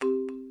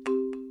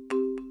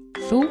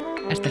Þú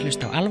ert að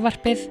hlusta á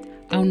alvarpið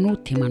á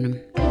nútímanum.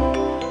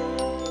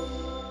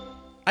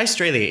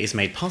 Australia is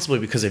made possible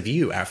because of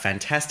you, our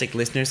fantastic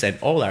listeners, and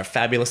all our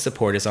fabulous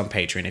supporters on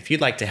Patreon. If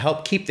you'd like to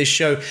help keep this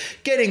show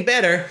getting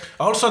better...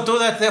 Also do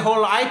that the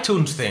whole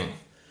iTunes thing.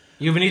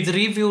 You need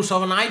reviews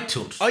on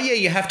iTunes. Oh, yeah,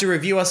 you have to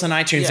review us on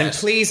iTunes. Yes. And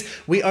please,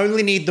 we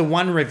only need the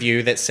one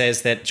review that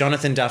says that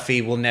Jonathan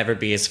Duffy will never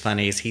be as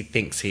funny as he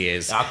thinks he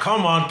is. Oh,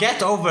 come on,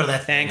 get over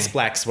that Thanks, thing.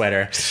 Black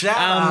Sweater. Shut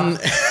up.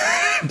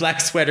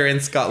 Black Sweater in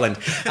Scotland.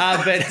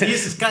 But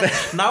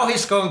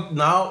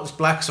Now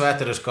Black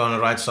Sweater is going to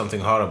write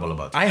something horrible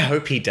about it. I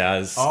hope he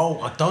does.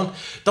 Oh,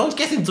 don't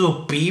get into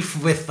a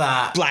beef with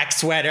Black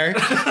Sweater.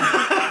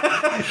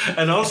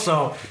 And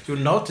also, you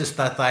notice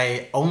that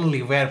I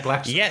only wear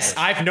black sweaters. Yes,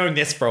 I've known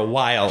this for a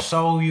while.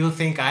 So you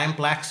think I'm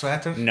Black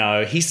Sweater?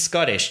 No, he's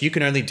Scottish. You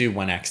can only do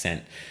one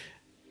accent.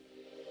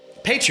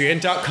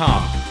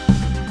 Patreon.com.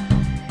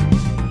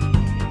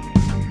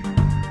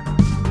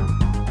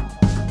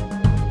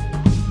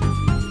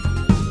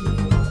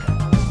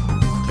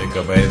 Take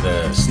away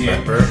the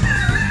snapper.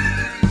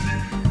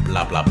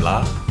 Blah, blah,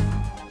 blah.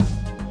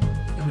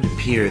 It would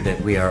appear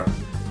that we are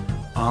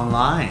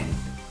online.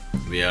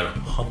 We are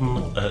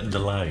on the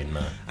line.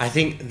 I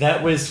think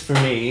that was, for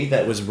me,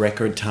 that was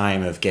record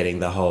time of getting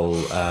the whole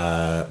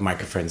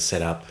microphone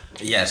set up.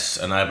 Yes,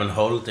 and I've been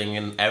holding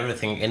in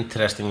everything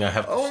interesting I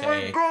have to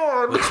say.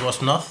 Which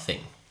was nothing,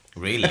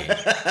 really. So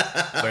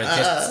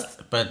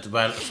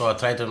I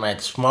tried to make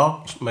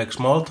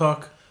small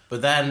talk,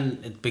 but then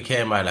it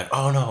became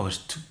oh no, we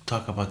should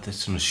talk about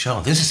this on the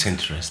show. This is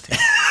interesting.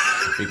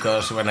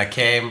 Because when I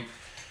came,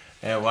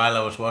 while I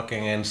was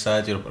walking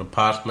inside your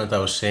apartment, I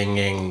was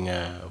singing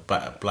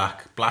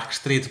Black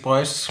Street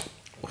Boys.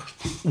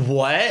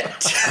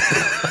 What?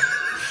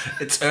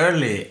 It's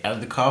early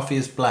and the coffee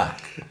is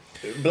black.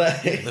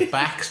 The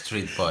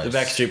Backstreet Boys. The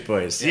Backstreet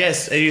Boys.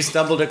 Yes, and you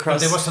stumbled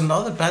across... But there was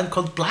another band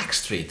called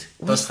Blackstreet.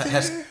 Was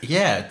there?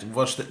 Yeah, it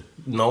was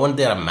no one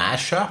did a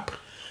mashup.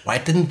 Why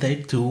didn't they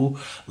do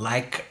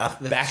like a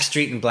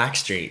Backstreet and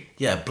Blackstreet.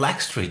 Yeah,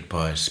 Blackstreet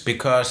Boys,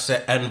 because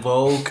En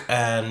Vogue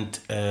and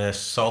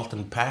Salt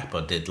and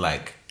Pepper did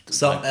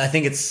I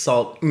think it's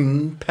Salt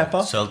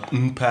Pepper. Salt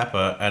and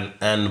Pepper and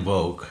En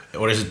Vogue,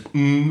 or is it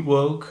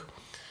Vogue?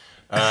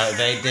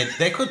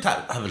 They could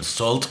have it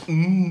Salt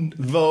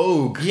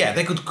Vogue. Yeah,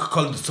 they could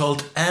call it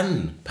Salt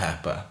and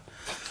Pepper.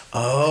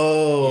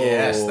 Oh.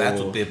 Yes, that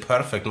would be a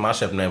perfect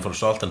mashup name for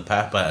Salt and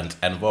Pepper and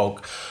En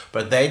Vogue.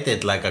 But they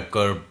did like a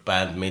girl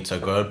band meets a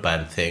girl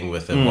band thing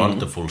with a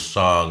wonderful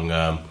song.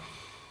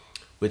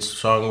 Which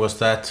song was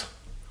that?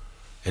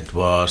 It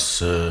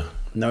was...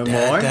 No More?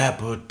 No,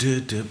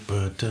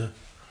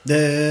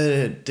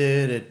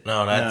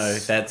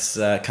 that's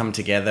Come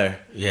Together.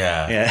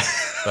 Yeah.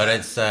 But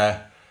it's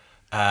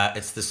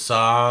the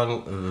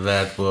song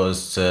that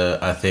was,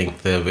 I think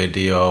the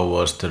video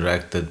was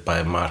directed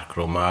by Mark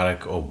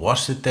Romarek, or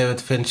was it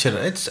David Fincher?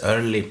 It's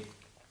early.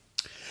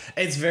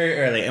 It's very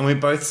early, and we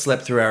both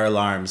slept through our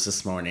alarms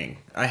this morning.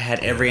 I had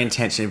every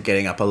intention of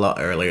getting up a lot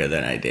earlier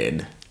than I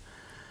did.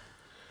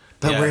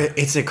 But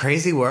it's a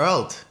crazy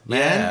world, man.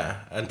 Yeah,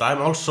 and I'm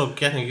also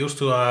getting used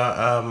to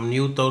a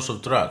new dose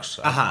of drugs.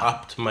 I've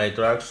upped my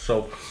drugs,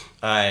 so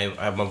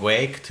I'm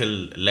awake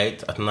till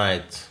late at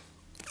night.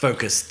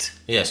 Focused.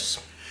 Yes.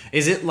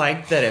 Is it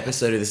like that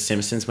episode of The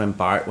Simpsons when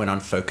Bart went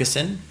on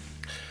Focusin'?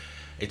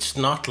 It's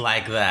not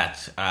like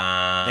that.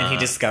 Then he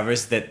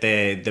discovers that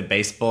the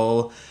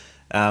baseball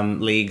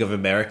League of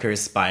America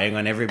is spying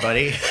on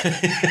everybody.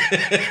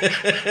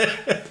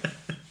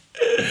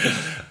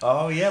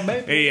 Oh, yeah,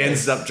 maybe. He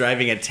ends up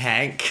driving a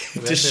tank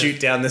to shoot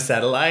down the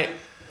satellite.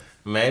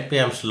 Maybe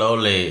I'm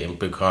slowly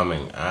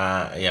becoming...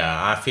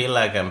 I feel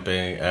like I'm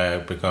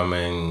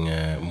becoming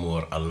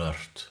more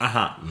alert.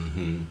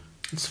 Mm-hmm.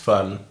 It's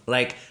fun.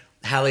 Like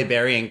Halle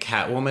Berry and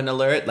Catwoman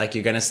alert, like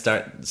you're going to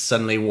start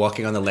suddenly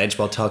walking on the ledge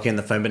while talking on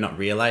the phone but not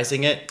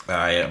realizing it.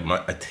 I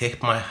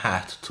tip my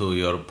hat to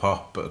your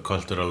pop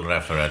cultural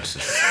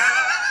references.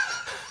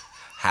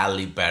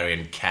 Halle Berry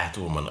and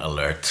Catwoman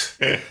alert.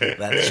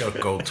 That's your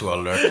go-to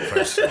alert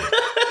person.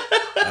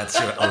 That's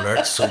your alert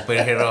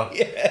superhero.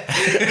 Yeah.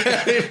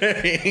 Halle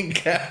Berry and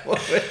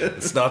Catwoman.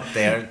 It's not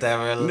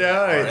Daredevil.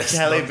 No, it's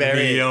Halle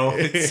Berry. Neo.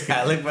 It's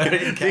Halle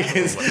Berry and Catwoman.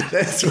 Because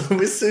that's what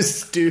was so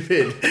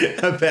stupid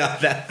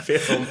about that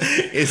film.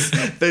 Is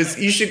those?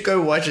 You should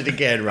go watch it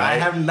again, right? I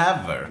have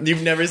never.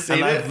 You've never seen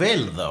it? And I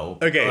will, though.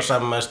 Okay. Because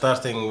I'm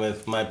starting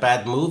with my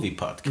bad movie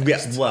podcast.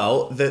 Yeah,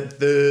 well,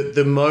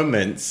 the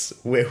moments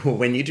where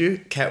when you do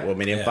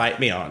Catwoman, invite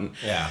me on.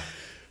 Yeah.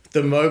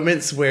 The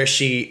moments where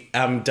she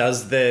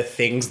does the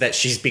things that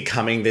she's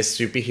becoming this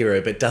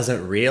superhero but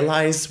doesn't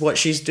realize what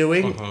she's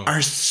doing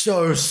are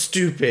so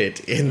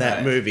stupid in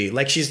that movie.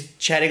 Like she's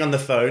chatting on the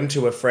phone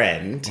to a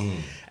friend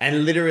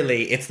and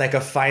literally it's like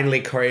a finely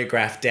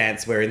choreographed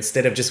dance where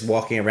instead of just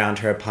walking around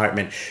her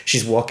apartment,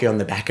 she's walking on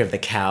the back of the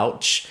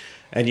couch.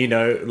 And you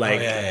know,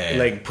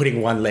 like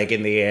putting one leg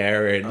in the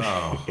air, and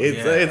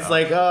it's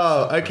like,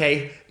 oh,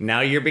 okay,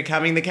 now you're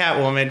becoming the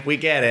Catwoman. We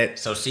get it.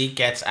 So she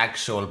gets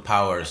actual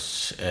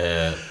powers.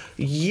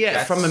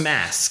 From a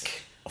mask.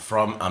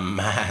 from a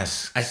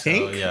mask. I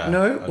think. So, yeah.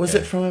 No, was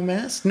Okay. it from a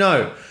mask?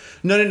 No.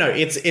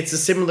 It's a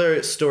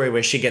similar story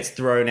where she gets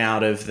thrown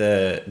out of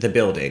the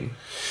building.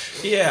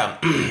 Yeah,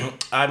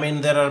 I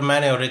mean there are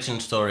many origin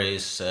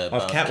stories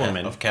about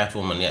Catwoman. Of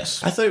Catwoman,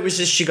 yes. I thought it was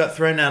just she got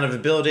thrown out of a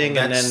building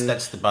and then.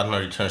 That's the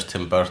Batman Returns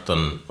Tim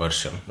Burton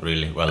version,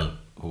 really. Well,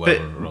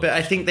 whoever wrote But it.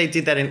 I think they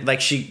did that in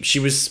like she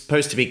was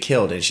supposed to be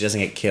killed and she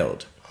doesn't get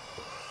killed.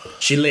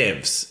 She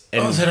lives.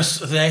 And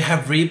They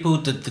have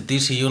rebooted the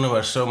DC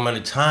universe so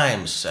many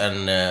times,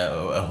 and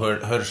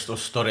her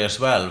story as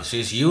well.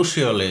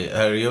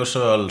 Her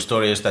usual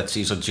story is that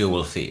she's a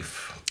jewel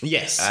thief.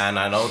 yes. And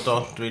I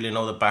don't really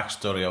know the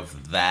backstory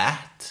of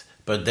that,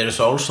 but there's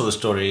also the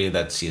story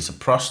that she's a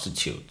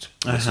prostitute,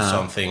 which is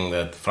something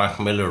that Frank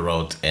Miller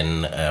wrote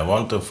in a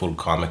wonderful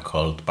comic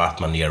called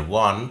Batman Year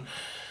One.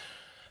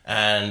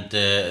 And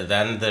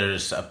then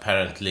there's the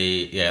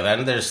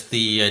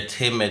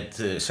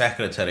timid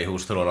secretary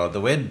who's thrown out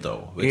the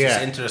window, which is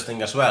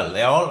interesting as well.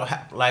 They all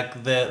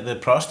like the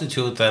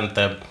prostitute and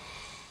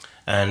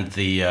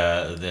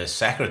the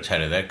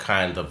secretary. They're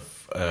kind of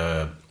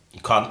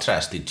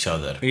contrast each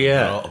other.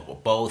 Yeah.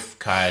 Both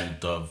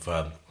kind of.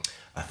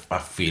 I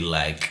feel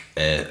like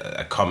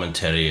a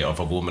commentary of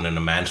a woman in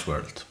a man's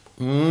world.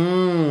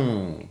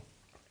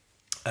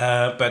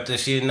 But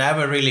she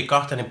never really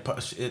got any.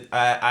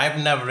 I've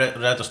never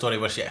read a story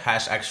where she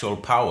has actual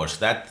powers.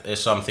 That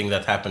is something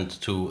that happened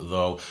to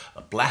the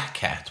Black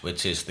Cat,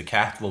 which is the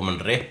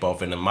Catwoman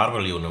ripoff in the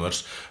Marvel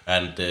universe,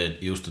 and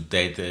used to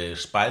date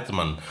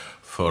Spider-Man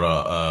for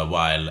a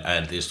while,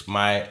 and is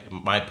my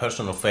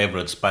personal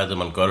favorite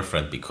Spider-Man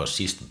girlfriend because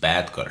she's the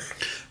bad girl.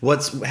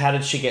 How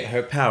did she get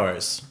her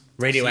powers?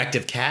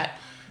 Radioactive cat?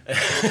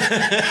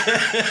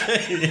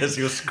 Yes,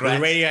 you scratch.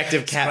 The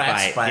radioactive cat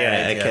bite. By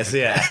Yeah, I guess,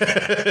 yeah.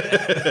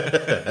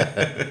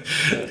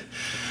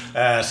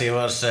 She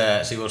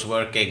was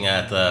working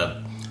at.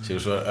 She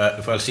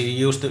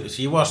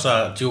was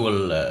a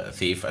jewel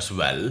thief as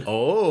well.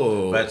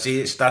 Oh. But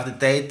she started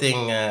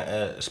dating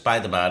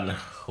Spider-Man,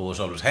 who was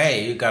always,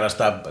 hey, you gotta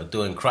stop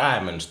doing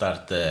crime and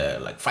start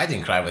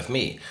fighting crime with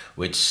me,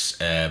 which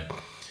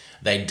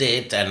they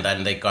did, and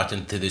then they got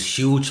into this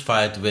huge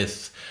fight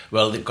with.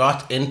 Well, they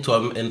got in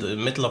the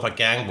middle of a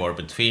gang war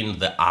between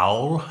the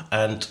Owl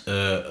and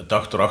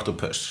Dr.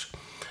 Octopus,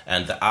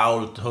 and the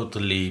Owl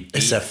totally.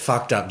 It's a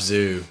fucked up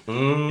zoo.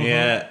 Mm-hmm.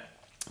 Yeah.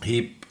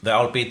 The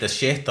Owl beat the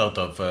shit out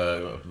of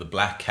the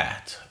Black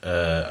Cat,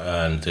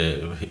 and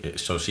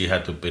so she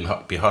had to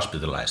be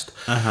hospitalized.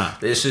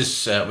 This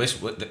is.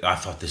 I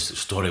thought this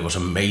story was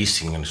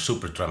amazing and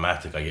super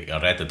dramatic. I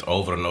read it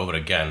over and over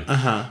again.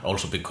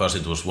 Also because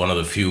it was one of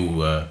the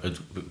few.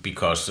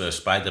 Because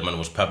Spider-Man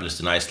was published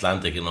in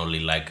Icelandic in only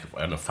in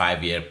a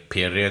 5-year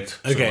period.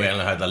 Okay. So we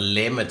only had a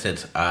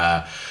limited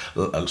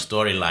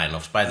storyline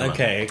of Spider-Man.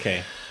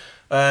 Okay.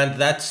 And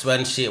that's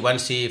when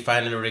she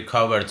finally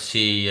recovered.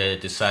 She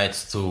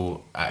decides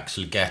to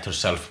actually get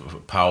herself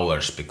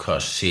powers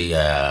because she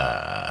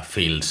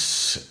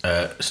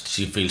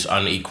feels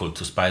unequal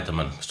to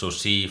Spider-Man. So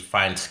she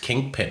finds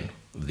Kingpin,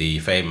 the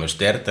famous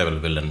Daredevil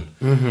villain,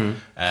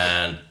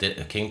 and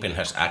Kingpin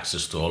has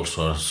access to all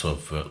sorts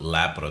of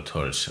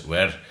laboratories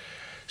where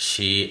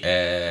she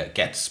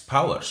gets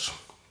powers.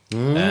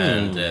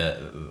 And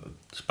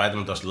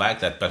Spider-Man doesn't like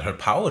that, but her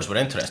powers were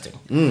interesting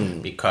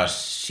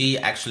because she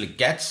actually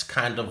gets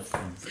kind of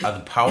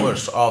the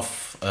powers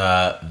of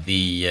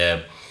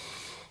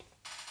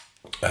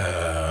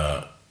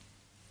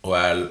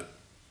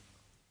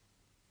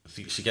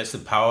she gets the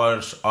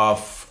powers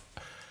of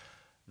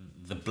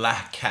the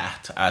Black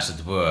Cat, as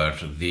it were.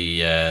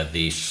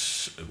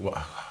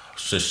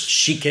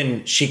 She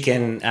can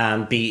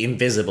be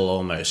invisible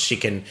almost. She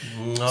can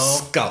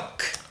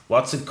skulk.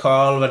 What's it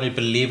called when you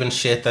believe in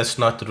shit that's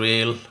not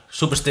real?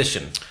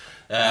 Superstition.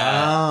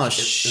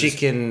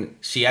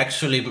 She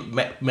actually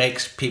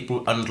makes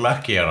people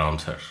unlucky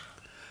around her.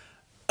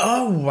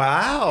 Oh,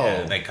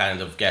 wow. They kind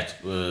of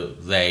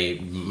they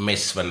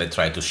miss when they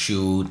try to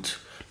shoot.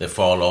 They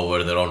fall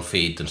over their own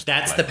feet and stuff.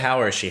 That's the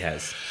power she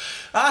has.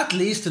 At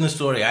least in the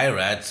story I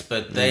read,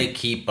 but they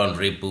keep on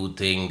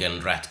rebooting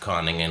and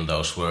retconning in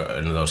those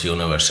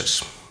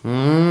universes.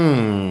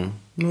 Well,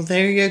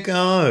 there you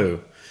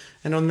go.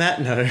 And on that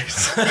note...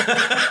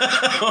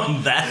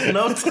 On that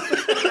note?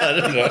 I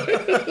don't know.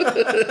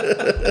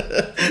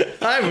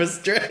 I'm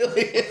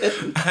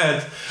Australian.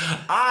 And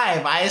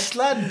I'm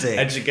Icelandic.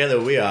 And together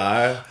we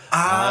are...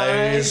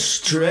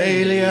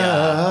 Australia.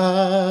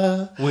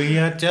 We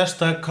are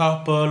just a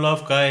couple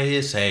of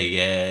guys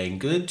saying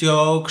good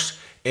jokes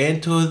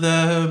into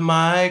the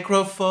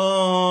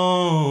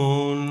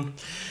microphone.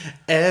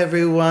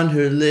 Everyone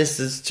who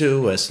listens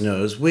to us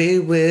knows we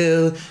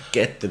will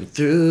get them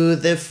through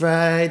the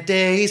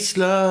Friday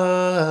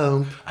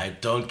slump. I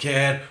don't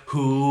care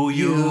who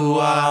you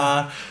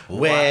are,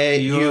 where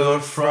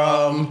you're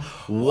from,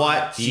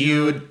 what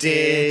you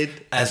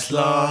did, as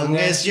long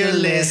as you're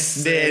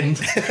listening.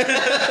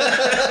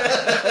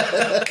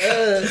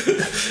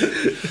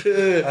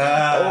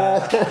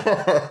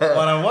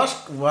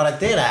 What I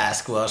did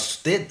ask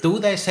was, do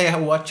they say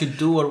what you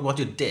do or what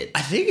you did?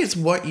 I think it's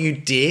what you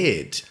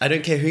did. I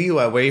don't care who you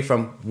are, where you're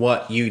from,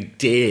 what you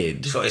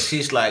did. So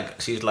she's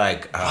like.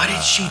 What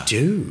did she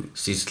do?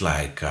 She's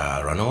like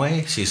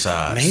runaway. She's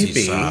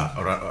Maybe.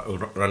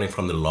 Running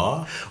from the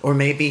law. Or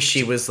maybe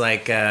she was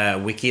like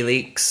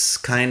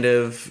WikiLeaks kind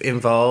of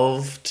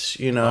involved,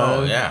 you know?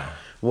 Oh yeah.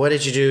 What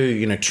did you do?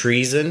 You know,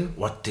 treason?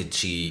 What did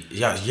she?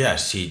 Yeah.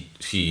 She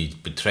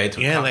betrayed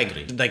her Yeah,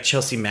 country. like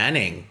Chelsea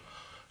Manning.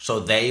 So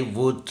they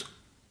would.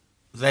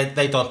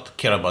 They don't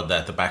care about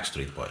that. The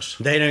Backstreet Boys.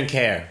 They don't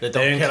care. They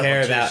don't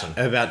care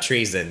about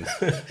treason.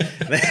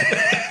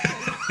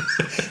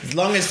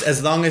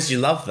 As long as you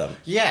love them.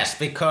 Yes,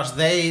 because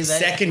they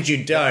Second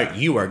you don't,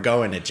 you are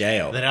going to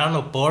jail. there are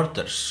no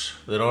borders.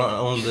 There are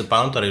only the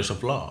boundaries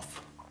of love.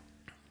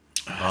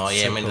 Oh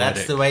yeah, I mean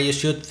that's the way you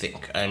should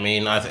think. I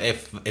mean,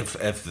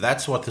 if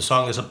that's what the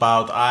song is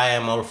about, I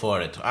am all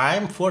for it. I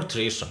am for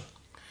treason.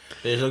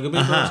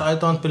 Because I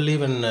don't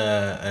believe in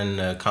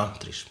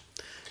countries.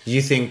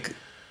 You think,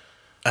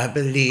 I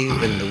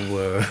believe in the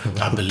world.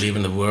 I believe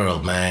in the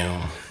world,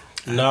 man.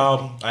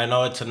 No, I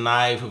know it's a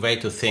naive way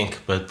to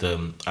think, but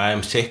I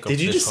am sick of this.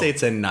 Did you just say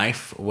it's a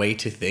knife way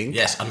to think?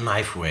 Yes, a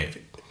knife way.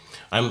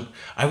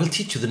 I will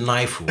teach you the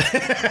knife way.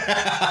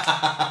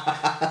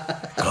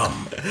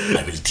 Come,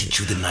 I will teach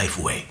you the knife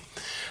way.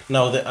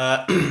 No,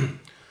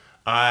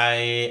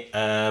 I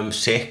am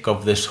sick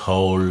of this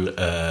whole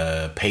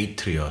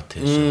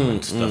patriotism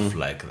and stuff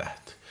like that.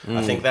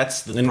 I think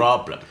that's the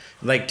problem.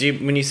 Like,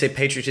 when you say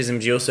patriotism,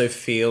 do you also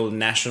feel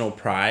national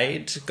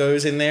pride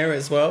goes in there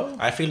as well?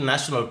 I feel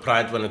national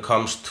pride when it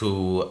comes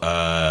to,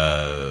 but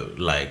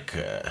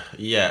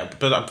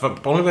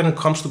only when it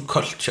comes to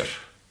culture.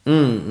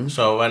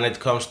 So when it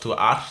comes to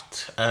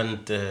art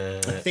and...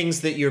 things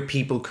that your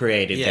people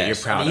created that you're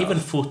proud and even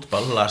of.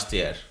 football last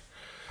year.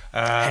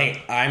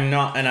 Hey, I'm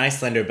not an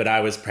Icelander, but I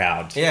was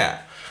proud.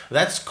 Yeah,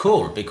 that's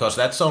cool because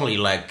that's only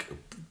like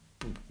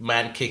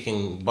man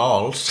kicking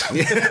balls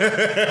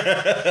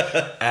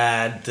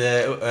and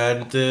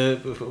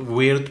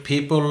weird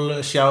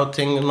people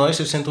shouting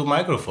noises into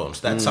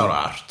microphones. That's our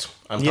art.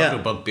 I'm talking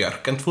about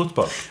Björk and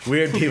football.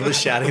 Weird people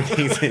shouting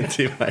things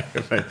into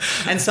microphones.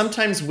 And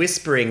sometimes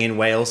whispering in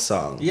whale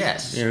song.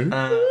 Yes.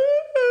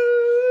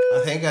 I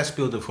think that's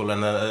beautiful,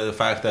 and the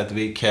fact that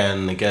we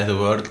can get a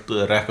world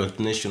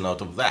recognition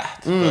out of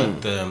that.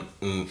 But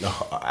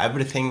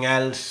everything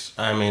else,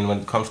 I mean,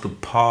 when it comes to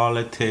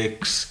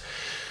politics,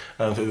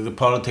 the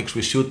politics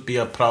we should be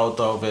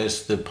proud of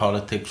is the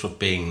politics of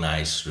being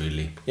nice,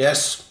 really.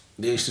 Yes,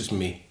 this is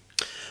me.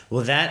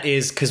 Well, that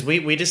is, because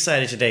we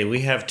decided today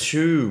we have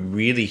two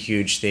really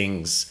huge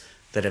things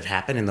that have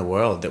happened in the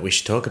world that we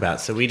should talk about.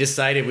 So we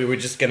decided we were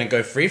just going to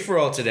go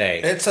free-for-all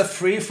today. It's a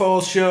free-fall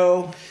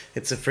show.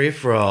 It's a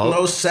free-for-all.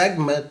 No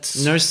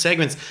segments. No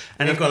segments.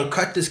 And we're going to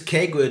cut this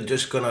cake. We're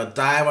just going to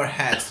dive our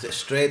heads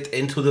straight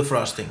into the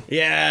frosting.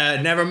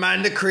 Yeah, never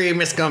mind the cream.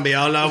 It's going to be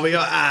all over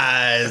your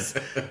eyes.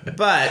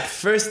 But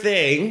first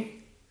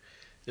thing,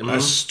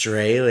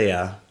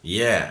 Australia.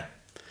 Yeah.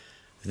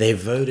 They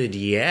voted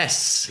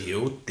yes.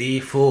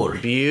 Beautiful.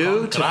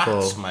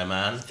 Congrats, my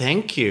man.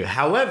 Thank you.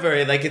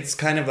 However, like, it's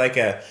kind of like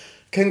a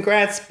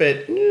congrats,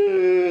 but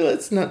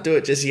let's not do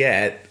it just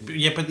yet.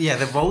 Yeah, but they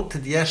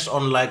voted yes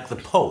on like the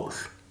poll,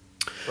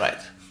 right?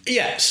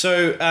 Yeah.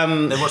 So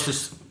there was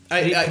this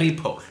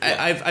pre-poll.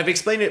 Yeah. I've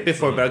explained it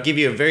before, but I'll give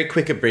you a very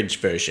quick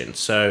abridged version.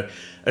 So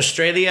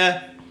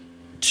Australia,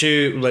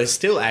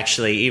 still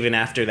actually, even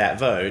after that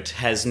vote,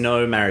 has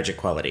no marriage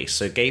equality.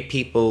 So gay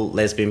people,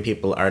 lesbian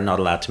people are not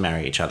allowed to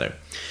marry each other.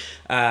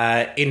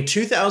 In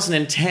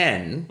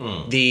 2010,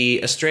 the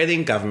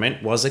Australian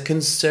government was a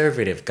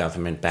conservative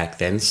government back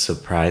then.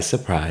 Surprise,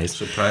 surprise.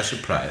 Surprise,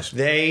 surprise.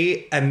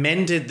 They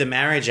amended the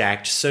Marriage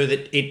Act so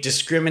that it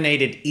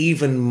discriminated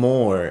even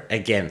more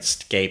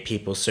against gay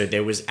people. So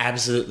there was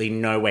absolutely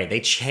no way.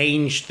 They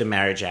changed the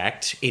Marriage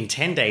Act in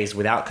 10 days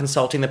without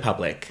consulting the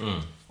public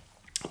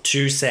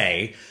to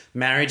say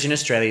marriage in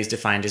Australia is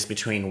defined as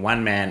between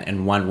one man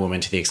and one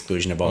woman to the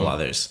exclusion of all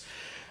others.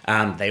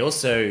 They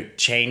also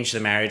changed the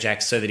Marriage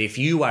Act so that if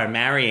you are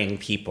marrying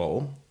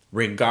people,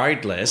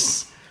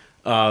 regardless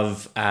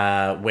of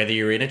whether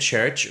you're in a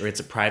church or it's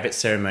a private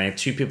ceremony of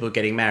two people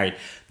getting married,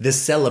 the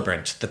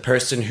celebrant, the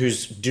person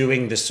who's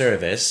doing the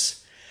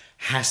service,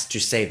 has to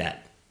say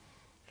that.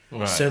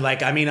 Right. So,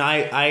 like, I mean,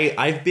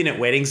 I've been at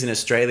weddings in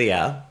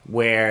Australia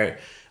where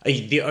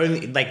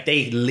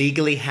they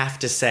legally have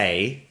to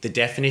say the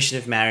definition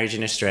of marriage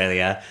in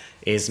Australia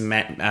is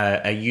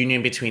a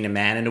union between a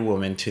man and a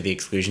woman to the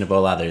exclusion of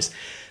all others.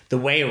 The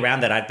way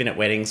around that, I've been at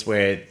weddings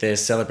where the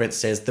celebrant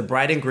says the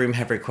bride and groom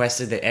have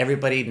requested that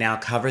everybody now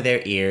cover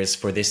their ears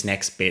for this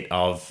next bit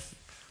of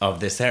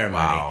the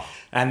ceremony. Wow.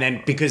 And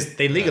then because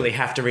they legally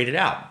have to read it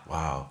out.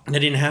 Wow. They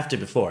didn't have to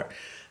before.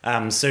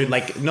 So,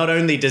 like, not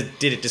only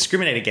did it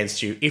discriminate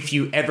against you, if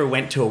you ever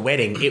went to a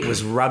wedding, it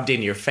was rubbed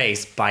in your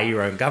face by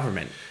your own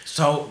government.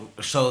 So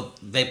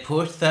they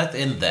put that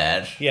in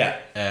there.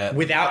 Yeah.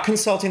 Without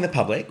consulting the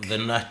public. The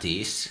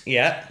nutties.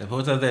 Yeah. They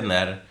put that in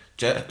there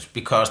just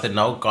because they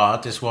know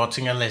God is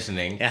watching and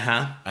listening.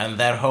 Uh-huh. And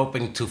they're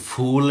hoping to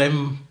fool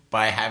him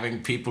by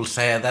having people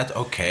say that,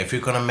 okay, if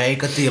you're going to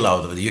make a deal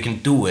out of it, you can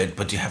do it,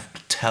 but you have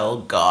to tell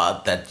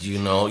God that, you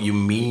know, you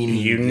mean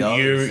the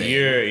other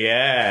thing.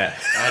 Yeah.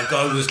 And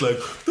God was like,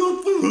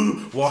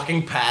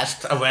 walking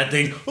past a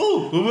wedding.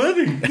 Oh, a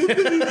wedding.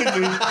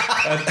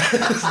 And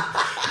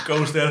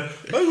goes there,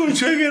 I'm going to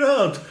check it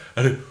out.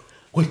 And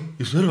wait,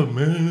 is that a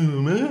man and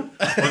a man?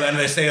 Well, then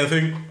they say a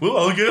thing,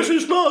 well, I guess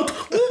it's not.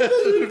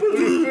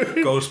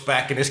 Goes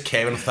back in his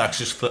cave and thugs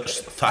his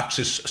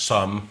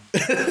thumb.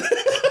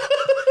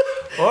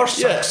 Or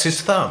sucks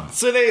his thumb.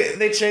 So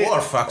they change. Or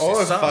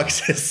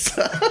fucks his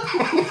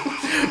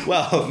thumb.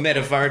 Well,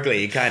 metaphorically,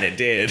 he kind of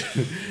did.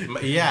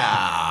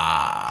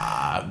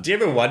 Yeah. Do you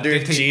ever wonder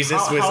if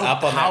Jesus was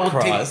up on that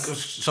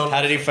cross?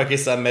 How did he fuck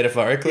his son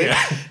metaphorically?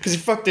 Because he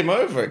fucked him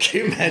over.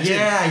 Can you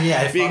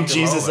imagine being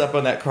Jesus up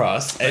on that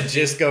cross and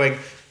just going,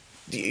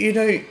 you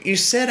know, you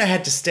said I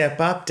had to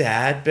step up,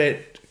 Dad, but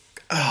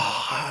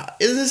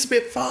isn't this a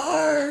bit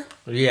far?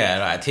 Yeah,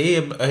 right.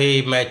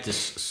 He made his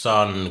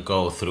son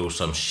go through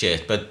some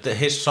shit, but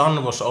his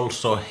son was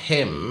also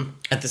him.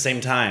 At the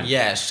same time.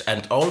 Yes,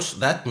 and also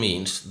that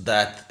means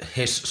that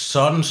his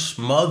son's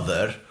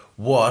mother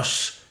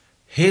was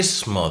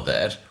his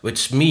mother,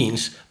 which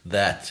means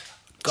that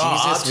God...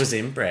 Jesus was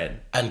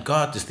inbred. And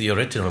God is the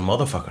original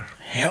motherfucker.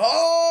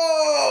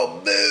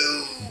 Oh,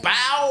 boom!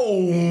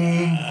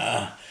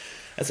 Bow!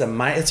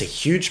 That's a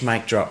huge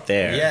mic drop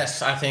there.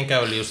 Yes, I think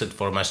I will use it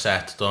for my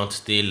set. Don't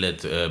steal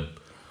it,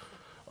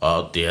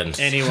 audience.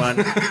 Anyone.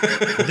 I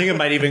think it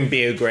might even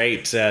be a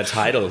great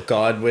title.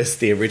 God was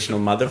the original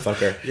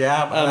motherfucker.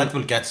 Yeah, that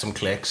will get some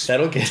clicks.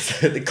 That'll get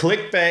the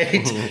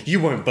clickbait. You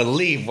won't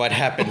believe what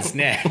happens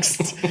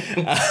next.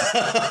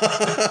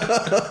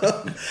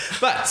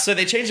 But, so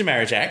they changed the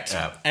Marriage Act.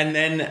 Yeah. And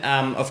then,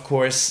 of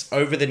course,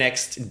 over the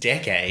next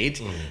decade,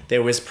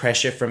 there was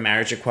pressure from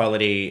marriage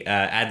equality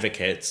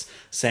advocates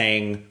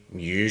saying,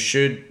 you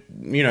should,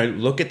 you know,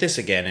 look at this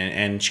again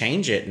and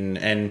change it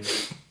and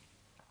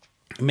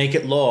make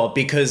it law,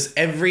 because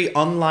every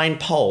online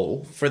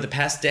poll for the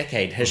past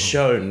decade has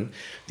shown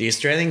the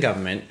Australian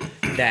government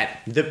that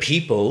the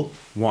people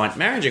want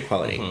marriage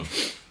equality.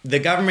 The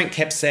government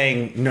kept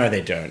saying, no, they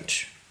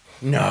don't.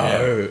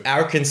 No,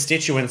 our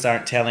constituents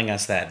aren't telling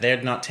us that.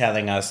 They're not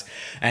telling us.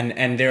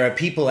 And there are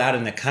people out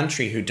in the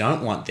country who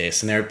don't want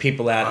this. And there are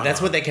people out,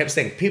 that's what they kept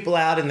saying. People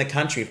out in the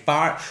country,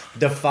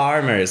 the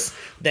farmers,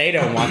 they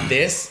don't want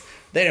this.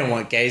 They don't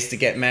want gays to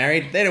get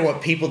married. They don't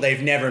want people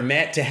they've never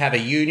met to have a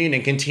union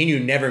and continue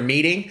never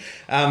meeting.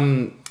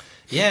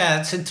 Yeah,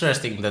 it's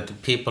interesting that the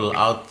people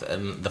out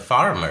and the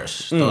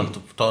farmers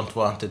don't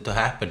want it to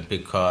happen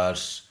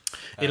because...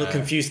 It'll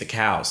confuse the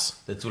cows.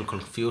 It will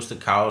confuse the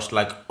cows,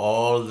 like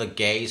all the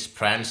gays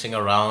prancing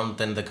around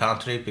in the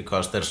country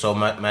because there's so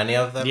many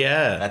of them.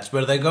 Yeah. That's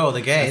where they go,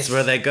 the gays. That's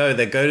where they go.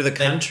 They go to the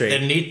country.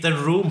 They need the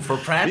room for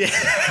prancing.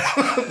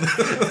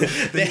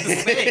 They need the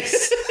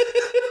space.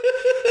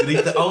 They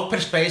need the open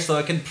space so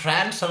they can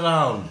prance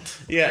around.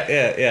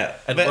 Yeah.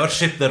 And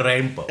worship the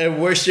rainbow.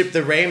 And worship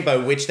the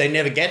rainbow, which they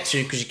never get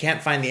to because you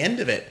can't find the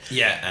end of it.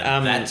 Yeah,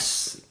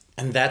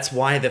 and that's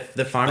why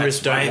the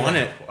farmers don't want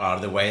it. Are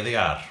the way they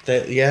are.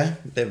 They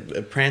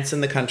prance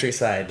in the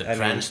countryside. They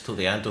prance to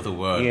the end of the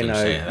world. You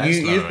know,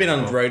 you've been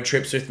on road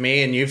trips with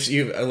me, and you've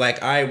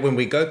like when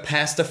we go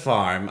past a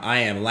farm, I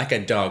am like a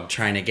dog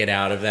trying to get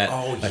out of that.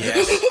 Oh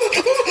yes.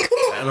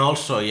 And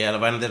also,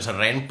 when there's a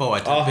rainbow, I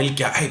tell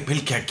Bilge,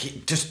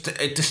 just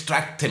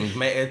distract him.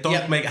 Don't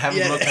have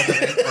him look at the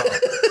rainbow.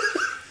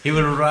 He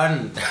will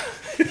run.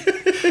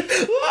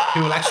 He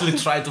will actually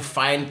try to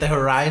find the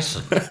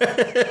horizon.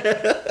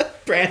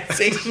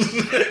 Prancing.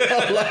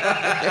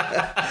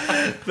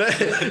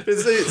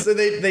 So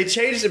they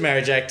changed the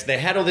Marriage Act. They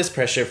had all this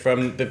pressure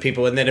from the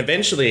people, and then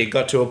eventually it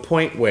got to a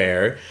point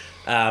where,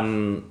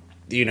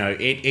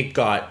 it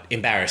got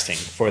embarrassing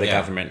for the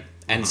government.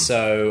 And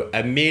so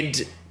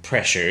amid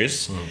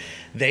pressures,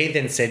 they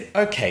then said,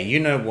 okay, you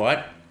know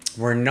what?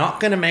 We're not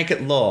going to make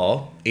it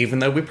law, even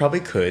though we probably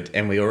could,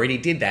 and we already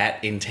did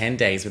that in 10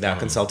 days without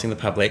consulting the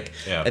public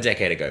a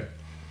decade ago.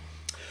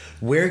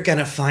 We're going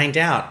to find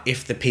out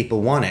if the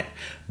people want it.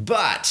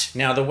 But,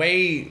 now the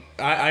way...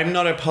 I'm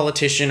not a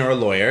politician or a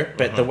lawyer,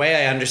 but the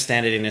way I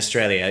understand it in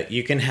Australia,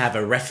 you can have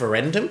a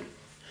referendum,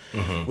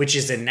 which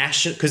is a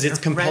national... Because it's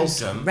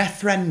compulsory...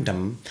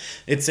 Referendum.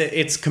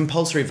 It's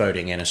compulsory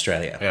voting in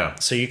Australia. Yeah.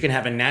 So you can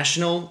have a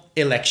national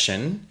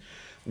election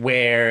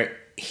where...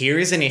 Here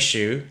is an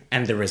issue,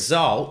 and the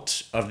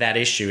result of that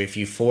issue, if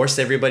you force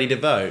everybody to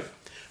vote,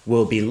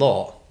 will be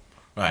law.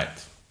 Right.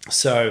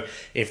 So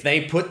if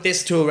they put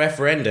this to a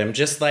referendum,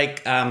 just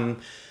like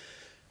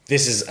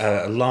this is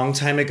a long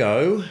time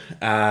ago,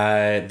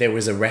 there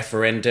was a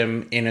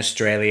referendum in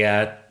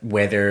Australia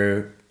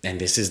whether and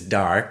this is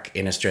dark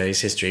in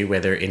Australia's history,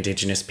 whether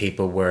Indigenous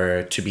people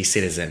were to be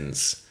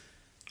citizens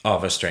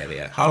of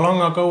Australia. How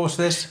long ago was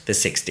this? The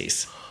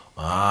 60s.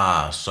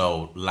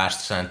 So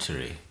last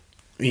century.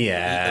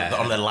 Yeah.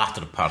 On the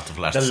latter part of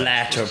last The century.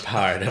 latter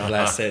part of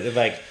last century.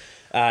 Like,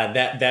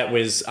 that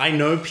was... I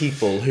know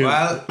people who...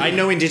 Well- I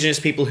know Indigenous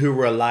people who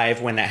were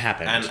alive when that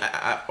happened. And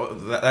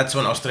that's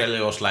when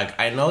Australia was like,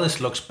 I know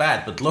this looks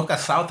bad, but look at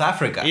South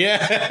Africa.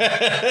 Yeah.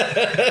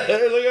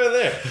 Look over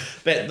there.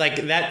 But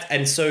like that,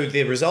 and so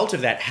the result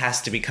of that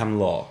has to become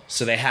law.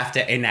 So they have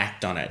to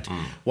enact on it.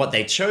 What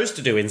they chose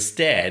to do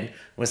instead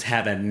was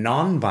have a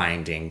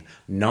non-binding,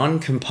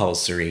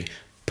 non-compulsory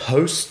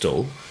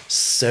postal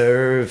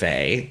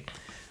survey,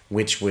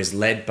 which was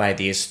led by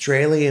the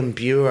Australian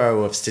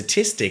Bureau of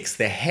Statistics,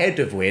 the head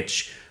of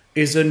which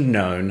is a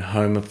known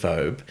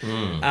homophobe.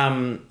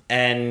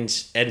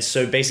 And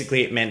so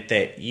basically it meant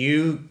that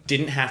you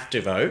didn't have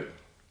to vote.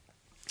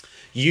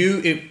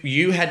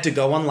 You had to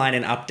go online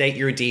and update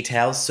your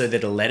details so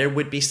that a letter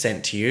would be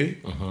sent to you.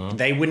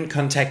 They wouldn't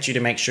contact you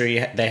to make sure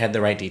they had the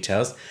right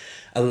details.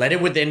 A letter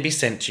would then be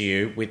sent to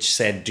you, which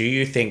said, "Do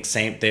you think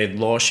the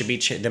law should be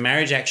the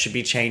Marriage Act should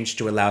be changed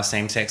to allow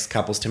same-sex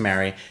couples to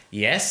marry?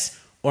 Yes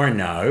or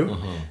no?"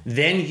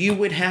 Then you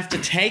would have to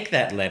take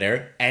that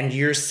letter and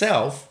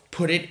yourself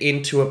put it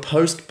into a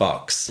post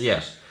box.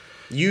 Yes.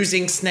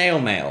 Using snail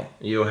mail.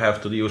 You have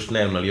to use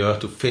snail mail. You have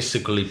to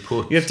physically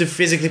put You have to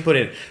physically put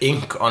it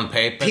ink on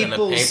paper and the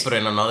paper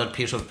in another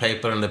piece of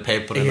paper and the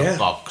paper in a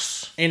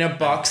box. in a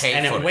box,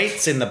 and it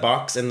waits in the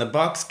box, and the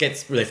box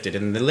gets lifted,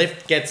 and the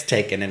lift gets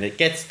taken, and it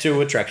gets to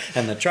a truck,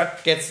 and the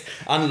truck gets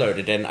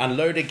unloaded, and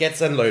unloaded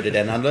gets unloaded,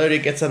 and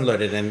unloaded gets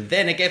unloaded, and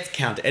then it gets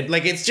counted.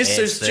 Like, it's just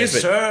so stupid. It's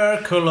the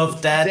circle of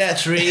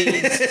death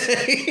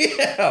trees.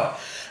 Yeah.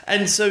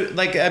 And so,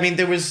 like, I mean,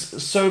 there was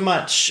so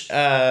much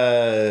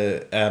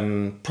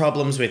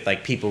problems with,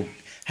 like, people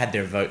had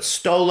their votes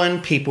stolen.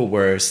 People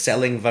were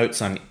selling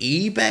votes on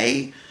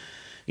eBay,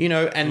 you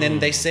know, and then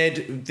they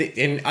said,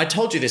 and I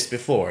told you this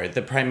before,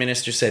 the Prime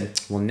Minister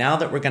said, well, now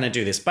that we're going to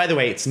do this, by the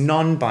way, it's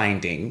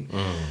non-binding.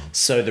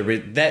 So the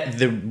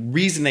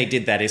reason they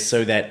did that is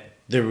so that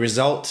the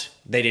result,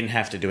 they didn't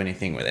have to do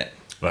anything with it.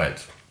 Right.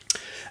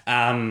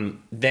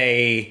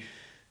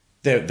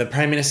 The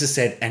Prime Minister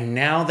said, and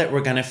now that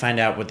we're going to find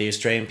out what the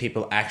Australian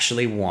people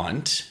actually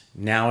want,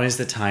 now is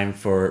the time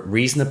for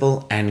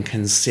reasonable and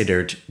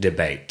considered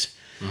debate.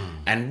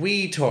 And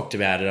we talked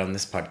about it on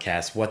this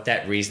podcast, what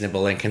that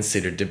reasonable and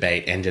considered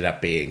debate ended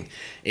up being.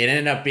 It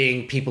ended up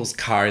being people's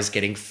cars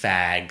getting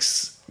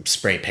fags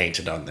spray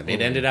painted on them. It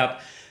ended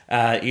up,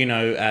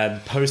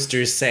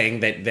 posters saying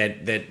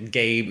that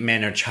gay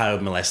men are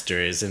child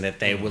molesters and that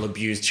they will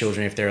abuse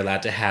children if they're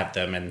allowed to have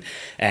them,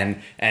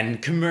 and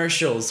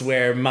commercials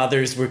where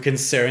mothers were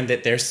concerned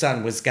that their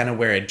son was going to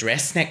wear a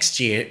dress next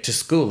year to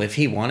school if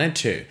he wanted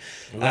to.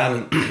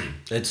 Well,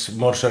 it's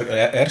more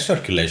air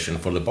circulation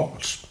for the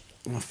balls.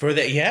 For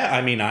that, yeah.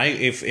 I mean,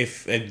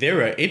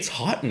 it's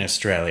hot in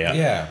Australia.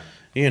 Yeah.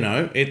 You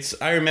know,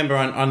 I remember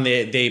on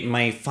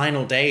my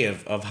final day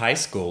of high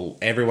school,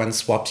 everyone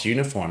swapped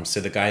uniforms. So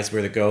the guys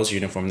wear the girls'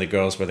 uniform, the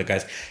girls wear the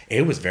guys.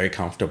 It was very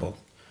comfortable.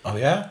 Oh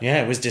yeah?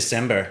 Yeah, it was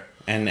December.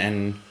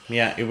 And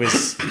yeah, it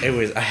was,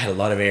 I had a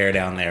lot of air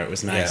down there. It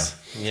was nice.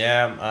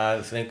 Yeah,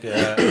 I think,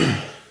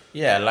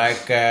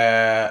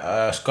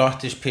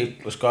 Scottish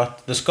people,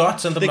 the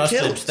Scots and the Muslims,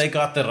 kilts. they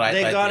got the right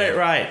They idea. got it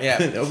right.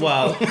 Yeah.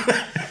 Well,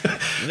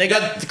 they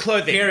got the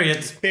clothing.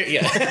 Period.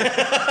 Yeah.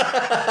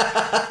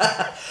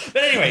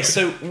 But anyway,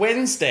 so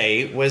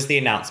Wednesday was the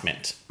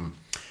announcement.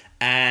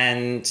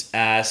 And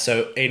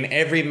so in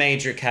every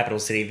major capital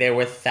city, there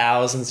were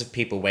thousands of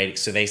people waiting.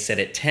 So they said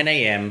at 10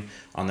 a.m.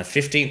 on the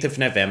 15th of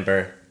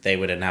November, they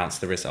would announce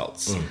the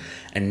results.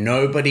 And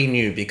nobody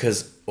knew,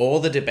 because all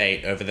the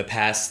debate over the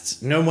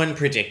past, no one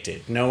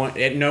predicted. No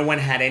one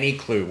had any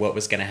clue what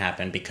was going to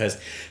happen, because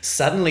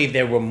suddenly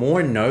there were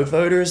more no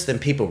voters than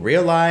people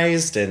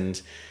realized.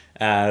 And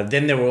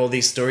then there were all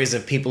these stories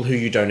of people who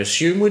you don't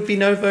assume would be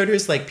no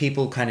voters, like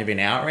people kind of in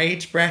our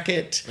age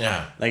bracket.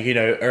 Yeah. Like, you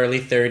know, early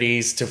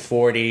 30s to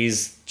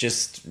 40s,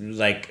 just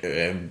like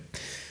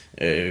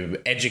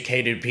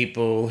educated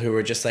people who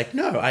were just like,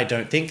 no, I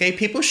don't think gay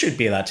people should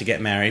be allowed to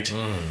get married.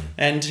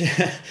 And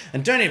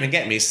don't even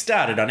get me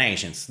started on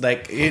Asians.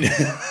 Like, you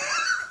know,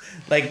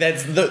 like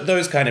that's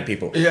those kind of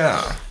people.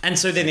 Yeah. And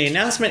so then the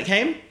announcement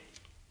came,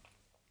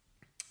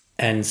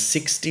 and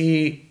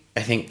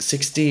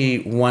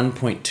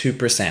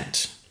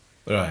 61.2%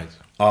 Right.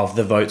 of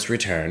the votes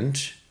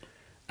returned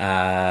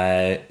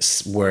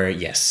were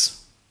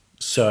yes.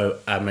 So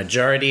a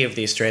majority of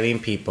the Australian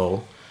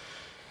people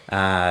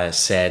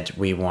said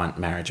we want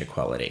marriage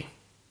equality.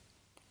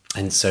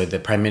 And so the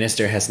Prime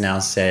Minister has now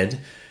said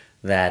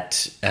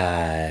that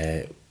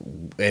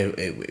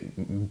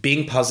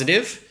being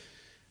positive,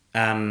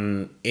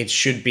 it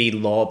should be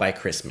law by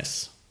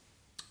Christmas.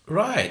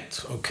 Right,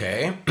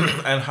 okay.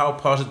 And how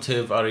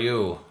positive are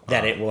you?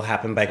 That it will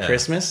happen by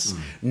Christmas?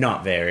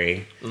 Not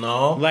very.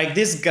 No? Like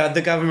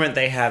the government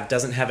they have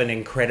doesn't have an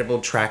incredible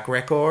track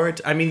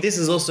record. I mean, this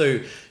is also...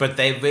 But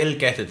they will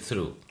get it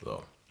through,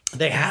 though.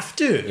 They have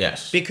to.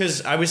 Yes.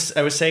 Because I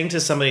was saying to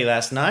somebody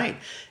last night,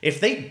 if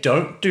they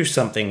don't do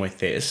something with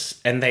this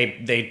and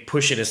they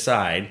push it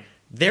aside,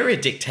 they're a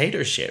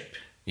dictatorship.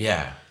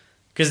 Yeah.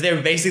 Because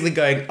they're basically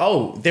going,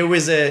 oh, there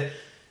was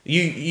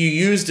you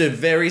used a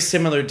very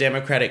similar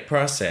democratic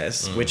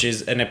process, which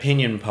is an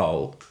opinion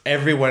poll.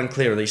 Everyone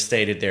clearly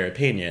stated their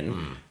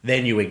opinion.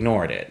 Then you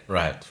ignored it.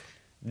 Right.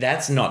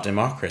 That's not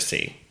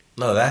democracy.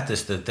 No, that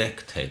is the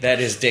dictator. That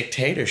is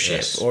dictatorship,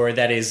 Yes. or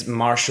that is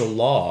martial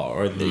law,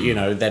 or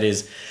that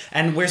is.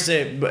 And where's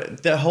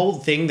the whole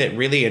thing that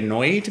really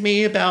annoyed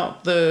me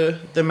about the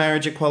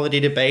marriage equality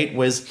debate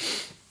was,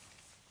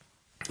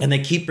 and they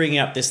keep bringing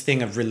up this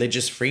thing of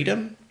religious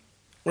freedom.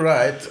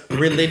 Right.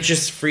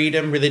 Religious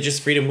freedom,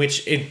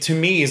 which to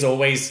me is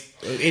always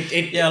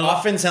it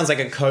often sounds like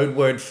a code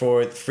word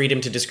for freedom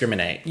to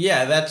discriminate.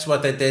 Yeah, that's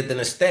what they did in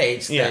the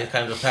States. Yeah. They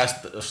kind of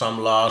passed some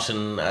laws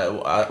in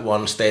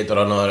one state or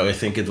another. I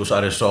think it was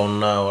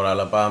Arizona or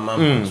Alabama.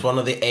 It's one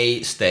of the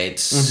A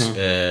states,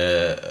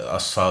 a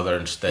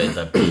southern state,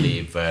 I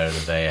believe, where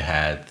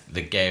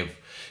they gave.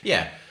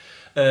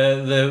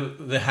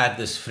 They had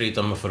this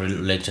freedom of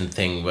religion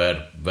thing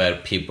where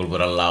people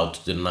were allowed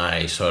to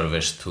deny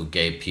service to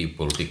gay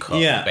people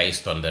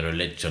based on their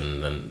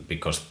religion and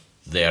because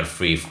they are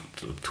free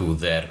to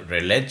their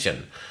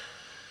religion.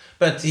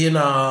 But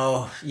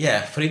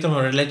freedom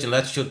of religion,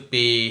 that should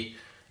be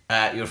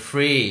you're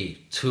free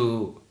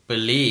to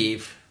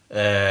believe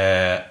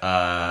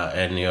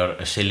in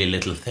your silly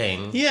little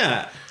thing.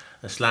 Yeah.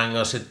 As long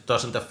as it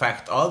doesn't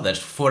affect others.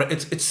 For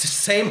it's the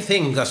same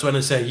thing as when I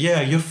say,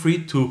 you're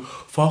free to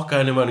fuck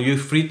anyone, you're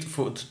free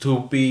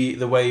to be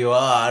the way you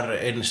are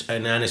in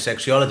any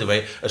sexuality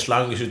way, as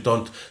long as you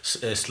don't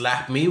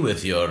slap me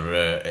with your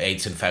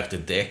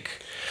AIDS-infected dick.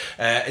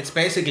 It's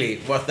basically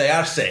what they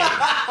are saying.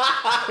 I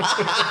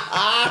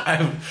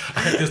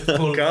just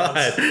pulled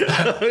God.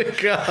 Oh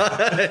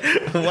God.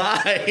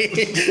 Why?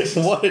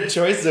 What a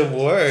choice of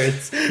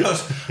words.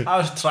 I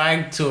was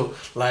trying to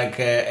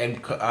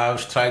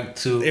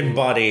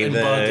embody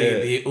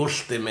the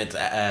ultimate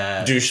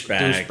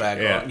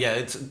douchebag.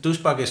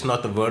 Douchebag is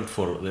not the word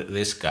for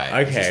this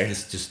guy. Okay.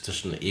 It's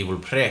just an evil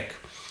prick.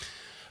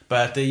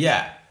 But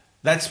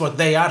that's what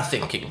they are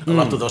thinking. A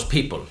lot of those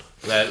people.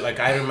 Like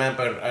I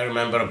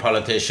remember a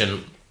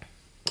politician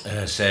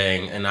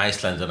saying in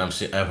Iceland, and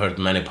I've heard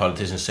many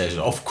politicians say,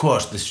 of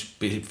course they should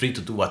be free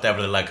to do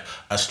whatever they like,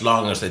 as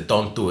long as they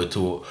don't do it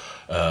to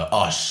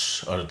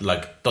us, or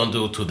like don't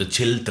do it to the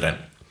children.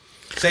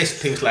 Say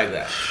things like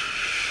that,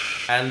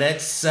 and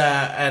that's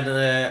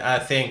I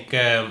think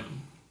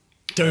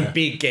don't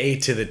be gay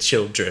to the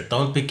children.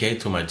 Don't be gay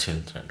to my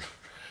children.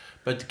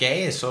 But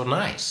gay is so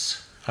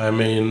nice. I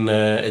mean,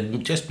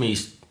 it just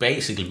means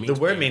the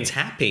word means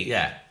happy.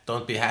 Yeah.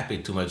 Don't be happy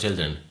to my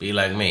children. Be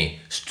like me,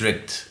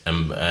 strict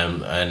and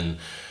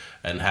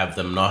have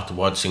them not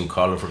watching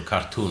colorful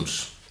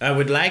cartoons. I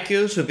would like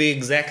you to be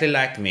exactly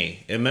like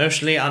me,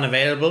 emotionally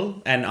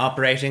unavailable and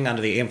operating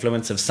under the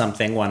influence of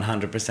something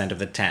 100% of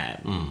the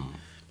time.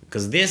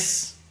 Because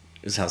this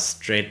is how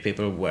straight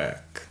people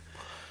work.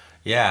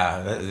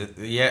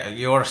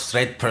 Your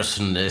straight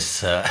person is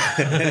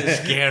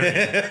scary.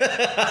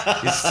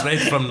 He's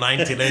straight from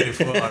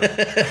 1984.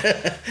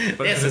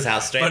 This is how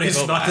straight people work. But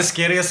he's not as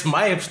scary as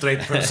my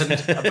straight person,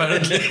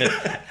 apparently.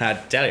 I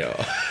tell you.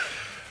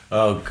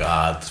 Oh,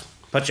 God.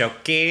 Put your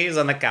keys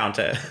on the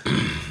counter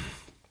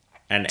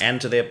and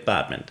enter the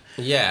apartment.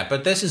 Yeah,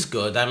 but this is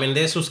good. I mean,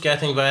 this was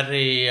getting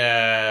very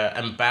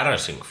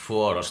embarrassing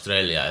for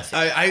Australia, I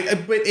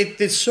think. But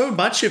there's so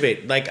much of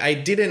it. Like, I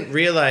didn't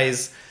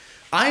realize...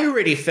 I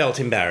already felt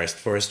embarrassed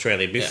for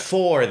Australia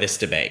before this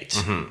debate.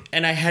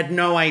 And I had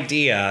no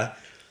idea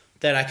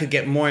that I could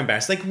get more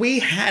embarrassed. Like, we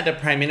had a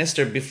prime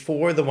minister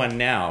before the one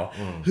now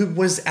who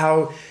was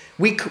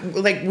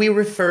we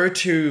refer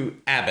to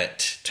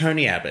Abbott,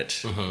 Tony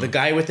Abbott, the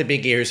guy with the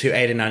big ears who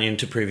ate an onion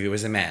to prove he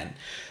was a man.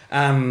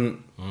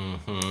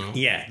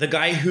 Yeah, the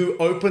guy who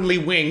openly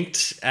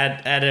winked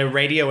at a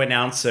radio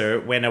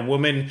announcer when a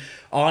woman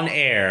on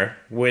air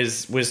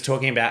was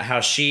talking about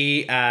how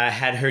she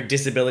had her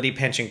disability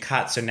pension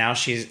cut, so now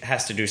she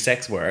has to do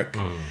sex work,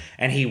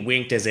 and he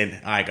winked as in,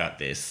 I got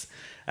this,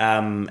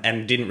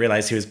 and didn't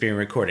realize he was being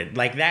recorded.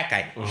 Like that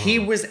guy. He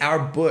was our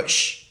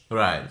Bush.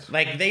 Right.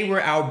 Like, they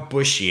were our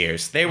Bush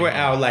years. They were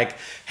our, like,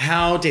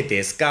 how did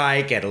this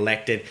guy get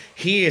elected?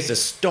 He is a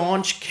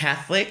staunch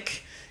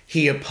Catholic.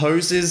 He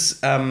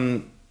opposes,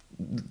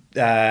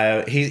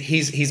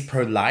 he's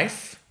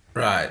pro-life.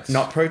 Right.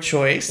 Not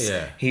pro-choice.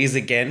 Yeah. He's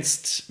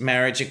against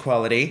marriage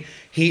equality.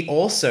 He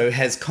also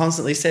has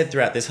constantly said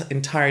throughout this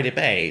entire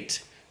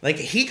debate, like,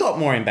 he got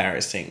more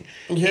embarrassing.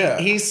 Yeah.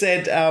 He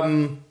said,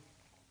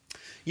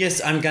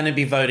 yes, I'm going to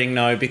be voting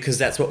no because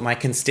that's what my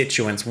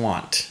constituents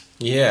want.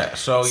 Yeah,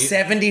 so...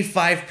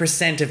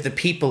 75% of the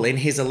people in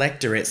his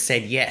electorate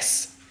said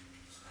yes.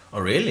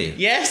 Oh, really?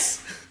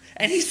 Yes.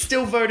 And he's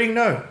still voting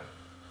no.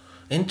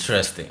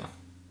 Interesting.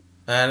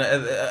 And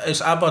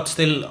is Abbott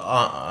still?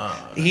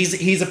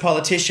 He's a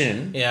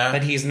politician, Yeah.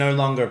 but he's no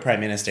longer prime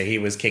minister. He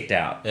was kicked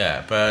out.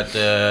 Yeah, but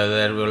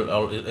there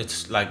will.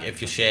 It's like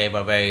if you shave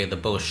away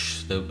the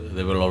bush,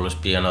 there will always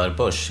be another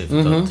bush if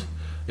you don't.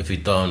 If you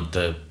don't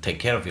take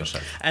care of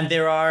yourself. And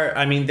there are,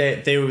 I mean,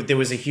 there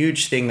was a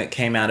huge thing that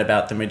came out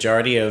about the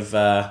majority of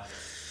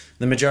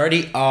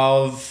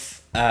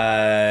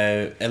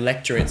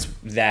electorates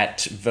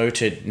that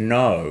voted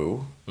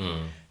no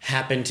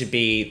happened to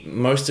be,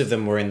 most of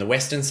them were in the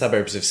western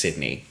suburbs of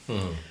Sydney,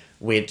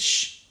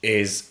 which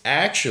is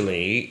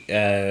actually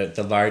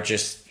the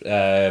largest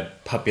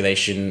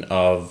population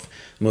of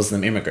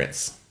Muslim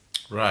immigrants.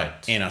 Right.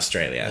 In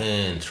Australia.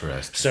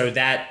 Interesting. So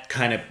that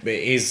kind of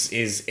is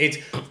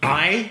it.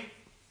 I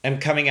am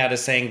coming out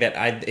as saying that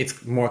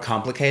it's more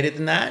complicated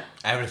than that.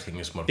 Everything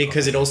is more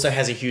because it also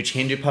has a huge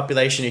Hindu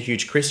population, a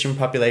huge Christian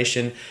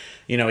population,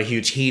 you know, a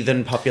huge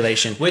heathen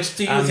population. Which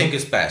do you think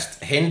is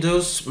best?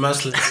 Hindus,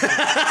 Muslims?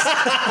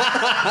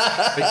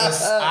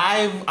 Because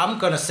I'm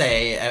gonna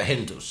say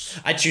Hindus.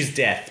 I choose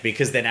death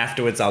because then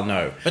afterwards I'll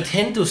know. But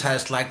Hindus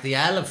has like the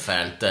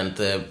elephant and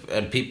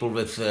people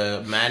with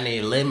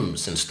many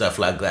limbs and stuff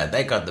like that.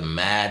 They got the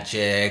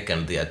magic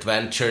and the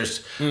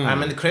adventures. I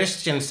mean, the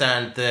Christians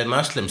and the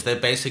Muslims, they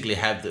basically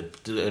have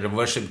the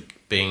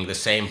worshipping the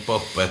same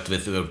book but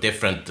with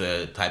different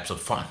types of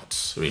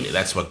fonts. Really,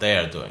 that's what they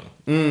are doing.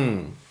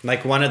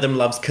 Like one of them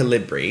loves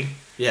Calibri.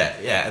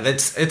 Yeah,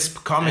 it's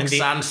Comic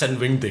Sans and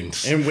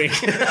Wingdings. And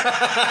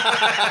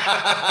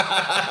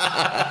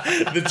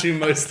the two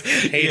most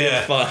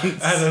hated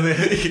fonts.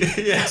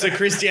 Yeah. So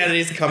Christianity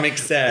is Comic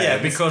Sans. Yeah,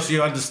 because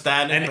you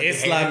understand it. And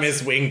Islam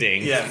is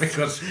Wingdings. Yeah,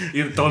 because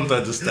you don't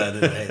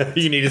understand it.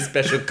 You need a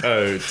special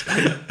code.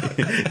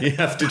 You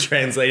have to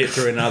translate it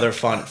through another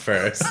font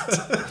first.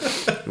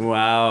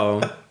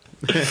 Wow.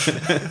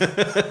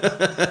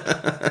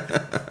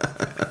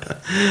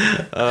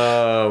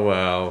 Oh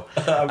wow!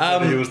 I'm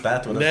gonna use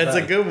that one. That's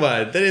a good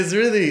one. That is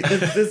really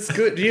that's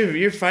good.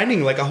 You're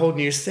finding like a whole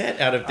new set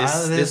out of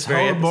this. This very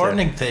whole episode.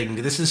 morning thing.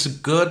 This is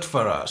good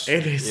for us.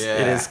 It is.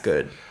 Yeah. It is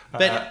good.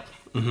 But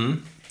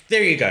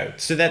there you go.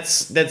 So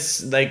that's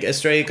like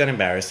Australia got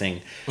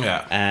embarrassing.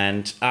 Yeah.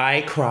 And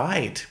I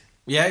cried.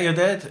 Yeah, you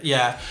did.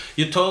 Yeah,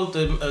 you told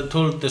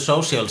the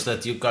socials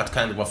that you got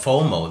kind of a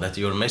FOMO, that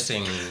you were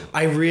missing.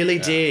 I really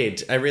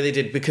did. I really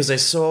did, because I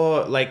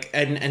saw like,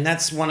 and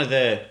that's one of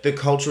the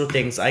cultural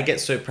things I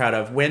get so proud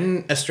of.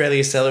 When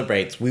Australia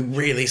celebrates, we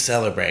really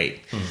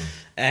celebrate.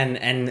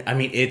 And I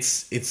mean,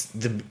 it's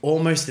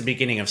almost the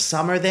beginning of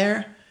summer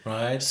there.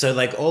 Right. So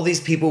like all these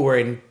people were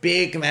in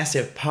big,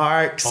 massive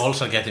parks.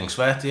 Balls are getting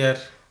sweatier.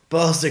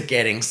 Balls are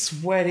getting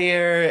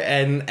sweatier,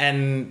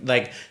 and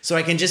like, so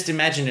I can just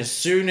imagine as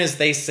soon as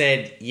they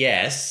said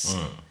yes,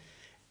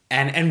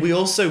 and we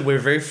also, we're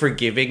very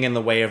forgiving in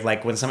the way of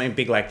like, when something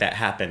big like that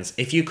happens,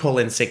 if you call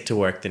in sick to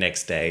work the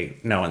next day,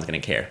 no one's going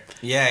to care.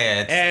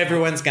 Yeah.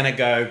 Everyone's going to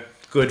go,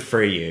 good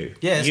for you.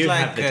 Yeah, it's you like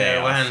have the day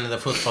off. when the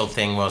football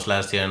thing was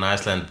last year in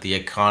Iceland, the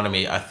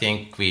economy, I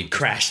think we...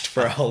 crashed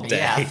for a whole day.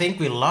 Yeah, I think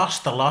we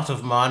lost a lot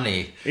of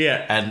money.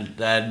 Yeah. And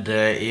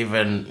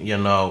even, you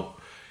know...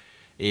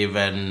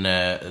 Even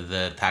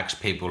the tax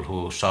people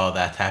who saw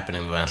that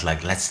happening went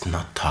like, let's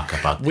not talk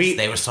about this.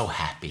 They were so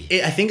happy.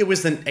 I think it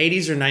was the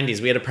 80s or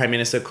 90s. We had a prime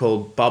minister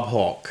called Bob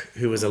Hawke,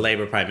 who was a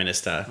Labour prime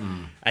minister.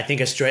 I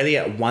think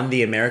Australia won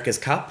the America's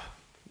Cup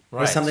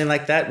or something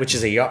like that, which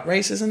is a yacht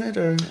race, isn't it?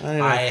 Or I don't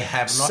know. I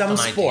have not some an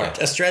sport.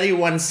 idea. Australia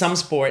won some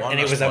sport, and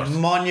it was a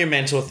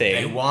monumental thing.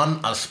 They won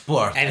a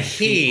sport, and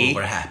people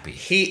were happy.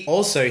 He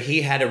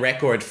had a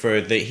record for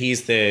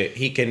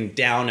he can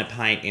down a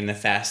pint in the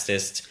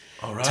fastest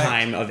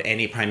time of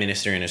any prime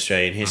minister in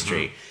Australian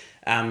history.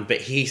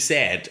 But he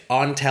said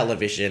on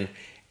television,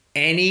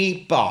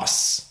 any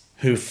boss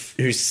who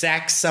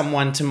sacks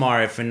someone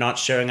tomorrow for not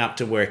showing up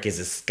to work is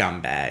a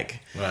scumbag.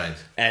 Right.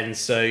 And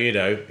so, you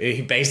know,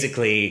 he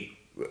basically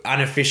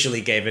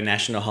unofficially gave a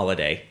national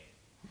holiday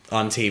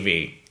on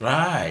TV.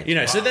 Right. You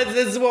know, so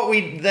that's what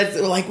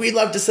we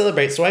love to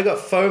celebrate. So I got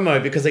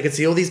FOMO because I could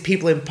see all these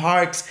people in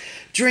parks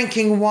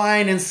drinking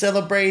wine and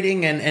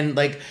celebrating, and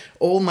like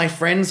all my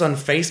friends on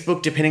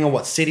Facebook, depending on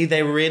what city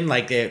they were in,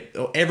 like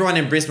everyone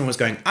in Brisbane was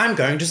going, I'm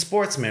going to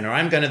Sportsman, or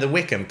I'm going to the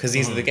Wickham because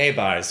these are the gay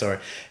bars, or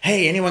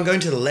hey, anyone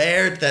going to the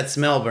Laird? That's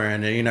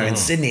Melbourne. Or, you know, in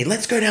Sydney,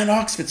 let's go down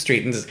Oxford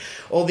Street, and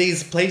all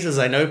these places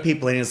I know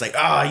people in. It's like,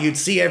 you'd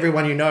see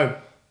everyone you know.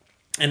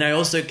 And I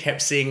also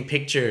kept seeing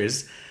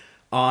pictures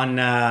on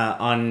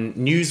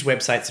news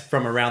websites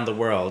from around the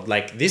world,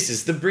 like this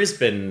is the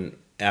Brisbane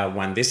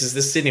one, this is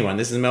the Sydney one,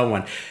 this is the Melbourne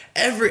one.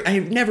 I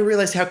never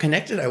realized how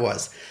connected I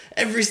was.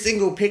 Every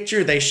single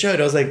picture they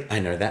showed, I was like, I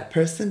know that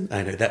person,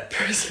 I know that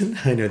person,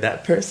 I know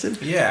that person.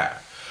 Yeah.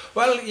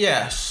 Well,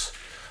 yes.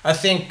 I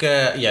think,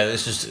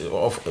 this is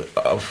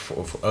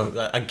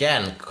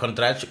again,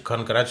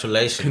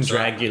 congratulations.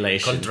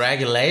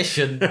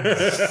 Congratulations.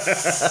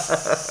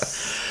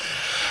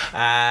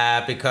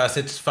 Because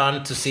it's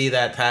fun to see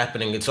that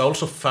happening. It's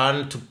also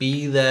fun to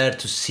be there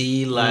to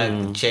see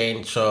like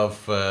change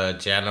of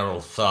general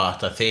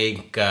thought. I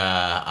think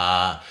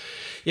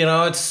You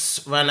know,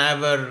 it's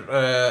whenever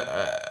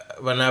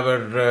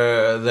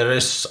there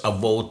is a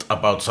vote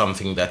about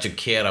something that you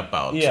care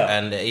about,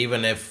 and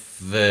even if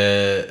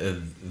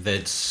the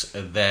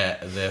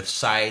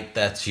side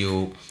that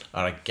you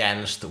are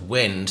against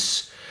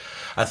wins,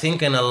 I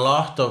think in a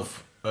lot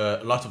of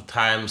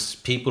times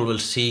people will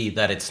see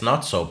that it's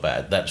not so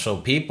bad. That so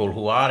people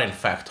who are in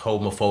fact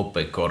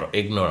homophobic or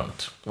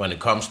ignorant when it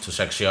comes to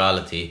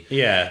sexuality,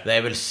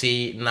 they will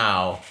see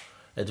now.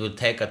 It will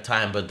take a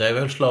time, but they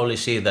will slowly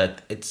see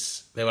that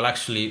they will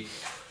actually.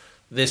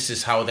 This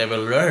is how they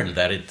will learn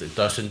that it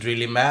doesn't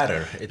really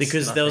matter.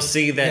 Because nothing. They'll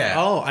see that,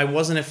 I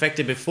wasn't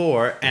affected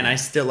before and I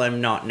still am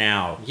not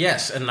now.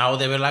 Yes, and now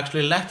they will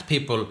actually let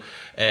people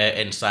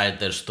inside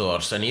their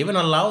stores and even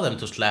allow them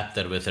to slap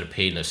there with their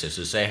penises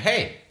and say,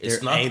 hey,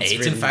 it's not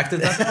AIDS in fact.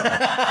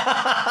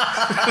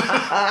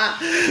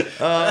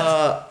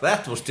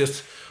 That was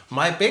just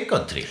my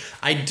bigotry.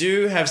 I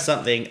do have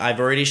something I've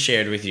already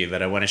shared with you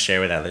that I want to share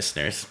with our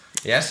listeners.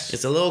 Yes.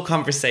 It's a little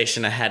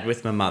conversation I had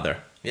with my mother.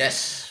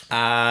 Yes.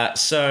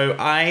 So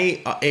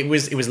it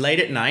was late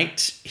at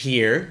night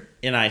here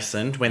in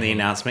Iceland when the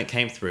announcement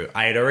came through.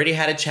 I had already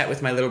had a chat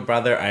with my little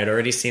brother. I had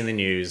already seen the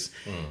news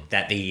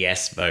that the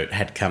yes vote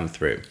had come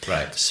through.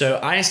 Right. So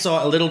I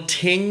saw a little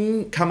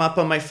ting come up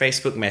on my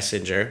Facebook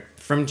Messenger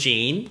from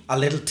Jean. A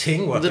little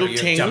ting? What, a little are you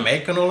ting.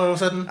 Jamaican all of a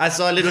sudden? I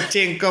saw a little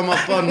ting come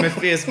up on my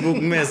Facebook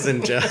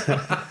Messenger.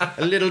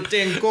 A little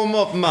ting come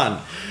up, man.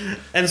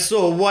 And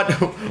so what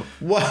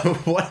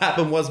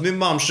happened was my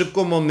mom, she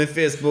come on my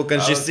Facebook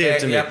and she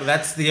said to me. Yeah,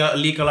 that's the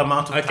legal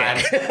amount of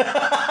time.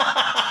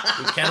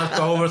 We cannot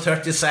go over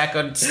 30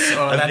 seconds.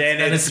 Or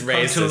then it's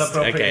racist.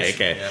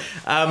 Okay.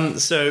 Yep.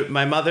 So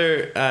my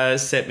mother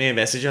sent me a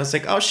message. I was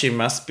like, she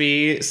must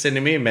be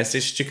sending me a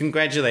message to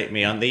congratulate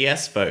me on the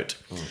yes vote.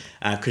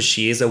 Because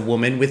she is a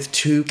woman with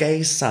 2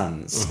 gay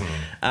sons.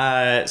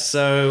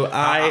 So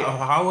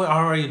How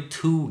are you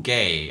 2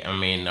 gay? I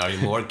mean, are you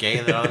more gay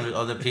than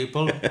other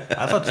people?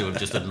 I thought you were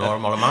just a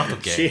normal amount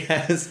of gay.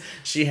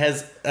 She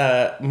has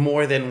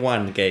more than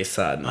 1 gay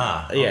son.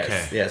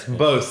 Okay. Yes,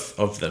 both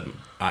of them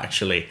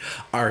actually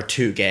are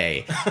 2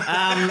 gay.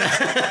 I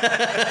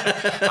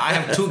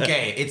have 2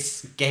 gay.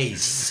 It's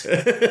gays.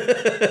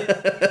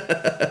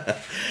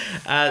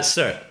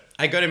 So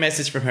I got a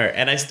message from her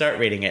and I start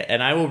reading it,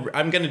 and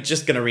I'm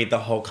just gonna read the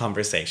whole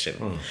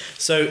conversation.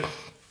 So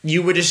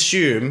you would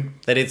assume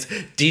that it's,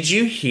 did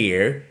you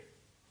hear?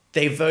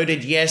 They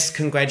voted yes,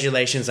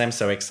 congratulations, I'm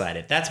so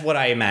excited. That's what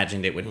I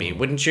imagined it would be,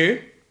 wouldn't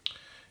you?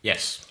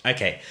 Yes.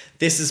 Okay,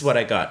 this is what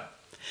I got.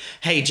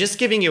 Hey, just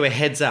giving you a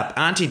heads up,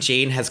 Auntie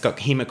Jean has got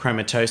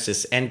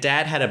hemochromatosis and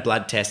Dad had a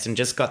blood test and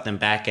just got them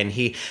back, and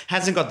he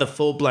hasn't got the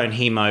full-blown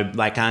hemo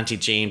like Auntie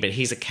Jean, but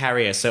he's a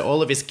carrier, so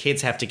all of his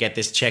kids have to get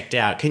this checked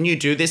out. Can you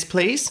do this,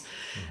 please?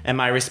 And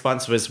my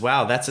response was,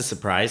 wow, that's a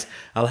surprise.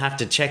 I'll have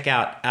to check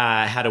out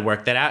how to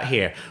work that out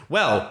here.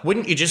 Well,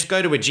 wouldn't you just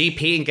go to a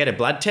GP and get a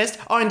blood test?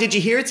 Oh, and did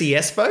you hear it's a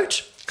yes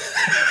vote?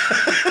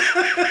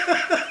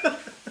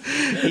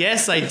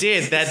 Yes, I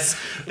did. That's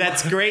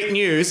great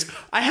news.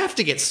 I have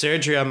to get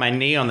surgery on my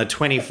knee on the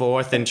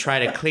 24th and try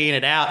to clean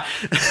it out.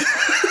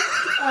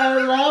 I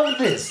love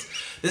this.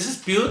 This is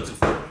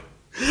beautiful.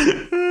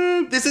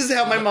 This is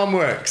how my mom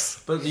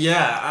works. But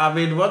yeah, I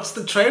mean, what's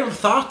the train of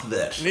thought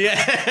there?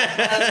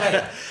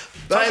 Yeah.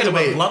 By the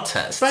way, blood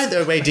test. By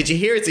the way, did you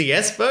hear it's a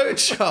yes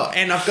vote? Oh,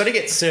 and I've got to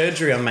get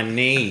surgery on my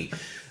knee.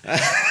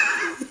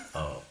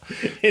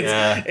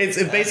 It's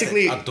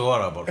basically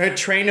adorable. Her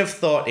train of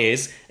thought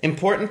is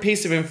important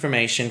piece of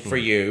information for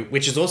you,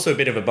 which is also a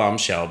bit of a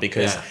bombshell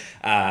because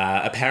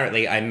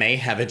apparently I may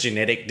have a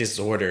genetic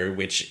disorder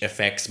which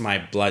affects my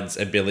blood's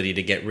ability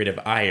to get rid of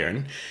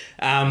iron.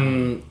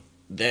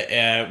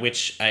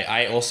 Which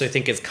I also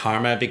think is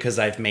karma because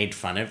I've made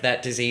fun of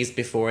that disease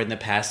before in the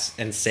past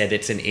and said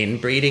it's an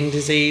inbreeding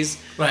disease.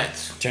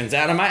 Right. Turns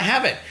out I might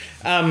have it.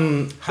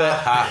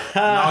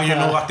 Now you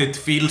know what it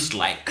feels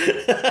like to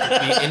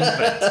be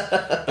inbred.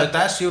 But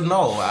as you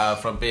know,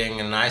 from being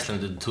in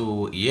Iceland in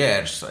 2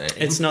 years,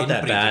 it's not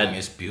that bad. Inbreeding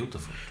is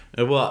beautiful.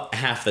 Well,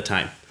 half the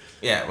time.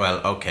 Yeah,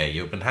 well, okay,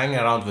 you've been hanging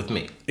around with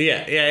me.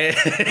 Yeah.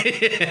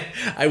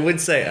 I would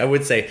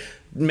say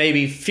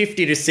maybe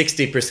 50 to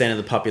 60% of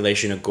the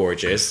population are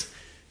gorgeous.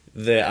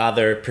 The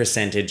other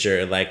percentage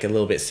are like a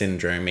little bit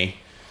syndromey,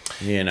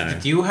 you know.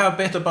 Did you have a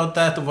bit about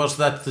that? Was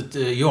that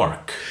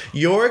York?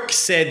 York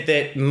said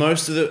that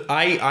most of the...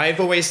 I've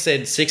always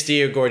said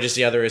 60 are gorgeous,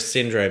 the other is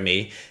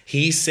syndromey.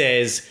 He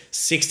says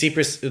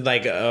 60%,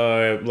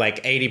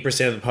 like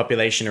 80% of the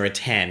population are a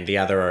 10, the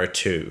other are a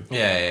 2.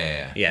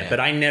 Yeah. But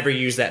I never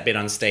use that bit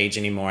on stage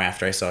anymore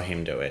after I saw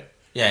him do it.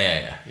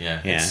 Yeah.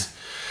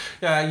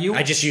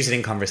 I just use it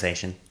in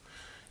conversation.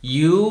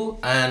 You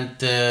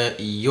and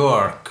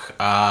York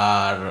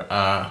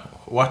are...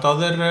 what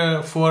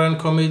other foreign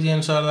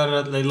comedians are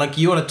there? Like,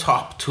 you're the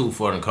top 2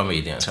 foreign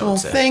comedians, I would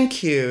say.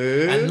 Thank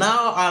you. And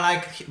now I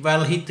like...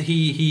 Well,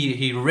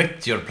 he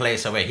ripped your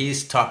place away.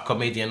 He's top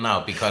comedian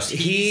now because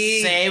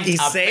he saved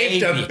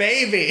a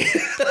baby.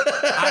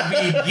 I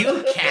mean,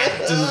 you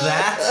can't do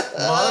that,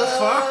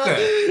 motherfucker.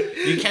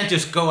 You can't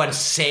just go and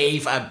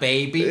save a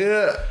baby.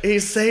 Yeah, he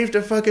saved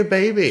a fucking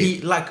baby.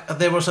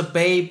 There was a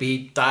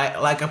baby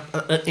like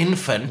an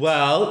infant.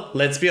 Well,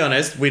 let's be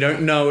honest. We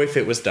don't know if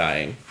it was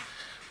dying.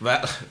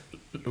 Well,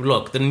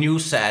 look, the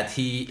news said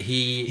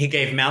he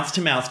gave mouth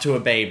to mouth to a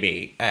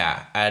baby.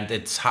 Yeah, and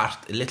its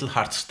little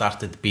heart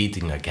started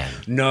beating again.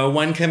 No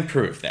one can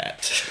prove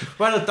that.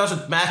 Well, it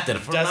doesn't matter.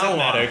 Doesn't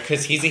matter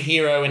because he's a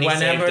hero and he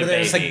saved a baby. Whenever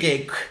there's a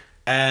gig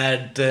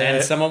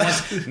and someone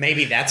wants,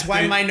 maybe that's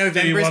why my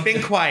November's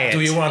been quiet.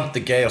 Do you want the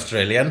gay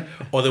Australian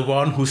or the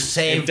one who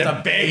saved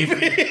a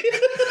baby?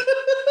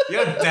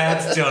 You're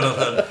dead,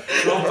 Jonathan.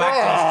 Go back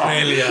to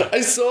Australia.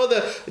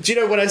 Do you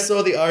know when I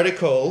saw the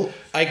article,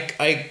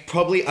 I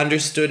probably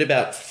understood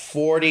about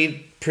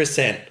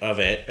 40% of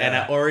it, and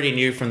I already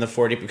knew from the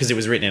 40 because it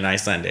was written in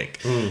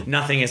Icelandic.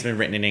 Nothing has been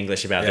written in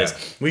English about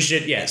this. We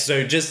should,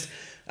 so just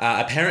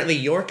apparently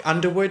York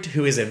Underwood,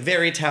 who is a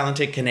very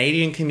talented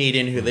Canadian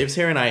comedian who lives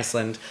here in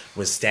Iceland,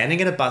 was standing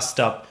at a bus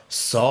stop,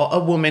 saw a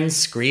woman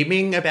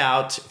screaming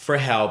about for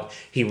help.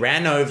 He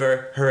ran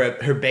over.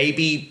 Her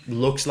baby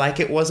looked like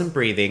it wasn't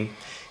breathing.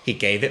 He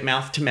gave it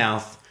mouth to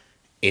mouth.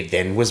 It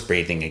then was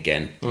breathing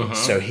again.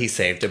 So he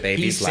saved a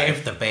baby's life. He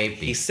saved the baby.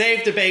 He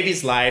saved a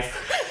baby's life.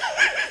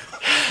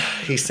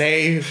 He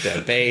saved a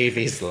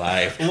baby's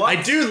life. What? I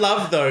do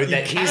love though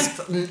that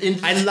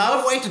I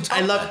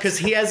love because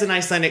he has an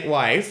Icelandic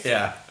wife.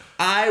 Yeah.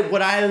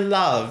 What I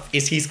love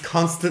is he's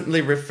constantly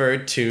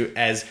referred to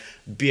as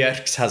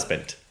Björk's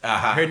husband.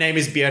 Her name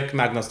is Björk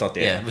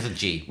Magnúsdóttir. Yeah, with a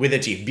G. With a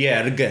G,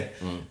 Björg.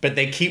 But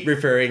they keep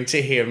referring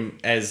to him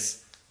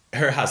as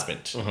her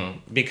husband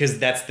because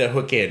that's the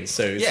hook in.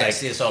 So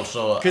it's it's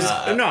also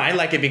no, I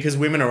like it because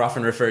women are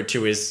often referred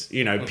to as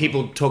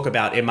people talk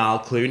about Amal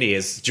Clooney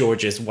as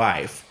George's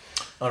wife.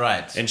 All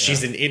right, and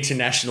she's an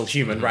international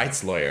human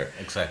rights lawyer.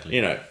 Exactly.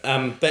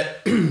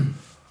 But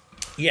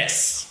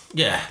yes.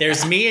 Yeah,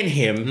 there's me and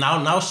him.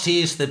 Now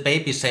she is the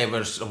baby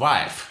saver's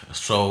wife,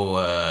 so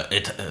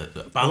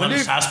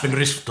balance has been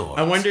restored.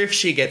 I wonder if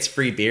she gets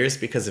free beers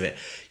because of it.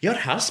 Your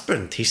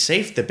husband, he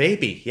saved the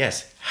baby.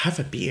 Yes, have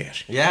a beer.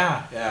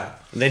 Yeah.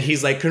 And then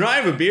he's like, "Can I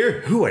have a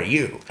beer? Who are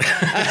you?"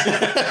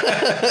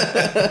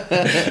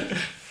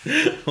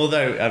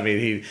 Although, I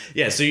mean,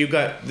 so you've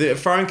got the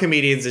foreign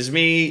comedians. There's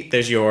me.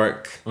 There's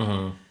York.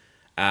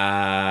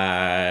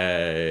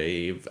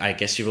 I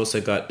guess you've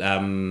also got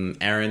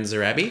Aaron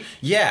Zarabi.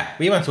 Yeah,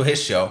 we went to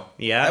his show.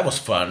 Yeah, that was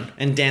fun.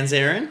 And Dan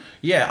Zarin.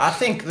 Yeah, I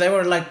think they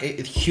were like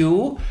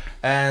Hugh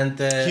and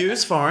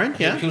Hugh's foreign.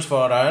 Yeah, Hugh's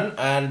foreign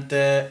and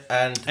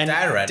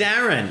Darren.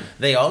 Darren.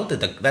 They all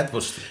did. That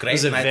was great. It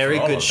was a very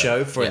good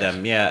show for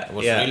them. Yeah, it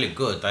was really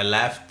good. I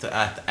laughed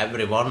at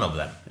every one of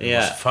them. It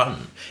was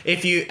fun.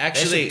 If you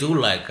actually they should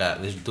do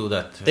they should do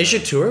that. They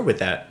should tour with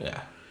that.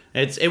 Yeah.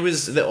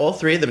 All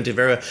three of them did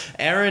very well.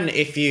 Aaron,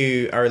 if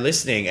you are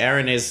listening,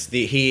 Aaron is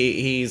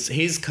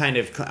he's kind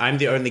of, I'm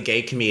the only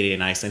gay comedian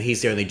in Iceland. He's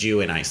the only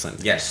Jew in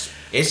Iceland. Yes.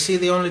 Is he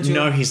the only Jew?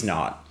 No, he's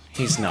not.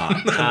 He's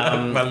not.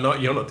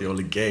 You're not the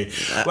only gay.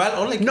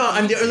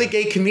 I'm the only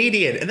gay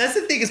comedian. And that's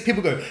the thing is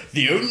people go,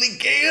 the only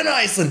gay in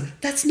Iceland.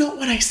 That's not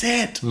what I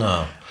said.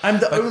 No. I'm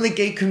the only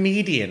gay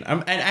comedian.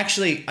 And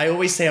actually, I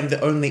always say I'm the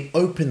only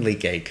openly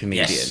gay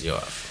comedian. Yes, you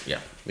are. Yeah.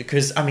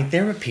 Because, I mean,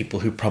 there are people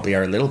who probably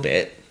are a little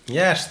bit.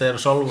 Yes,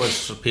 there's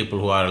always people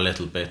who are a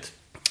little bit.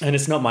 And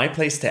it's not my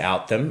place to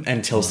out them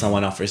until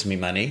someone offers me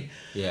money.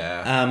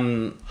 Yeah.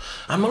 I'm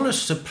always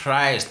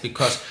surprised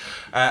because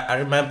I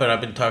remember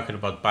I've been talking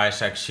about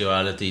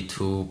bisexuality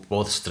to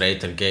both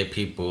straight and gay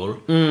people.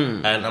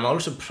 And I'm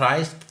always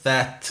surprised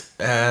that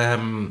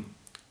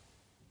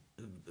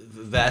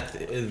that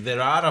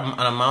there are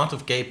an amount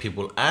of gay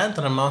people and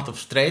an amount of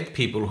straight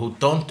people who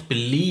don't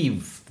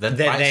believe that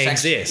they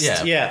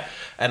exist. Yeah.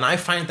 And I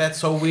find that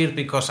so weird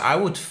because I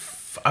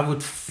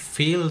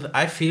feel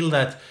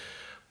that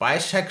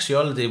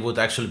bisexuality would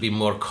actually be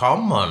more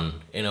common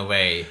in a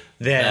way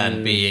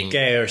than being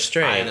gay or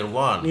straight. Either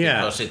one,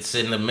 because it's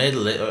in the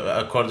middle.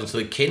 According to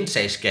the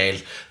Kinsey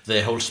scale,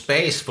 the whole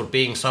space for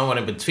being somewhere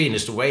in between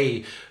is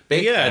way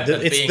bigger. Yeah,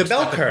 it's the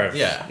bell curve.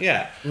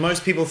 Yeah.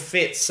 Most people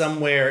fit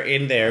somewhere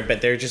in there,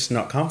 but they're just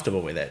not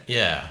comfortable with it.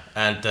 Yeah,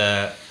 and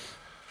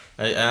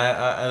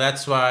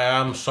that's why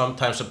I'm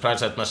sometimes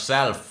surprised at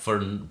myself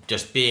for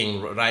just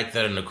being right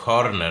there in the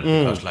corner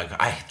because,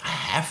 I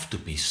have to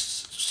be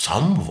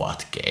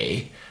somewhat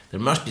gay. There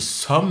must be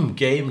some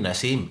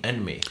gayness in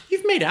me.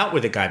 You've made out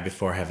with a guy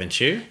before, haven't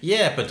you?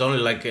 Yeah, but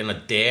only in a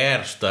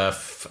dare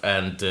stuff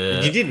and...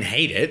 you didn't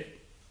hate it.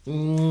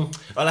 Well,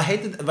 I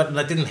hated it, but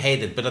I didn't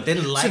hate it, but I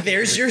didn't like it. So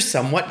there's your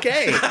somewhat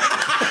gay.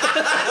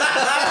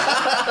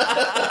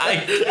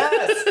 I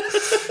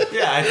guess.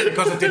 Yeah,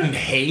 because I didn't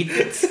hate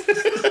it.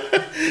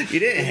 You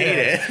didn't hate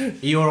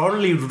it. You're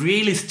only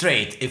really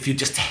straight if you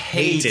just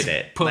hated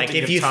it. Like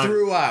if you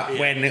threw up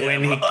when he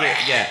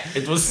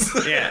it was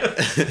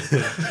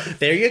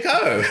There you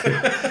go.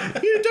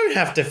 You don't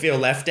have to feel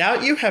left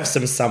out. You have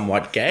some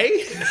somewhat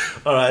gay.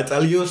 All right,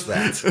 I'll use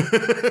that.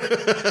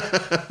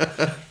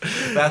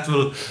 that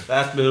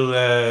will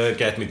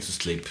get me to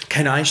sleep.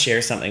 Can I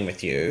share something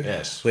with you?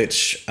 Yes.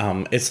 Which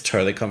is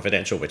totally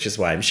confidential, which is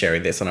why I'm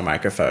sharing this on a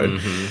microphone.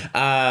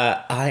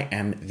 I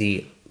am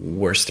the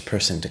worst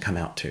person to come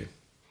out to.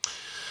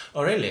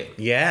 Oh, really?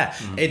 Yeah.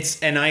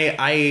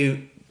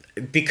 I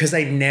because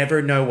I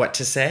never know what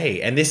to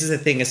say. And this is the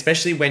thing,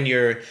 especially when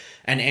you're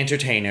an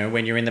entertainer,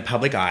 when you're in the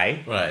public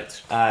eye.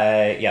 Right.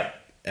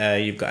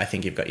 You've got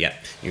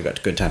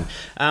good time.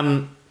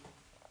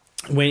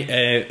 When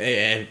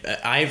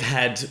I've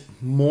had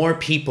more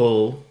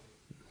people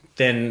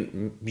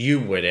than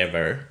you would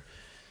ever,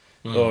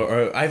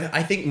 or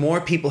I think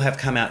more people have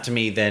come out to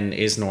me than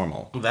is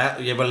normal.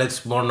 Well,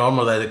 it's more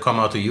normal that they come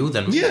out to you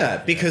than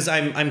because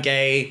I'm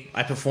gay.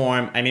 I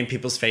perform. I'm in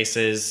people's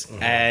faces,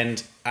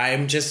 and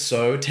I'm just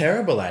so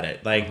terrible at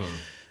it. Like.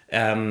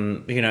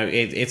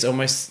 It's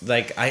almost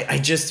like I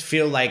just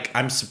feel like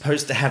I'm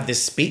supposed to have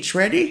this speech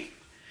ready.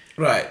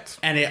 Right.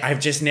 And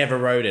I've just never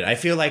wrote it. I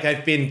feel like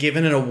I've been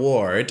given an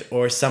award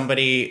or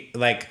somebody,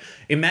 like,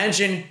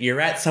 imagine you're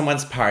at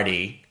someone's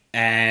party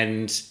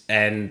or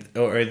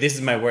this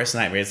is my worst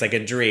nightmare. It's like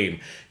a dream.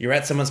 You're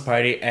at someone's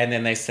party and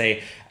then they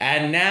say,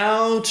 and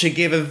now to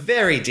give a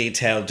very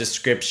detailed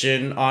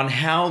description on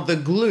how the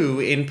glue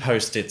in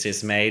Post-its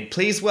is made,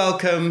 please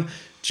welcome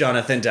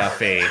Jonathan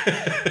Duffy.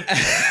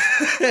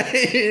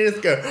 You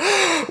just go,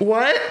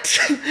 what?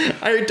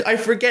 I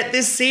forget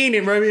this scene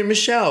in Romeo and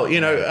Michelle. I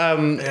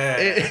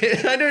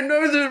don't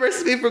know the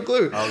recipe for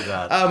glue. Oh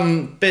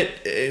God. But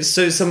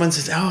so someone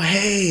says, oh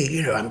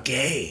hey, I'm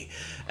gay,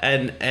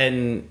 and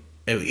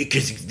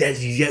because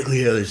that's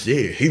exactly how they say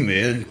it. Hey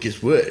man,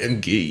 guess what?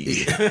 I'm gay.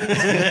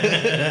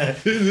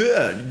 Guess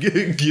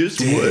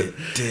what?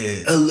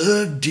 Dick. I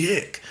love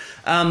dick.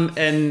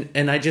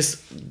 And I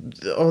just,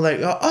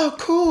 oh,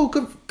 cool,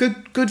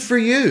 good for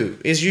you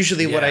is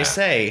usually what I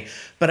say.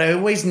 But I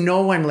always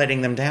know I'm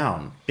letting them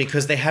down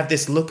because they have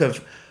this look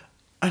of,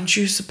 aren't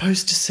you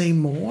supposed to say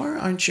more?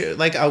 Aren't you?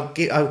 Like, I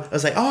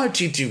was like, oh,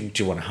 do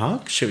you want to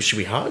hug? Should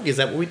we hug? Is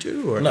that what we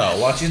do? Or? No,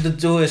 what you should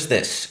do is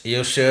this.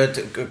 You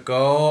should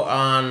go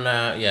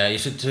on, you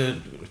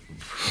should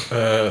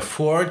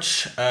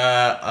forge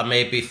a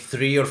maybe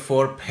 3 or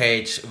 4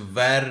 page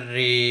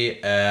very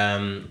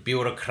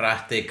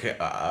bureaucratic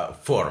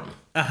form.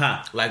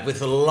 Like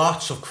with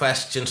lots of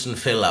questions and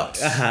fill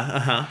outs.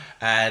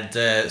 And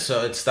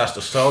so it starts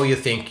to, so you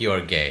think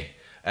you're gay.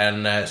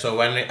 And so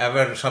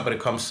whenever somebody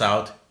comes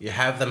out, you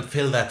have them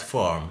fill that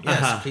form.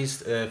 Yes,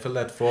 please fill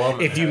that form.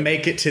 If you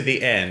make it to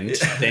the end,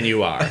 then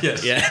you are.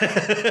 Yes. Yeah.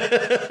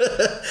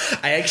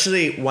 I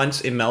actually,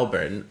 once in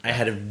Melbourne, I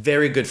had a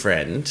very good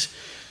friend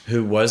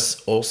who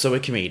was also a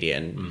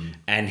comedian,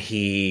 and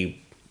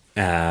he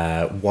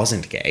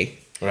wasn't gay.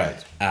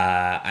 Right.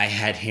 I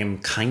had him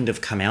kind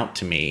of come out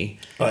to me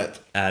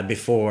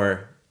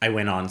before I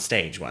went on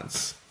stage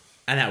once.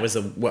 And that was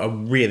a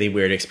really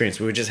weird experience.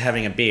 We were just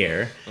having a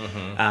beer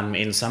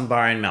in some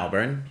bar in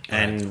Melbourne,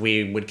 and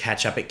we would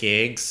catch up at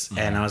gigs.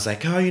 And I was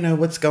like, oh,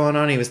 what's going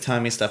on? He was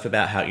telling me stuff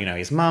about how,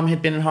 his mom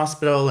had been in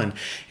hospital, and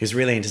he was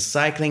really into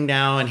cycling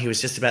now, and he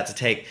was just about to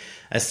take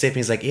a sip. And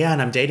he's like, yeah,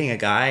 and I'm dating a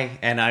guy.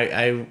 And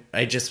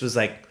I just was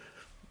like,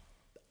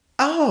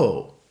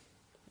 oh.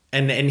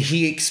 And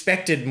he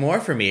expected more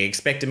from me. He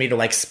expected me to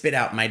like spit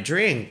out my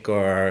drink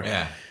or...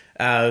 Yeah.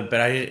 But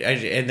I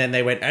and then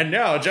they went, and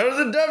now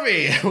Jonathan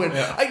Duffy. I went,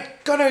 I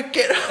gotta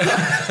get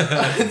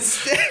on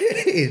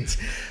stage.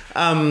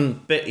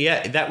 But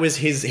yeah, that was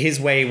his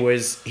way.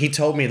 Was he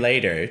told me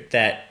later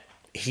that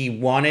he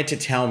wanted to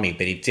tell me,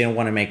 but he didn't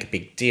want to make a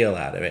big deal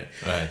out of it.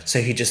 Right.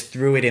 So he just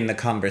threw it in the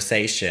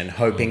conversation,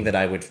 hoping that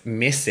I would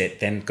miss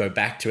it, then go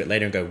back to it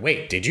later and go,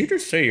 wait, did you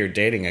just say you're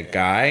dating a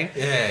guy?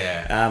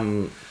 Yeah.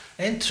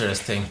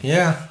 Interesting.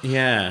 Yeah.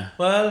 Yeah.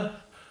 Well.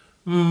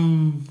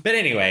 But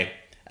anyway.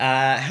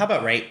 How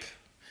about rape?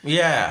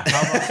 Yeah,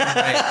 how about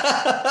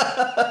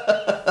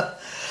rape?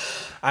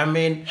 I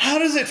mean... How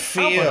does it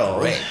feel? How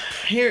about rape?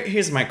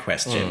 Here's my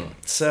question.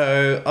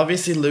 So,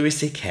 obviously Louis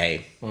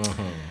C.K.,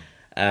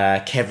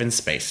 Kevin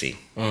Spacey,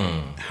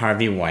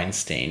 Harvey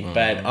Weinstein,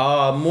 but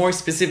more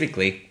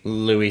specifically,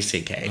 Louis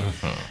C.K.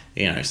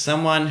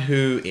 Someone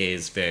who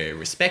is very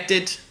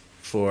respected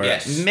for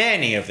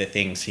many of the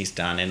things he's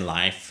done in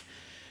life.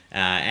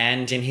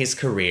 And in his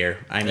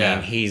career, I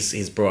mean,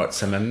 he's brought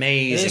some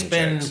amazing He's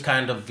been jokes.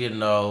 kind of, the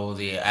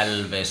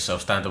Elvis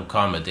of stand-up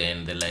comedy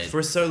in the late...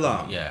 For so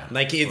long. Yeah.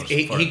 Like,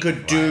 he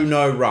could do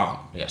no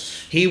wrong.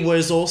 Yes. He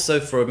was also,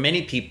 for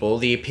many people,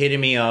 the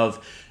epitome of,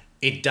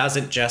 it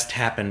doesn't just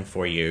happen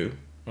for you.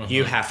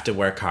 You have to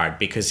work hard,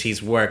 because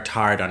he's worked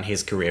hard on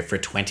his career for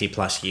 20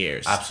 plus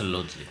years.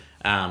 Absolutely.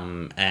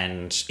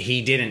 And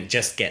he didn't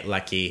just get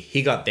lucky.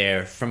 He got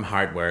there from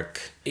hard work.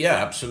 Yeah,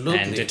 absolutely.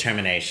 And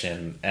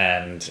determination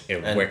and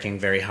working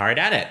very hard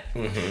at it.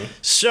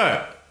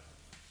 So,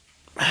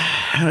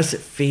 how does it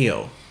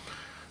feel?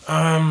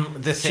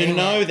 The thing to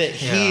know that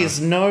he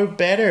is no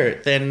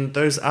better than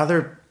those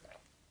other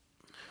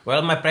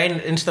Well, my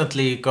brain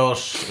instantly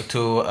goes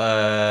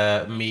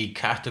to me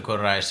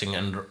categorizing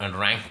and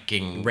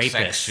ranking Rapists.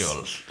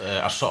 sexual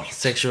assault.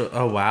 Sexual.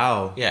 Oh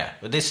wow. Yeah,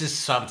 but this is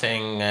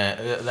something that,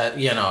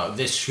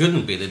 this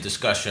shouldn't be the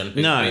discussion.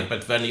 No.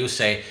 But when you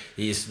say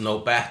he's no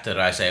better,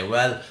 I say,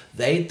 well,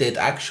 they did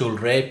actual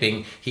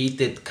raping. He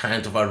did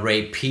kind of a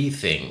rapey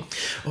thing.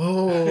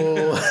 Oh.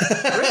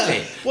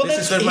 Really? Well,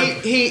 This that's is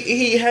when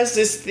he has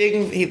this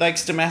thing. He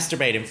likes to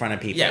masturbate in front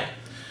of people. Yeah,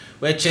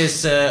 which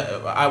is,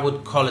 I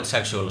would call it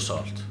sexual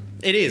assault.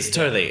 It is,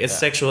 totally. It's Yeah.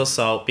 sexual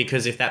assault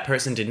because if that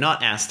person did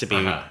not ask to be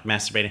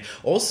masturbating.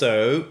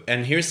 Also,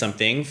 and here's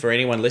something for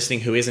anyone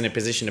listening who is in a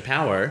position of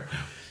power,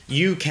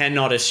 you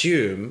cannot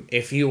assume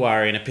if you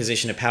are in a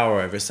position of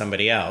power over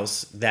somebody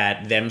else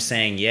that them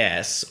saying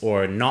yes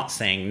or not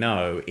saying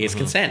no is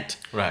consent.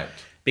 Right.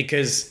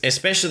 Because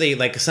especially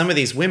like some of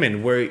these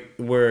women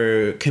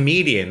were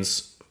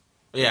comedians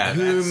Yeah.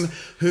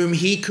 whom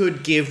he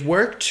could give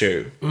work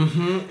to.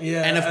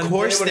 Yeah, And of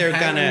course they were they're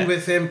hanging gonna-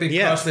 with him because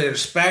Yeah. they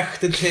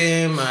respected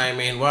him. I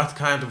mean, what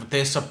kind of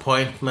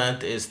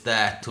disappointment is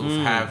that to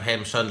have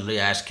him suddenly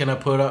ask, "Can I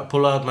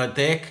pull out my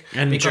dick?"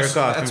 And because jerk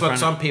off that's in what front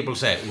some people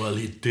say. Well,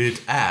 he did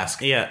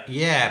ask. Yeah.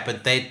 yeah,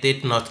 but they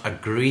did not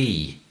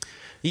agree.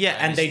 Yeah,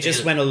 and they just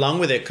still- went along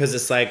with it because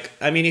it's like,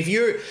 I mean, if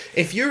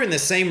you're in the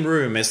same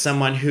room as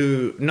someone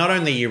who not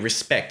only you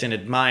respect and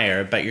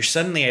admire, but you're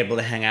suddenly able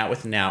to hang out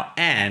with now,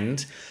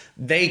 and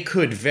they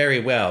could very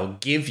well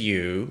give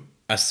you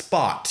a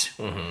spot.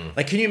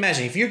 Like, can you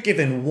imagine if you're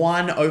given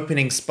one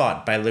opening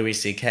spot by Louis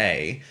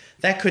C.K.,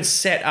 that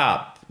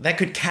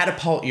could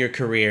catapult your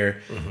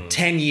career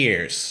 10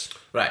 years.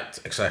 Right,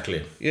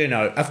 exactly.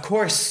 Of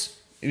course,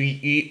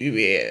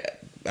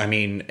 I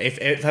mean,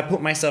 if I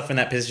put myself in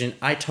that position,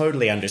 I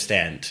totally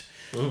understand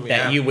yeah.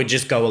 that you would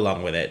just go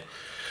along with it.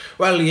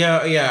 Well,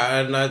 yeah,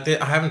 and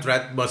I haven't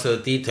read most of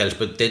the details,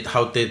 but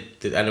how did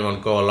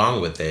anyone go along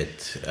with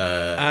it?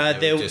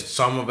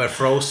 Some were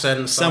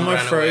frozen, Some were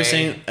ran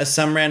frozen, away.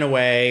 some ran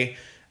away.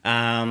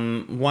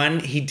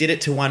 He did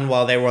it to one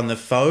while they were on the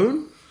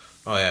phone.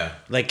 Oh yeah,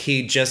 Like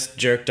he just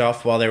jerked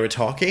off while they were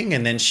talking,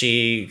 and then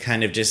she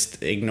kind of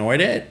just ignored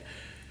it.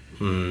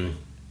 And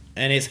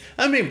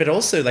but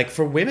also like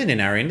for women in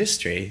our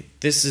industry,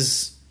 this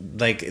is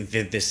like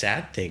the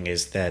sad thing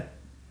is that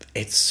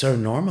it's so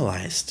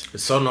normalized.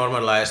 it's so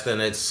normalized,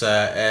 and it's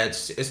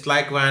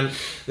like when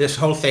this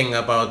whole thing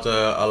about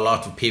a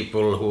lot of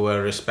people who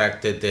are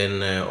respected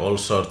in all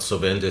sorts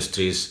of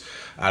industries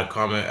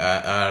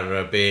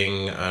are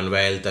being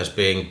unveiled as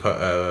being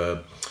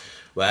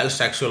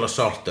sexual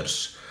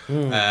assaulters,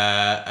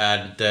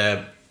 and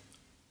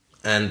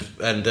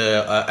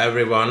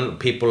everyone,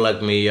 people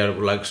like me, are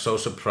like so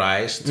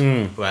surprised.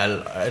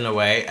 Well, in a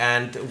way,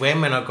 and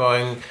women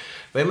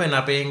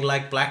are being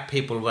like black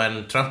people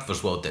when Trump was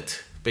voted,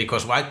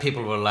 because white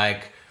people were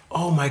like,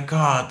 "Oh my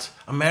God,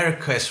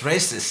 America is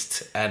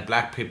racist," and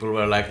black people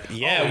were like,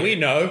 Yeah, "Oh, we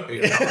know.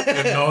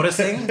 you're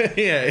noticing?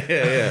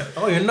 yeah.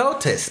 Oh, you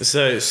noticed?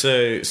 So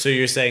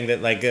you're saying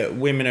that like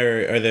women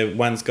are the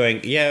ones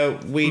going, yeah,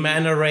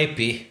 Men are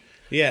rapey."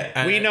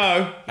 yeah, we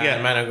know. And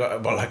Yeah. men are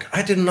well, like,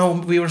 "I didn't know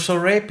we were so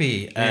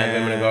rapey," and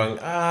women are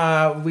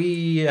going,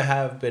 "We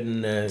have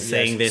been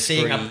Saying this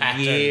seeing for a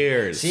pattern,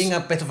 years. seeing a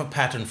bit of a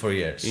pattern for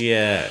years."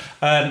 Yeah.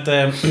 And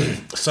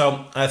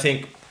so I think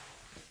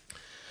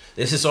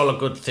this is all a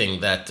good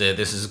thing that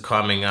this is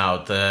coming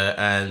out,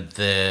 and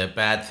the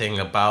bad thing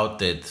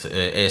about it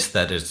is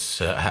that it's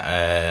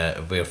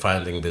we're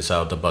finding this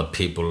out about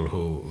people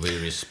who we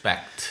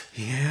respect.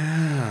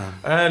 Yeah.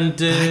 And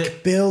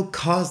Like Bill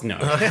Cosby. No.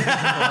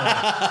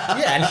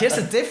 yeah, and here's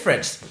the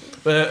difference.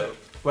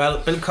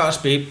 Bill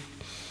Cosby,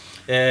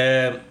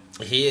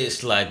 he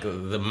is like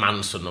the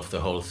Manson of the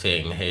whole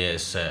thing. He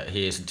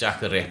is Jack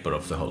the Ripper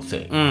of the whole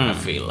thing. I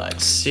feel like.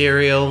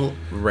 Serial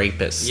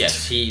rapist.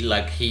 Yes,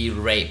 he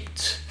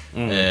raped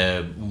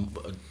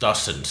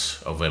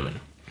dozens of women.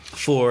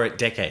 For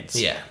decades.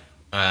 Yeah,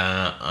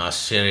 a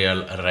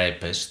serial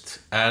rapist,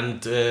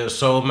 and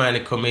so many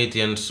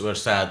comedians were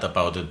sad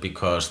about it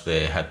because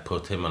they had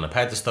put him on a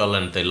pedestal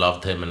and they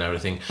loved him and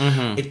everything.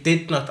 It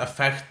did not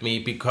affect me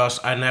because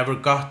I never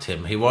got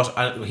him. He was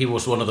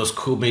one of those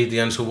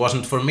comedians who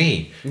wasn't for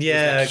me. Yeah,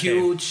 He was, like, okay.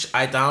 huge.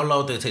 I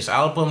downloaded his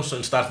albums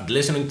and started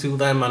listening to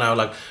them, and I was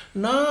like,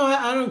 no,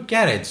 I don't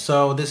get it.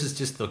 So this is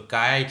just a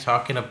guy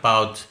talking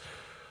about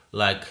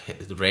like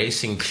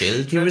raising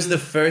children. He was the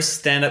first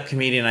stand-up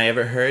comedian I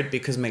ever heard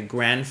because my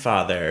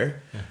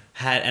grandfather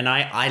had, and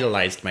I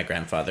idolized my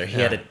grandfather. He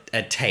had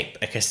a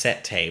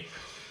cassette tape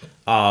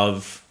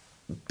of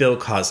Bill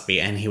Cosby,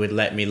 and he would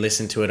let me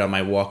listen to it on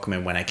my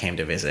Walkman when I came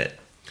to visit.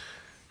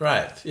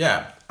 Right,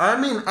 yeah.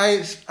 I mean,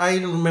 I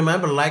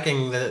remember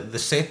liking the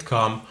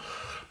sitcom,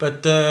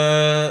 but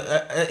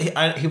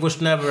he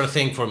was never a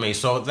thing for me.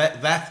 So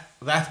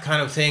that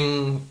kind of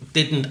thing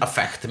didn't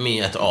affect me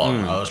at all.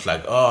 I was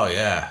like, oh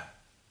yeah,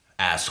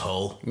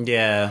 asshole.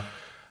 Yeah.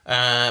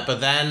 But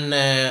then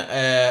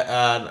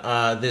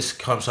this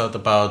comes out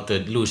about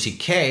Louis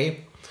C.K.,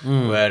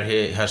 where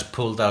he has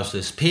pulled out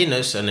his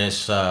penis and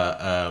is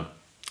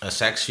a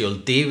sexual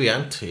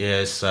deviant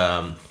is.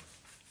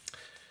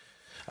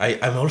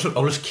 I'm also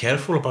always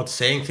careful about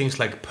saying things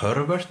like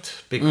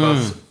pervert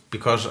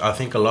because I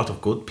think a lot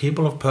of good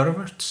people are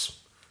perverts.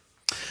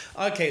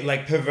 Okay,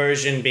 like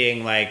perversion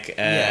being like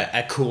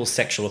a cool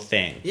sexual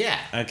thing. Yeah.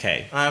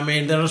 Okay. I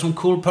mean, there are some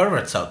cool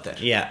perverts out there.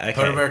 Yeah, okay.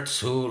 Perverts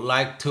who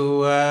like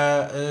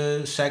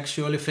to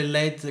sexually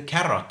fillet the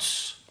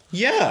carrots.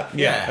 Yeah.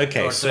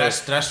 Okay. Or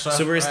dress up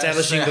so we're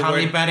establishing as the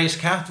Halle word Berry's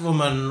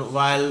Catwoman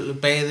while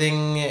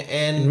bathing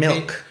in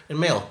Milk. In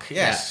milk,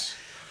 yes.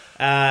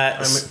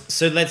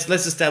 So let's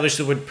establish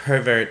the word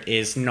pervert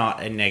is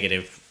not a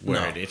negative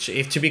word. No.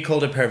 If to be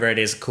called a pervert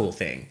is a cool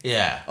thing.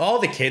 Yeah. All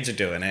the kids are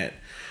doing it.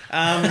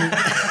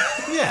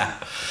 Yeah.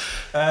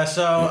 A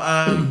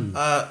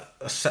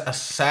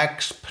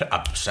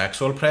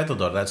sexual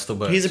predator, that's the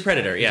word. He's a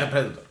predator, yeah. He's a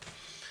predator.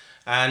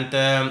 And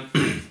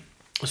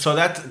so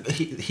that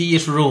he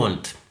is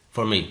ruined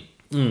for me.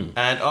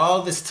 And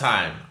all this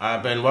time,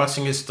 I've been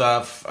watching his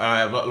stuff,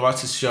 I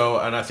watched his show,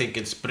 and I think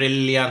it's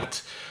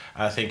brilliant.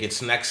 I think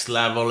it's next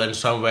level in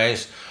some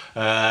ways.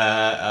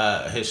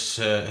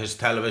 His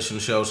television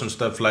shows and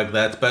stuff like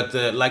that. But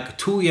like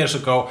 2 years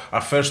ago, I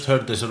first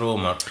heard this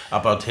rumor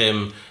about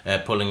him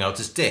pulling out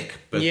his dick.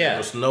 But there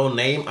was no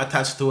name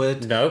attached to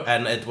it. Nope.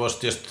 And it was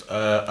just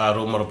a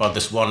rumor about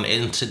this one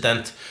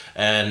incident.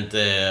 And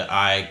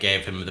I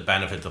gave him the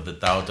benefit of the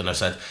doubt, and I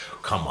said,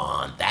 come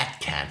on, that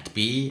can't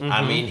be.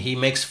 I mean, he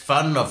makes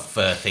fun of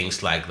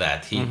things like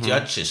that. He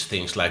judges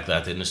things like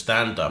that in the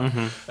stand-up.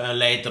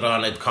 Later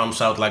on, it comes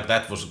out like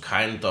that was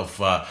kind of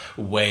a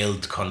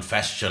veiled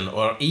confession,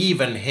 or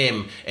even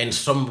him in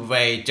some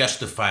way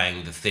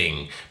justifying the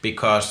thing.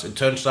 Because it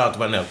turns out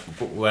when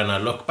I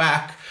look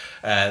back,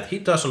 he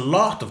does a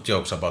lot of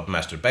jokes about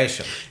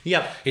masturbation.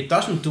 Yep. He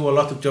doesn't do a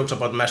lot of jokes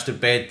about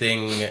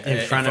masturbating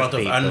in front of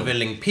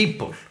unwilling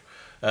people.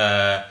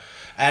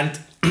 And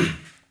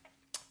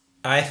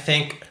I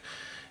think,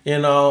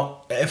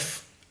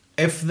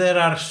 if there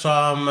are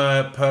some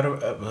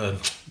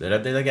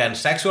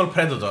sexual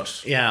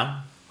predators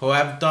who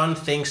have done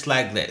things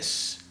like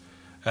this,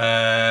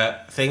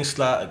 things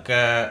like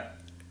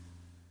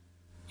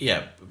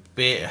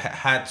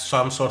had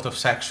some sort of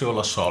sexual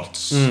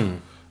assaults,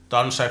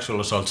 done sexual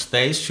assaults,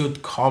 they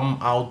should come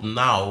out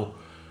now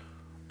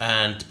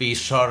and be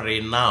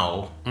sorry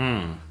now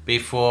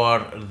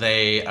before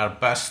they are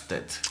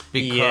busted,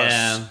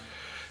 because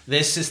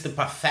this is the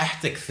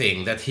pathetic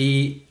thing that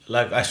he,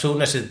 like, as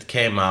soon as it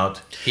came out,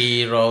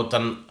 he wrote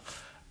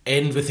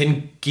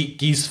within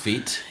Guy's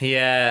feet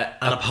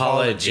an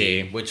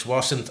apology, which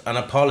wasn't an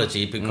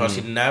apology because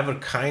he never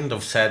kind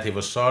of said he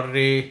was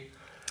sorry.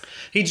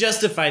 He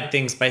justified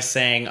things by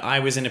saying, I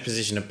was in a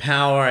position of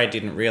power, I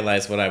didn't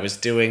realize what I was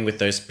doing with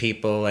those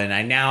people,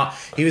 and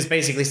he was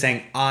basically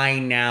saying, I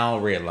now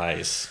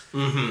realize.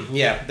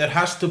 Yeah, there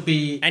has to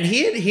be... And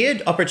he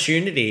had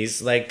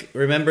opportunities, like,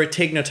 remember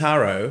Tig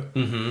Notaro,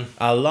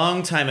 a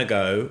long time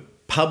ago,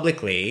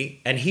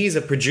 publicly, and he's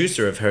a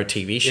producer of her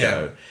TV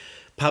show,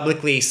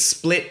 publicly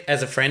split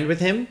as a friend with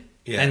him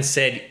and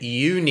said,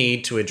 you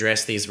need to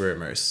address these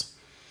rumors.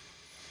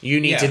 You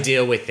need to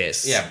deal with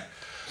this. Yeah.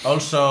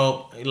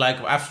 Also, like,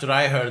 after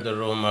I heard the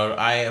rumor,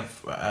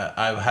 I've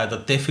had a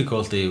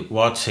difficulty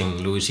watching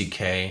Louis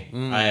C.K.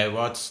 I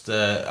watched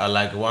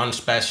like one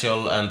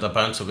special and a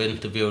bunch of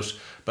interviews,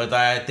 but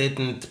I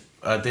didn't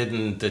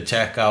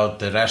check out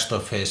the rest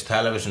of his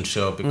television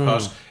show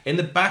because in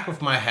the back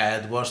of my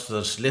head was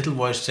this little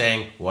voice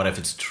saying, what if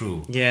it's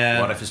true? Yeah.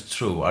 What if it's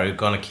true? Are you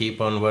gonna keep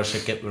on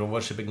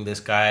worshipping this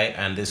guy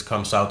and this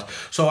comes out?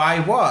 So I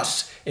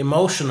was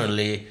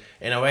emotionally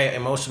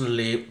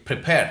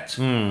prepared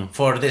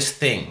for this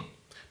thing,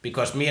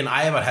 because me and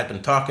Ivar had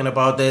been talking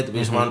about it.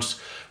 We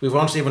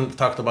once even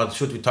talked about,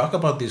 should we talk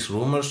about these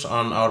rumors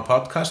on our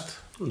podcast,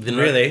 the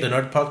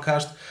Nerd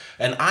podcast?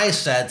 And I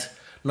said,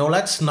 no,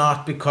 let's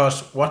not,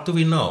 because what do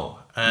we know?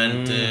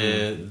 And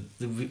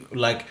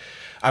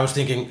I was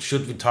thinking,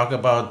 should we talk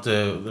about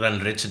when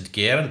Richard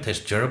Gere and his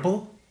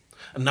gerbil?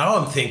 And now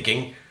I'm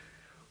thinking,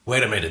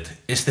 wait a minute,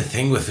 is the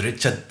thing with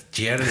Richard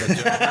Gere and the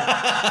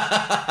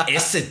gerbil,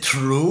 is it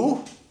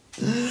true?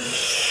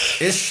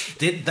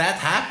 Did that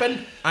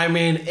happen? I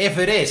mean, if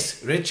it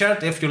is,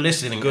 Richard, if you're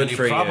listening, good and you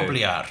for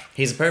probably are.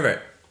 He's a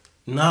pervert.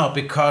 No,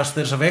 because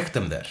there's a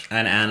victim there.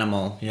 An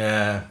animal.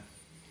 Yeah.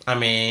 I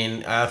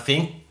mean, I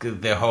think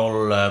the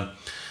whole...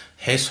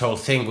 his whole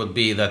thing would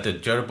be that the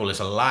gerbil is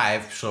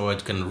alive, so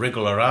it can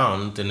wriggle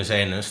around in his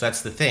anus.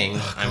 That's the thing.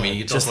 Oh, I mean,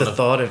 you don't just the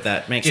thought of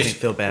that makes me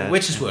feel bad.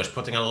 Which is worse,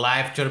 putting a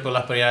live gerbil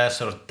up your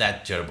ass or a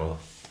dead gerbil?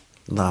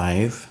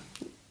 Live.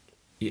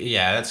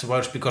 Yeah, that's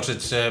worse because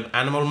it's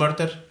animal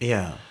murder.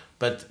 Yeah.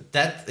 But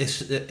that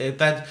is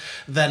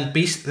then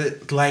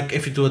like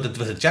if you do it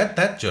with a dead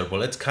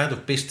gerbil, it's kind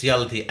of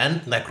bestiality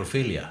and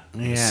necrophilia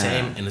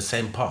in the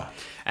same pot.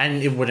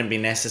 And it wouldn't be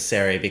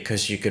necessary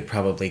because you could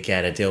probably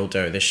get a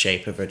dildo the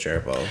shape of a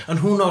gerbil. And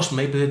who knows,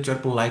 maybe the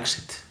gerbil likes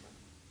it.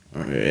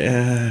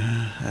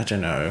 I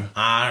don't know.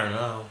 I don't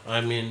know.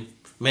 I mean,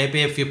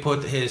 maybe if you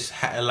put his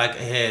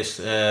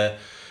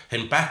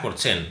him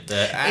backwards in.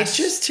 The ass,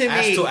 It just, to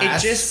ass me, to it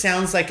ass. just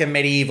sounds like a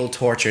medieval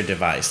torture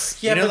device.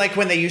 Yeah, you know, but- like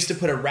when they used to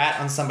put a rat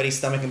on somebody's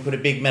stomach and put a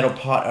big metal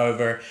pot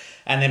over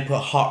and then put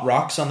hot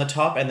rocks on the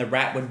top and the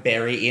rat would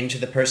bury into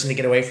the person to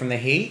get away from the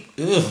heat.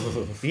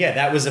 Yeah,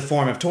 that was a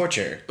form of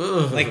torture.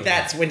 Like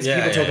that's when Yeah,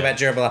 people talk yeah. about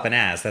gerbil up an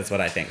ass, that's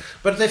what I think.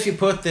 But if you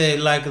put the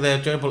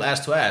gerbil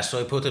ass to ass, so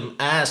you put him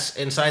ass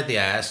inside the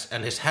ass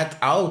and his head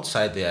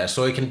outside the ass,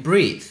 so he can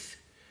breathe,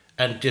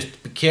 and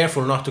just be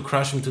careful not to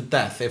crush him to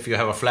death if you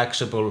have a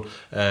flexible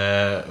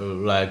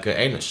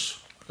anus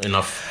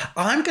enough.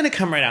 I'm going to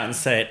come right out and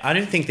say it. I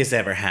don't think this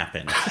ever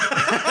happened.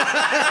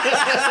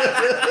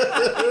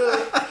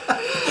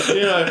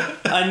 You know,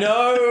 I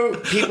know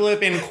people have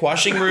been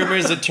quashing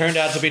rumors that turned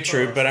out to be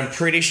true, but I'm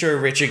pretty sure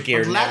Richard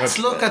Gere Let's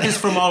never... look at this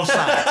from all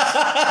sides.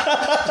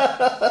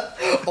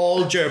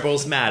 All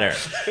gerbils matter.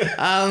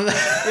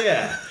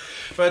 Yeah,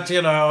 but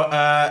you know,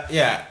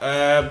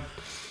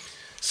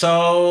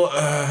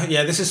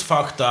 this is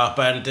fucked up,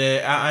 and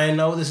I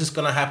know this is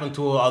gonna happen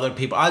to other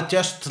people. I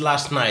just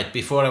last night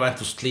before I went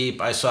to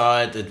sleep, I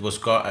saw it. It was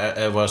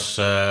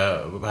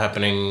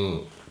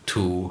happening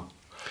too.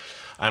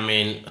 I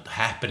mean,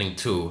 happening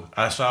too.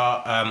 I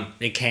saw.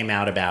 It came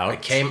out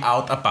about... Came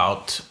out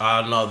about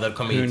another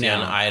comedian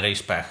now? I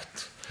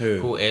respect. Who?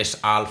 Who is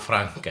Al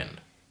Franken.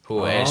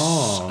 Who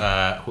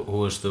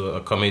is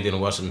the comedian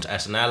who was in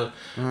SNL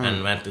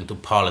and went into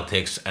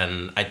politics,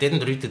 and I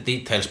didn't read the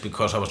details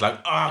because I was like,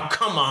 oh,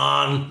 come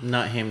on.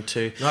 Not him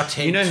too. Not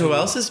him You know who too.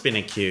 else has been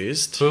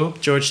accused? Who?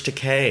 George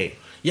Takei.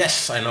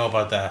 Yes, I know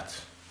about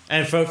that.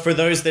 And for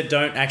those that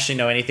don't actually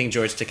know anything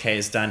George Takei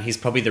has done, he's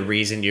probably the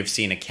reason you've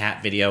seen a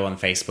cat video on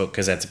Facebook,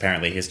 because that's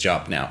apparently his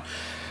job now,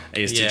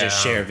 is to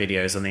just Yeah. share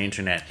videos on the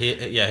internet.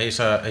 He's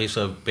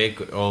a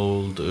big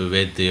old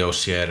video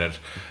sharer,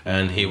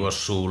 and he was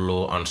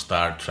Zulu on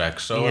Star Trek,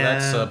 so Yeah.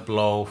 that's a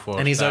blow for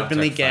And he's Star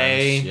openly Trek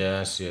gay.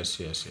 fans. Yes.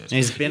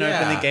 He's been Yeah.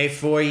 openly gay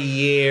for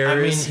years. I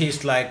mean,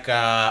 he's like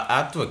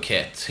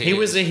advocate. he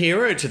was a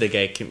hero to the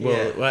gay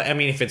community. Well, I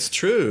mean, if it's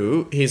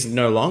true, he's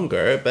no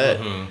longer, but...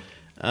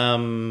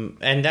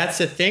 and that's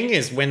the thing,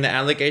 is when the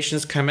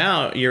allegations come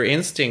out, your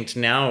instinct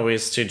now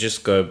is to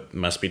just go,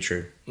 must be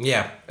true.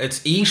 Yeah, it's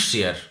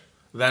easier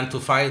than to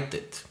fight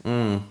it.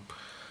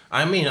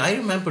 I mean, I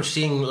remember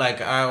seeing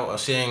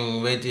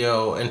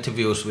video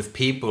interviews with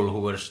people who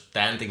were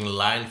standing in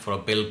line for a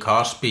Bill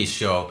Cosby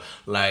show,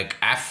 like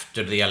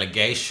after the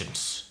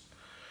allegations.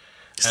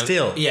 And-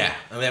 Still. Yeah,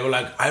 and they were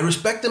like, I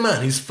respect the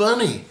man, he's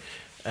funny.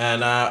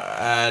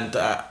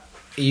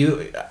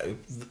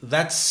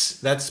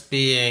 That's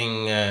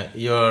being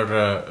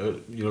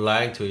you're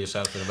lying to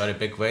yourself in a very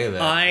big way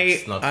there.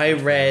 It's not I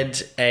good.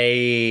 read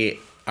a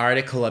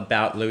article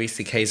about Louis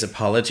C.K.'s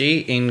apology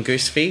in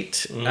Goose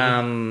Feet,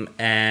 and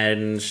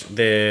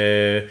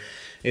there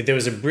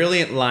was a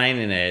brilliant line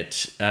in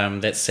it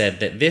that said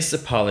that this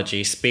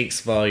apology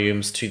speaks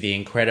volumes to the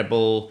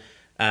incredible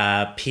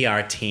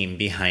PR team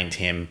behind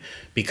him,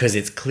 because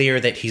it's clear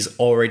that he's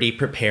already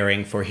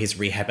preparing for his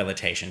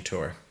rehabilitation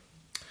tour.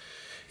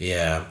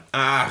 Yeah.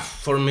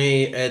 For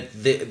me,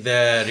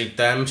 the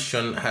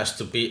redemption has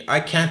to be... I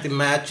can't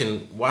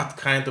imagine what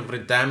kind of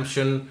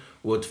redemption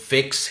would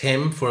fix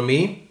him for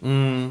me,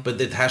 but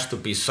it has to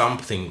be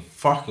something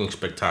fucking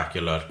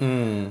spectacular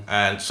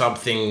and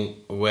something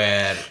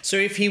where... So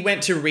if he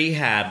went to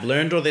rehab,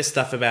 learned all this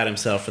stuff about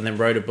himself, and then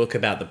wrote a book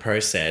about the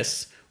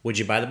process, would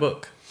you buy the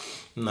book?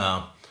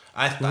 No.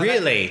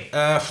 Really?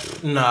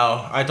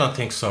 No, I don't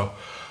think so.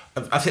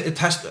 I think it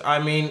has to, I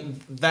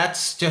mean,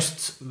 that's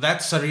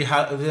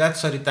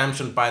a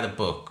redemption by the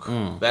book.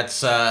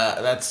 That's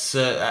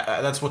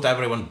what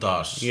everyone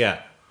does.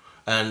 Yeah.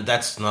 And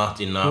that's not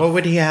enough. What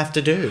would he have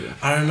to do?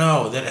 I don't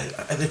know.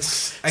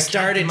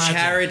 Start a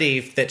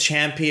charity that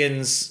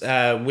champions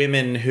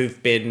women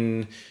who've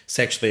been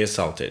sexually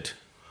assaulted.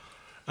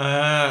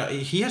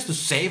 He has to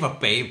save a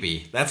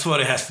baby. That's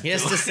what he has to do. He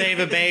has to save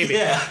a baby.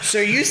 Yeah.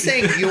 So you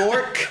saying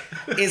York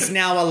is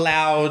now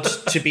allowed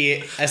to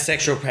be a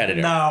sexual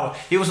predator? No,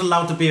 he was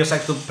allowed to be a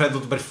sexual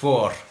predator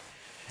before.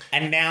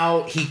 And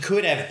now he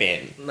could have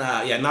been.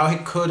 Now he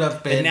could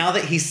have been. But now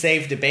that he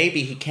saved a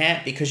baby, he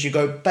can't, because you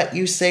go, but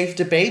you saved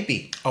a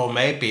baby. Or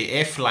maybe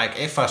if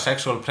a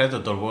sexual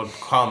predator would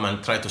come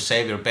and try to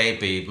save your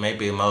baby,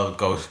 maybe your mother would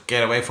go,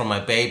 get away from my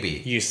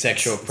baby. You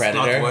sexual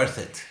predator. It's not worth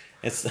it.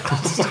 It's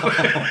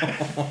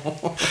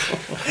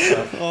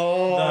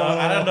No,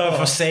 I don't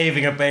know if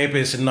saving a baby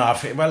is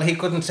enough. Well, he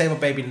couldn't save a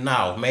baby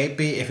now.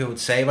 Maybe if he would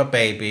save a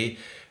baby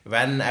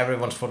when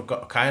everyone's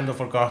kind of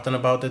forgotten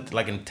about it,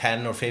 like in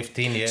 10 or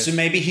 15 years. So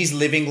maybe he's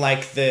living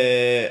like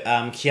the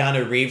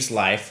Keanu Reeves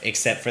life,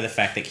 except for the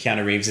fact that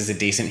Keanu Reeves is a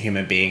decent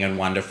human being and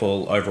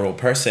wonderful overall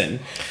person.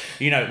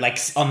 You know, like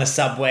on the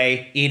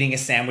subway, eating a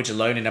sandwich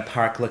alone in a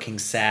park, looking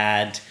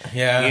sad.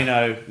 Yeah.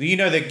 You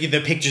know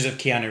the pictures of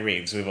Keanu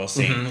Reeves we've all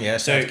seen. Mm-hmm, yeah,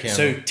 so sad Keanu.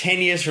 so 10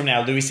 years from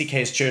now, Louis C.K.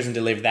 has chosen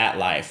to live that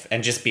life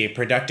and just be a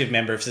productive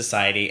member of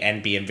society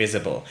and be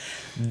invisible.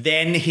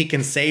 Then he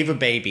can save a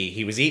baby.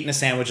 He was eating a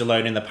sandwich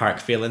alone in the park,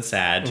 feeling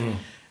sad.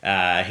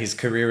 His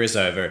career is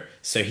over,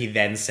 so he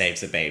then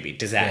saves a baby.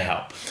 Does that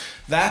help?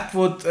 That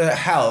would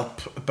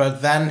help,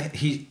 but then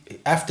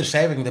after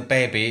saving the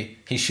baby,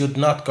 he should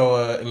not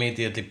go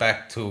immediately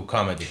back to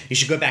comedy. He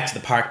should go back to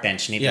the park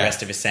bench and eat the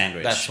rest of his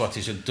sandwich. That's what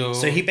he should do.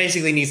 So he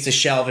basically needs to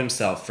shelve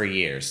himself for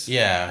years.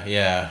 Yeah.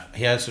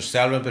 He has to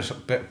shelve him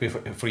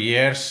for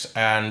years,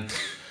 and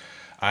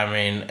I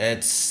mean,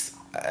 it's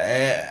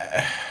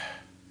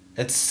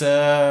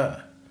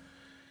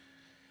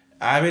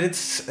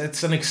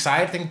an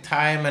exciting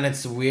time and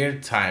it's a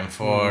weird time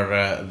for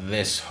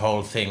this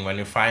whole thing when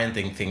you're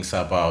finding things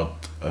out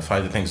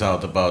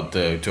about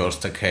George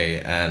Takei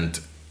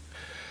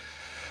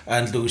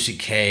and Lucy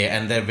Kay,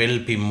 and there will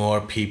be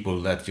more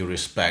people that you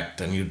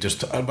respect, and you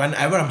just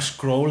whenever I'm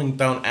scrolling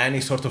down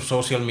any sort of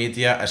social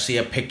media, I see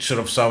a picture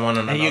of someone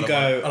and you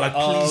go, one, like,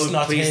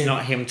 please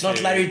not him too.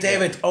 Not Larry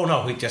David. Oh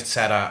no, he just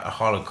said a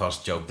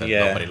Holocaust joke that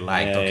nobody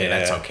liked.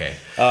 That's okay.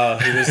 Oh,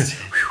 he was.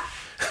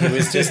 He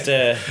was just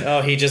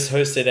he just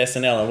hosted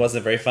SNL and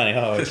wasn't very funny.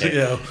 Oh, okay.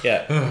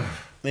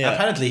 Yeah.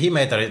 Apparently he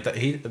made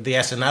the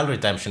SNL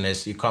redemption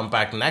is you come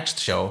back next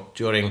show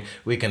during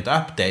Weekend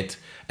Update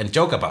and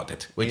joke about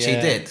it, which he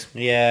did.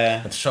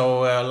 Yeah.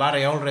 So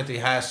Larry already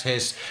has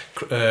his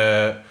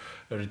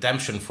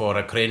redemption for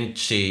a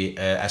cringy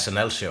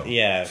SNL show.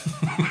 Yeah.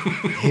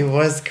 He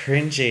was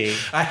cringy.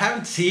 I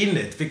haven't seen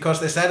it because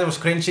they said it was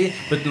cringy,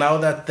 but now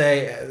that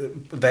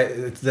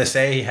they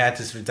say he had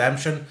his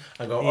redemption,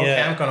 I go,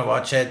 okay, I'm gonna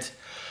watch it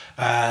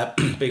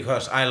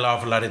because I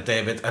love Larry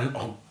David, and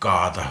oh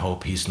God, I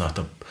hope he's not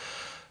a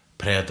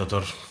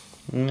predator.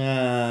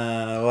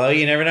 Well,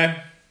 you never know.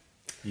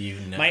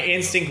 My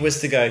instinct was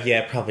to go,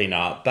 yeah, probably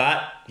not,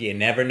 but you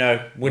never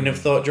know. Wouldn't have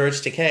thought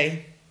George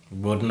Takei.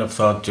 Wouldn't have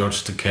thought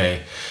George Takei.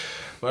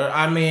 But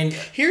I mean,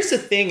 here's the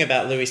thing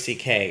about Louis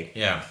C.K.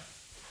 Yeah.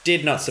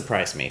 Did not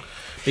surprise me.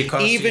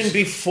 Because even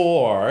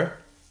before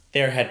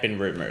there had been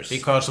rumors.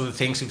 Because of the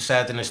things he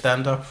said in his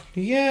stand-up?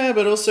 Yeah,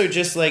 but also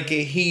just like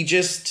he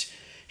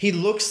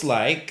looks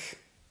like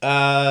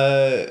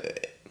I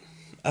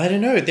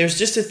don't know. There's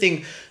just a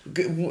thing.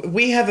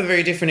 We have a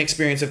very different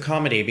experience of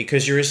comedy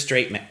because you're a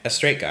straight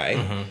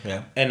guy,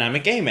 and I'm a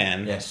gay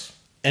man. Yes,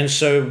 and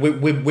so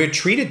we're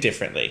treated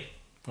differently.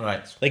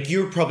 Right. Like,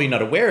 you're probably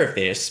not aware of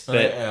this,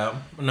 but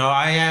no,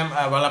 I am.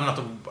 Well, I'm not.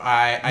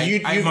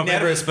 I'm aware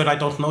of this, but I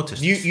don't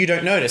notice. You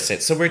don't notice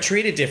it, so we're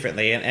treated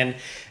differently. And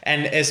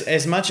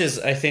as much as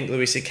I think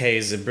Louis C.K.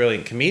 is a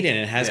brilliant comedian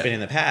and has been in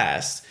the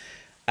past,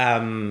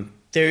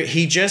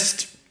 he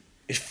just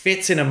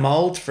fits in a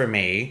mold for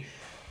me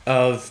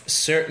of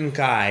certain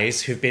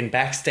guys who've been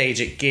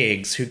backstage at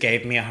gigs who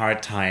gave me a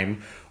hard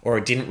time or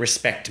didn't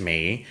respect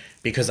me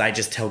because I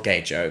just tell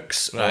gay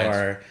jokes, right.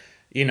 Or,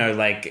 you know,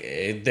 like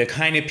the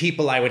kind of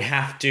people I would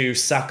have to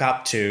suck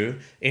up to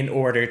in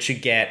order to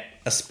get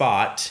a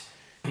spot,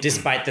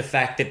 despite the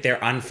fact that their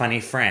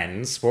unfunny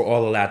friends were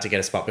all allowed to get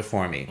a spot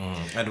before me.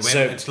 And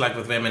women, it's like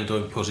with women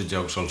doing pussy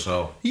jokes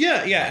also.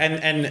 Yeah,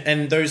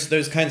 and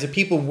those kinds of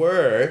people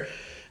were,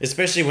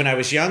 especially when I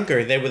was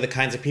younger, they were the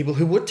kinds of people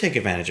who would take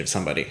advantage of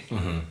somebody,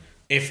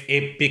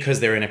 because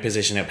they're in a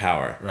position of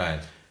power.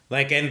 Right.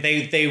 Like, and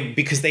they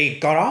because they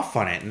got off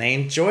on it and they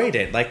enjoyed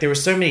it. Like, there were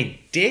so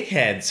many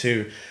dickheads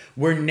who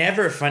were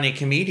never funny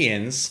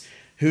comedians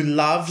who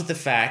loved the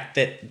fact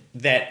that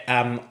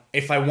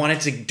if I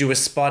wanted to do a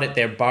spot at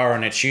their bar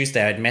on a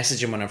Tuesday, I'd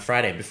message them on a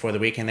Friday before the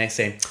weekend. They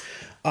say,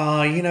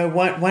 "Oh, you know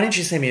what? Why don't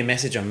you send me a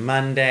message on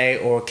Monday?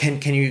 Or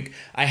can you?"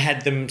 I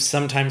had them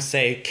sometimes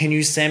say, "Can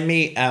you send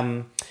me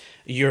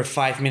your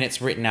 5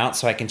 minutes written out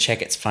so I can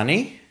check it's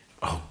funny?"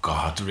 Oh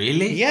God,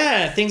 really?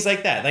 Yeah, things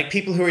like that. Like,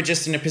 people who are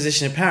just in a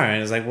position of power,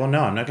 and it's like, well, no,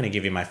 I'm not going to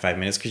give you my 5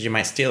 minutes because you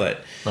might steal it.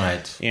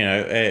 Right. You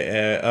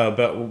know,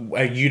 but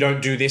you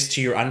don't do this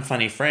to your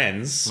unfunny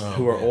friends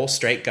who are all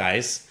straight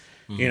guys.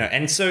 You know,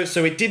 and so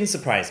it didn't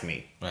surprise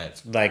me.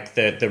 Right. Like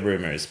the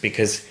rumors,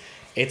 because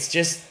it's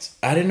just,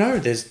 I don't know.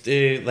 There's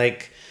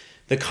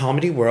the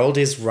comedy world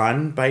is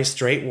run by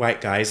straight white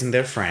guys and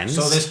their friends.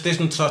 So this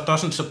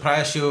doesn't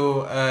surprise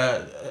you.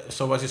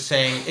 So what you're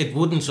saying, it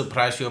wouldn't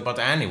surprise you about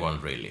anyone,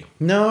 really?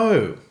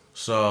 No.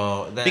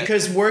 So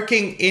because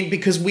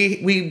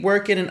we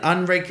work in an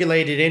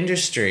unregulated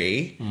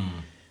industry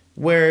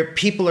where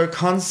people are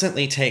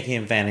constantly taking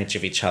advantage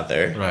of each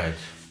other. Right.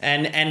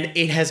 And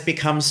it has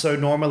become so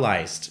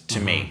normalized to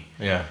me.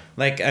 Yeah.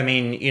 Like, I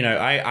mean, you know,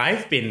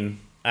 I've been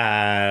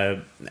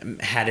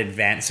had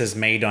advances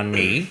made on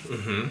me.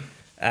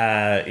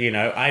 You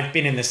know, I've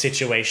been in the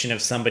situation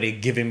of somebody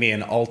giving me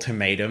an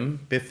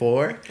ultimatum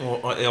before.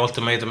 The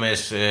ultimatum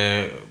is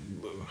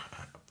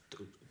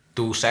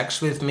do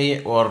sex with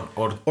me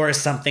or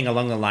something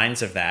along the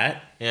lines of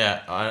that.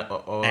 Yeah,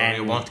 or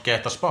you won't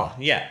get a spot.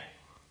 Yeah.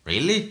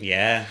 Really?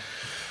 Yeah.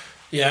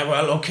 Yeah,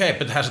 well, okay,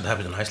 but has it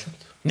happened in Iceland?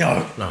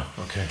 No. No,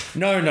 okay.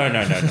 No. No.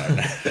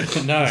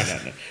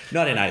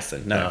 Not in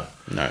Iceland. No.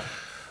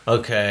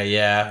 Okay,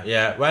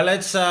 yeah. Well,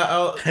 it's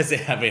has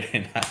it happened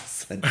in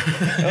Iceland?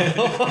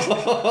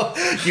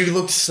 You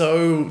looked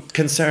so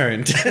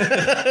concerned.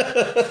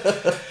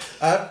 The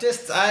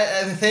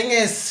thing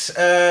is,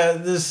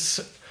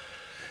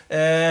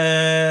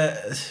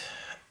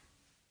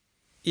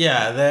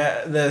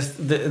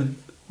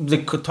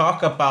 they could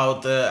talk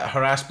about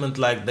harassment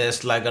like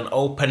this, like an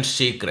open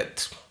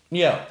secret.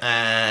 Yeah.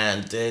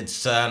 And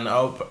it's and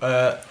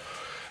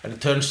it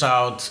turns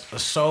out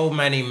so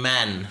many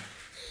men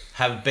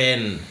have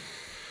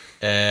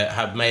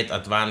made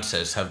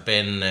advances, have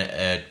been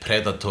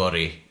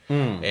predatory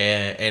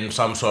in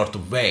some sort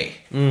of way.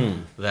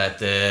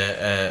 That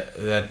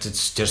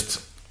it's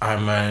just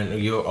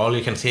all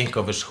you can think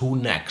of is who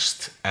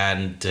next,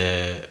 and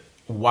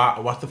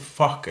what the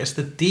fuck is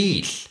the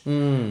deal?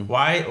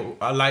 Why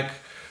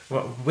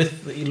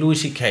with Louis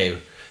C.K.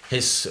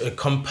 his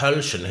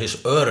compulsion,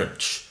 his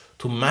urge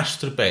to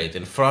masturbate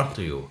in front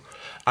of you.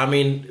 I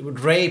mean,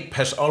 rape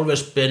has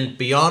always been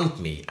beyond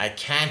me. I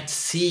can't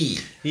see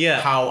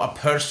how a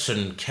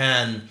person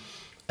can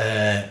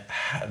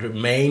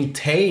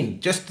maintain,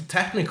 just the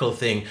technical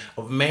thing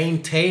of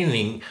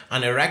maintaining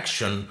an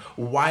erection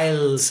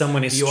while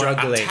someone is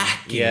struggling,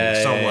 attacking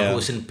someone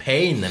who's in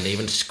pain and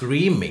even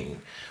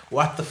screaming.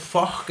 What the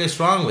fuck is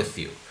wrong with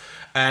you?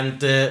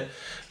 And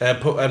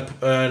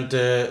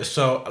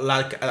so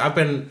like I've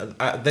been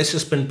this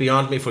has been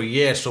beyond me for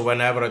years. So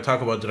whenever I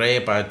talk about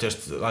rape, I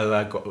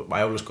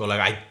always go like,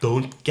 I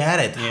don't get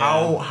it.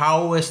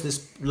 How is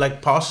this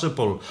like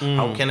possible?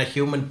 How can a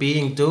human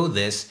being do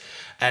this?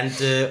 And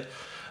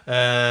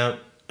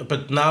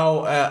but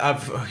now I'm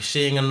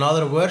seeing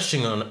another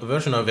version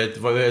of it,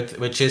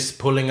 which is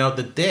pulling out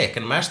the dick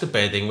and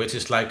masturbating, which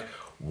is like,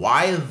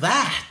 why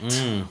that?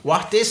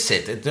 What is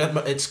it?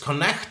 It's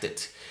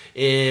connected.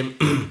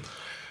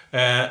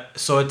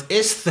 So it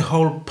is the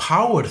whole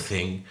power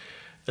thing.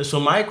 So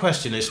my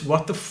question is,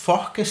 what the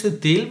fuck is the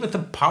deal with the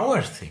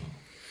power thing?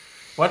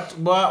 What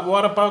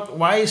about,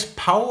 why is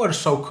power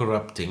so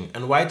corrupting?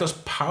 And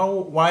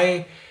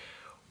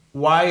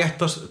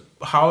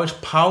how is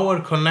power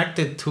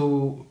connected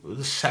to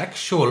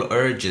sexual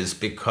urges?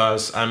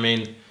 Because I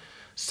mean,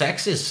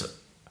 sex is,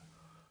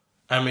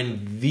 I'm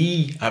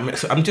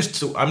just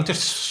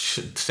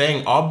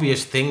saying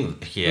obvious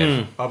thing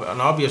here,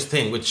 an obvious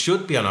thing, which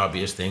should be an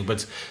obvious thing,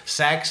 but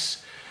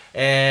sex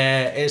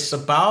is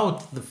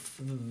about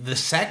the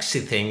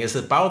sexy thing, is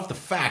about the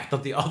fact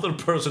that the other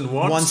person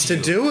wants to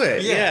do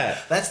it. Yeah,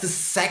 that's the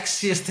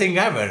sexiest thing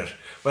ever.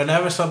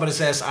 Whenever somebody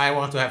says, I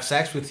want to have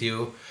sex with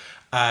you,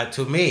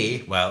 to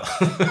me, well,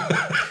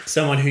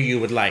 someone who you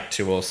would like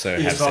to also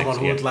have sex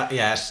with.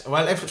 Yes.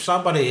 Well, if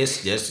somebody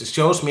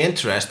shows me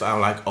interest,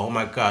 I'm like, oh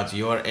my god,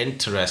 you're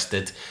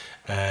interested,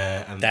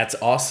 and that's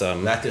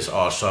awesome. That is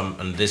awesome,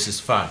 and this is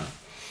fun.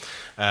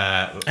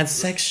 And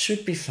sex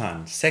should be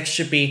fun. Sex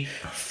should be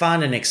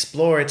fun and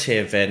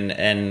explorative,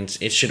 and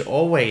it should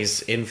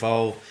always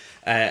involve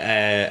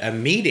a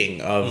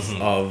meeting of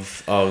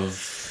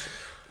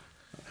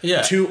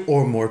two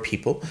or more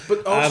people.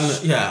 But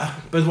also,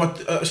 but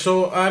what?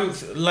 So I'm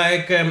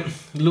like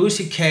Louis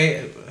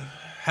C.K.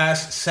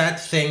 has said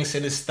things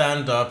in his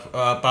stand-up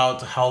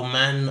about how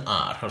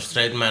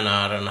straight men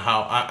are, and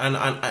how and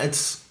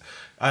it's.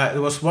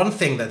 There was one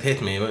thing that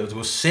hit me. It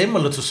was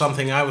similar to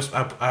something I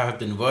have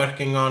been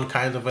working on,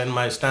 kind of in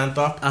my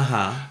stand-up.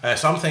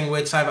 Something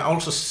which I've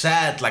also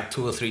said like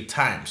 2 or 3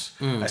 times.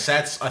 I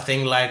said a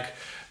thing like,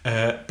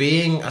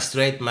 being a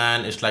straight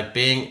man is like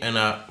being in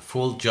a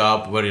full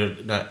job where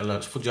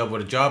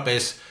the job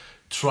is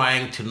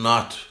trying to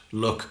not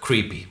look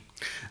creepy.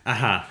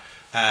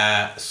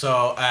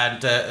 So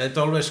it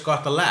always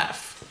got a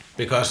laugh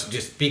because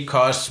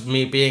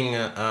me being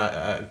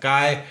a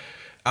guy,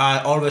 I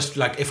always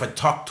like, if I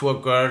talk to a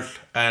girl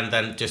and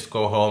then just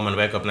go home and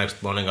wake up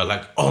next morning, I'm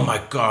like, oh my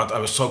god, I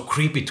was so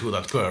creepy to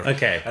that girl.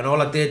 Okay. And all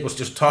I did was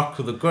just talk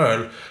to the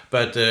girl,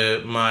 but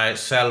my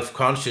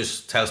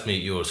self-conscious tells me,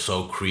 you're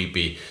so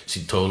creepy.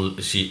 She's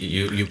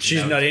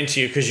not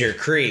into you because you're a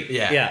creep.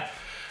 Yeah.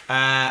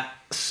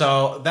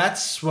 So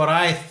that's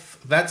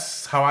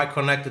that's how I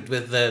connected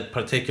with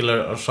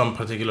some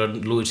particular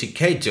Louis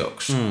C.K.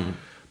 jokes.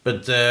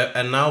 But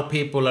and now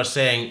people are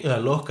saying,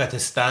 look at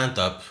his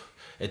stand-up.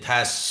 It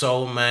has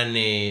so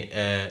many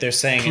they're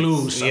saying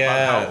clues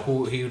about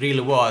who he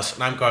really was.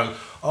 And I'm going,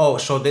 oh,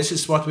 so this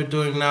is what we're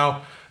doing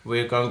now.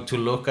 We're going to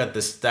look at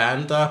the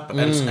stand-up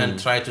and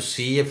try to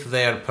see if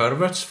they are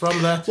perverts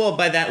from that. Well,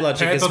 by that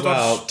logic as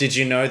well, did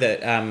you know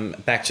that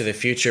Back to the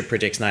Future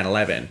predicts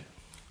 9/11?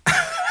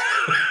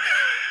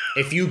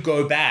 If you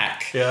go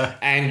back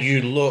and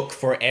you look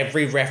for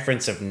every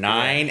reference of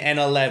 9 and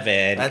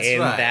 11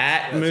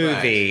 that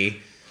movie...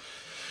 Right.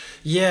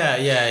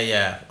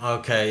 Yeah.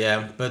 Okay,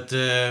 yeah, but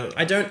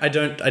I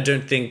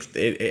don't think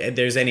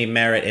there's any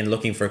merit in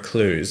looking for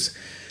clues.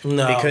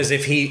 No, because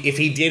if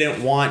he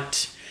didn't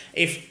want,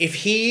 if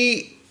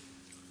he.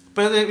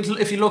 But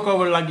if you look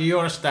over like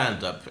your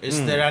stand-up,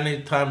 is there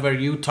any time where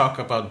you talk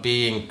about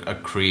being a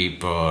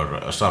creep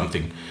or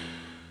something?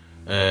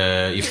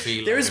 You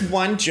feel there is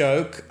one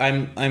joke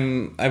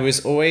I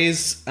was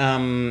always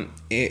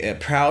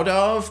proud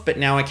of, but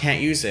now I can't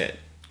use it.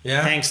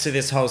 Yeah. Thanks to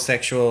this whole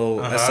sexual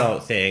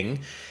assault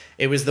thing,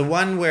 It was the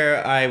one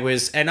where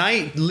and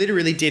I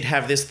literally did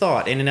have this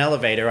thought in an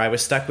elevator. I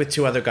was stuck with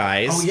 2 other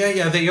guys. Oh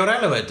yeah, your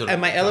elevator. And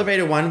my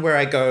elevator one where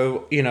I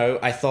go,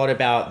 I thought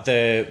about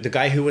the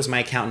guy who was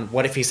my accountant.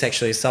 What if he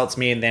sexually assaults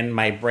me? And then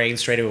my brain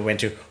straight away went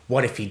to,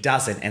 what if he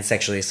doesn't and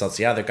sexually assaults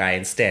the other guy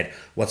instead?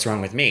 What's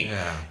wrong with me?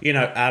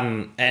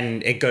 Yeah.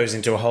 And it goes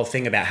into a whole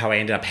thing about how I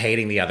ended up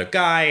hating the other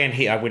guy, and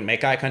I wouldn't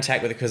make eye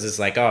contact with it because it's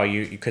like,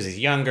 because he's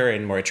younger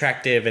and more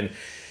attractive, and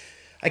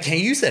I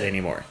can't use that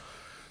anymore.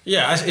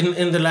 Yeah, as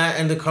in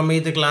the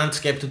comedic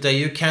landscape today,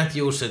 you can't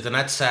use it, and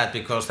that's sad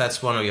because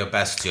that's one of your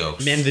best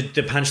jokes. And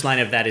the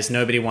punchline of that is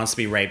nobody wants to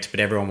be raped, but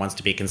everyone wants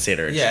to be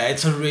considered. Yeah,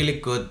 it's a really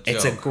good joke.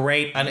 It's a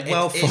great,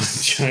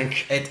 well-formed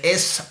joke. It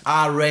is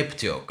a rape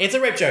joke. It's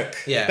a rape joke.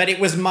 Yeah. But it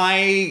was my,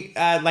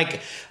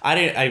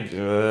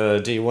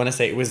 do you want to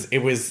say,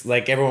 it was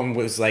like everyone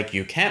was like,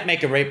 you can't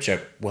make a rape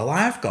joke. Well,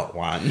 I've got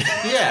one.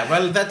 Yeah,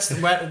 well, that's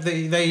where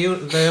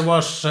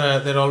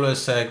there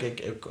always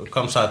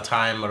comes a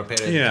time or a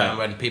period of time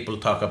when people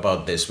talk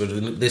about this,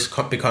 when this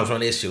becomes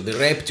an issue, the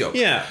rape joke.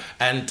 Yeah.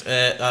 And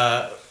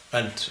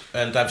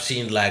I've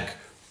seen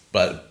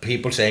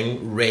people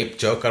saying rape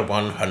joke are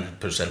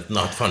 100%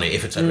 not funny.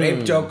 If it's a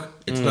rape joke,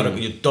 it's not.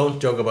 You don't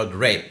joke about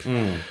rape.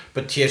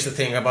 But here's the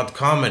thing about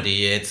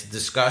comedy: it's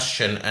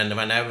discussion. And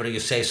whenever you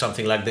say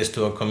something like this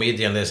to a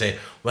comedian, they say,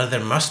 "Well,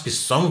 there must be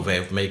some way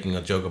of making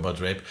a joke about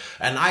rape."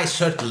 And I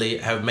certainly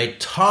have made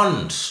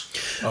tons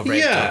of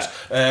rape jokes.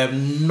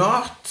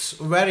 Not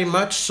very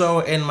much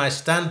so in my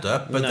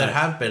stand-up, but there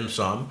have been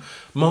some,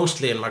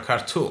 mostly in my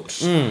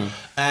cartoons.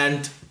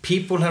 And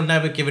people have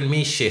never given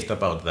me shit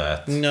about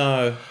that.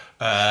 No.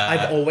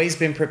 I've always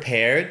been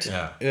prepared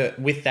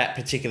with that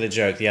particular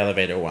joke, the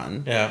elevator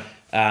one. Yeah.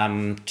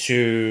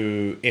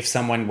 To if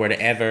someone were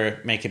to ever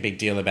make a big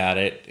deal about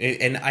it,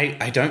 and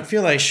I don't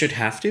feel I should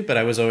have to, but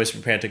I was always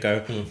prepared to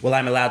go, well,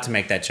 I'm allowed to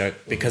make that joke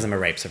because I'm a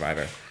rape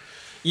survivor.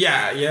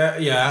 Yeah.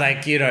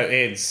 Like,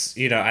 it's,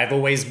 I've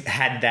always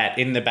had that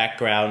in the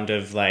background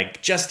of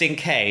like, just in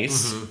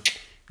case.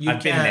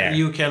 I've been there.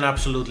 You can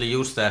absolutely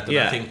use that, and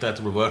I think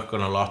that will work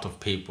on a lot of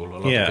people. A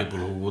lot of people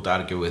who would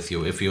argue with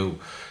you. If you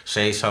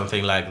say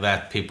something like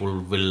that,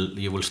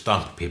 you will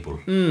stump people.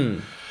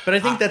 But I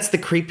think that's the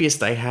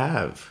creepiest I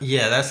have.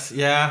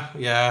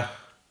 Yeah.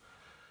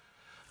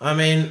 I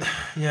mean,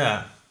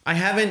 yeah. I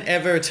haven't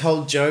ever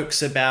told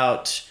jokes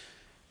about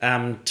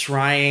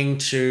trying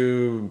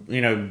to,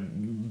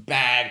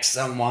 bag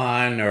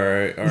someone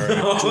or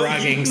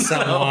drugging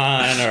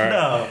someone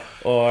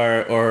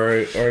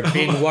or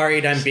being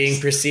worried I'm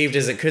being perceived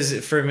as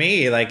because for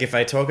me, like if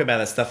I talk about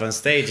that stuff on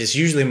stage, it's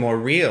usually more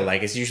real.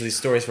 Like it's usually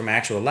stories from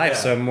actual life.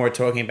 So I'm more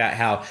talking about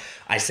how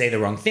I say the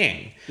wrong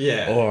thing,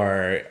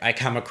 or I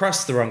come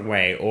across the wrong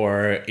way,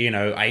 or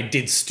I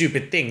did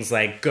stupid things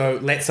like go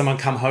let someone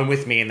come home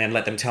with me and then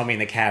let them tell me in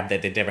the cab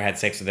that they'd never had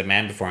sex with a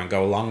man before and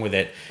go along with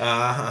it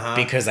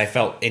because I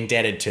felt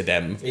indebted to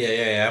them.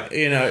 Yeah.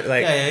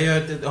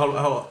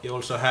 You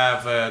also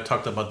have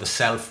talked about the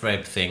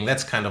self-rape thing.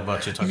 That's kind of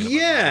what you're talking about.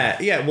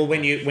 Yeah. Well,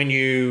 when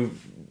you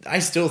I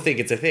still think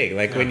it's a thing.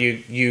 Like when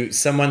you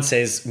someone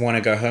says want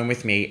to go home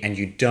with me and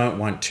you don't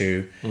want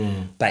to,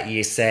 but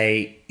you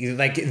say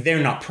like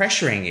they're not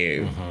pressuring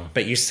you,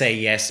 but you say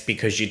yes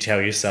because you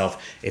tell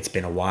yourself it's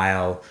been a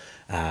while.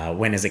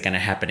 When is it going to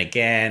happen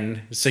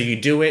again? So you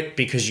do it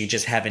because you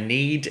just have a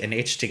need, an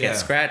itch to get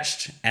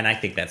scratched, and I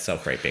think that's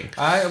self-raping.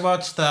 I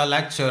watched a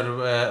lecture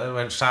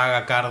when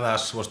Saga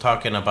Gardas was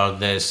talking about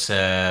this,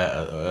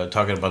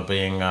 talking about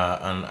being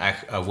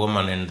a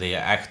woman in the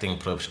acting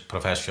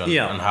profession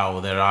and how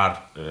there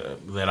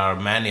are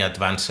many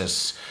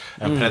advances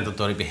and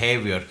predatory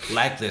behavior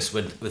like this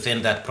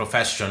within that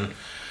profession.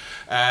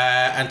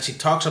 And she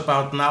talks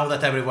about now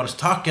that everyone's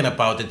talking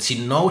about it, she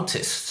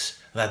noticed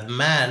that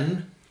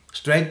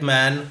straight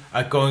men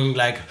are going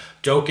like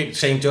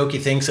saying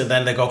jokey things, and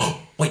then they go,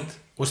 oh, wait,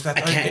 was that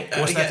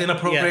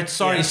inappropriate?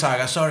 Sorry,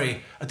 Saga,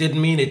 sorry, I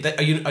didn't mean it.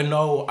 I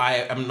know I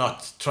am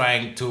not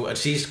trying to. And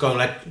she's going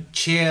like,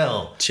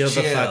 chill the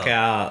fuck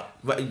out.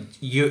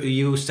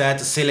 You said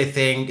a silly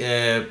thing.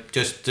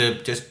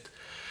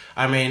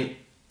 I mean.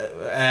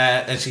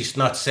 And she's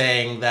not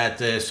saying that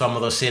some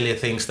of the silly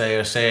things they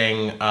are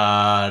saying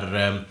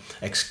are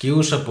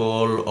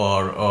excusable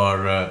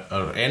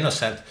or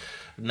innocent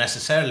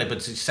necessarily,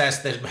 but she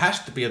says there has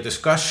to be a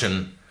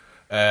discussion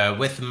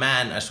with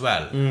men as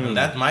well, and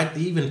that might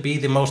even be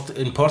the most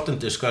important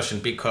discussion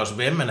because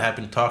women have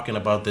been talking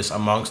about this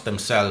amongst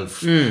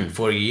themselves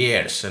for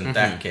years and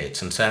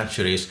decades and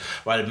centuries,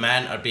 while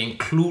men are being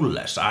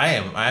clueless. I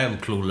am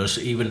clueless,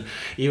 even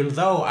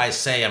though I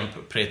say I'm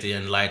pretty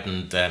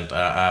enlightened and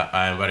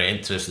I am very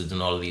interested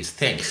in all these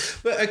things.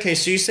 But okay,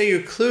 so you say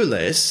you're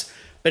clueless,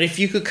 but if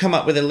you could come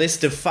up with a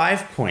list of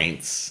 5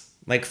 points.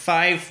 Like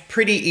 5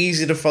 pretty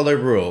easy to follow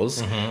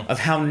rules of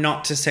how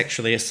not to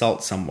sexually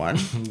assault someone.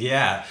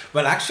 Yeah,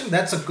 well, actually,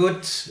 that's a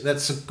good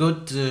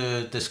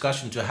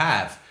discussion to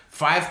have.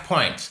 5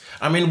 points.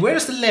 I mean,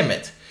 where's the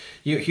limit?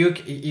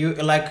 You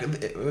like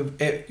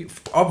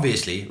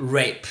obviously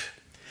rape.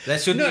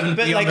 That shouldn't No, even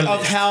but be like on the of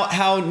list.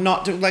 how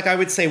not to, like I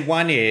would say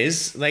one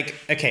is like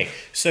okay,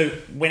 so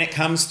when it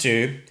comes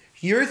to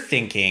you're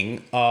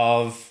thinking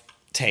of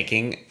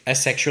taking a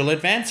sexual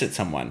advance at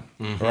someone,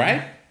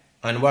 right?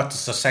 And what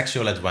is a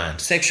sexual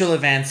advance? Sexual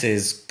advance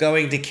is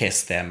going to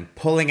kiss them,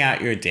 pulling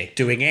out your dick,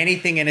 doing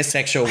anything in a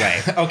sexual way.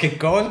 Okay,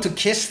 going to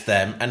kiss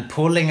them and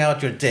pulling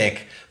out your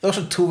dick, those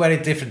are two very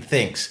different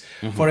things.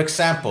 For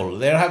example,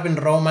 there have been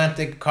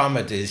romantic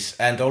comedies,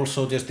 and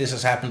also just this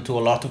has happened to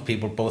a lot of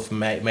people, both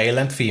male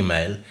and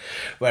female,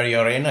 where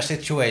you're in a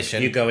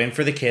situation. You go in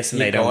for the kiss and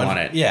You they don't go in- want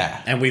it.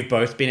 yeah. And we've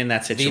both been in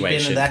that situation.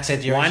 been in that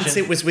situation. Once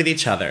it was with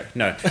each other.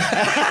 No.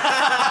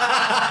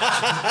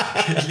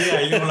 Yeah,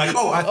 you were like,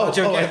 oh, I thought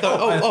you were gay.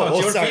 oh,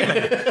 you're sorry.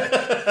 female.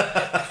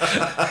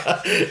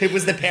 It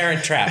was the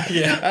parent trap.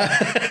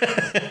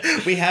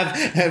 We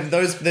have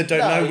those that don't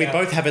know, we yeah.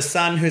 both have a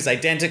son who's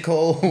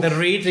identical. The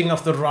reading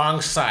of the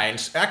wrong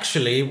signs.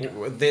 Actually,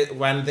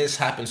 when this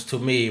happens to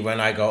me, when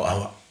I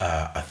go,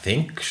 I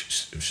think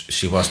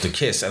she wants to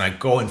kiss, and I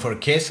go in for a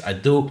kiss, I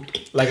do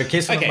like a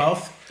kiss on the Okay,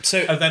 mouth, so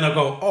and then I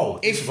go, oh,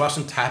 this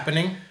wasn't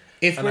happening.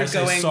 if and we're I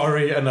say going-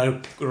 sorry, and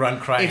I run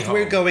crying. If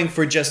we're home. going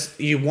for just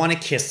you want to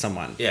kiss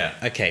someone. Yeah.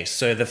 Okay,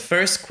 so the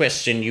first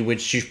question you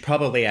should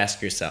probably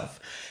ask yourself,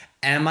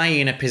 am I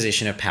in a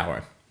position of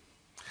power?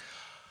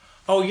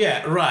 Oh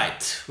yeah,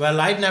 right.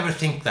 Well, I never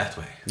think that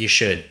way. You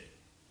should.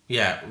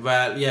 Yeah.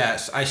 Well,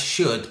 yes, I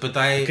should, but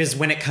I. Because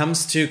when it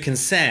comes to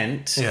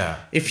consent, Yeah,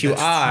 if you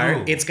that's are,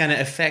 true. it's going to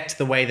affect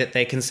the way that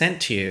they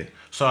consent to you.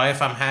 So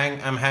if I'm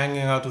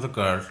hanging out with a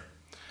girl,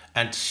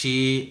 and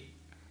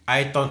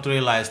I don't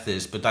realize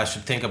this, but I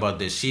should think about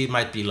this. She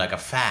might be like a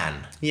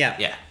fan. Yeah.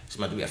 Yeah. She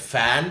might be a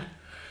fan,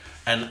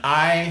 and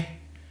I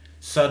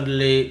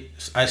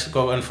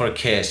go in for a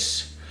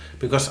kiss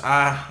because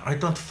I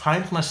don't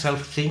find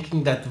myself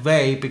thinking that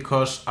way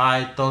because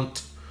I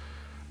don't.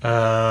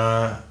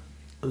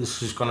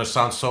 This is gonna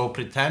sound so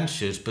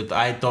pretentious, but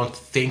I don't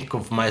think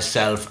of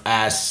myself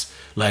as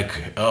like,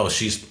 oh,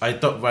 I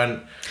don't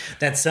when.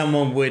 That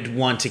someone would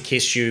want to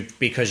kiss you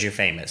because you're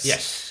famous.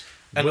 Yes.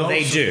 Will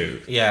they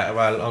do? Yeah,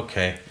 well,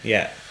 okay.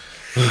 Yeah.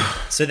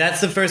 So that's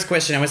the first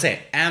question I would say.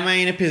 Am I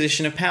in a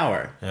position of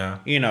power? Yeah.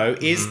 You know,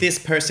 is this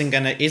person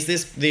is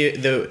this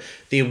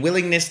the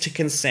willingness to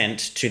consent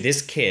to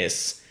this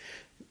kiss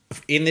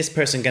in this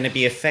person going to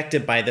be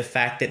affected by the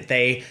fact that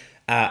they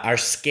are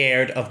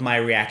scared of my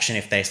reaction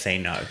if they say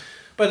no?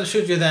 But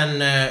should you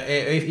then,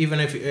 even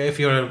if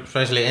you're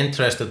especially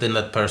interested in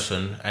that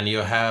person and you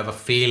have a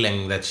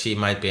feeling that she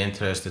might be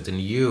interested in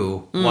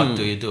you, what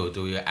do?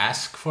 Do you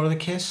ask for the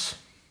kiss?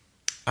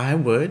 I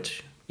would.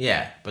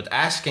 Yeah, but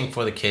asking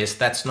for the kiss,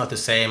 that's not the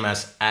same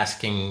as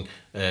asking,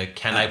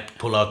 can I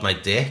pull out my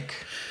dick?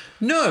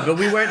 No, but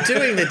we weren't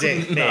doing the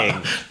dick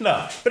thing.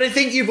 No. But I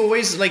think you've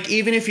always like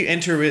even if you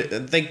enter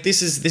like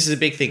this is a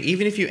big thing.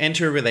 Even if you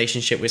enter a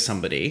relationship with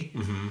somebody,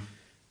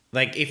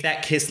 like if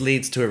that kiss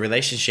leads to a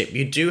relationship,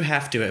 you do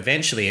have to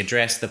eventually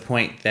address the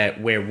point that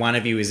where one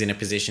of you is in a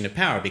position of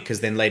power, because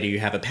then later you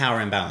have a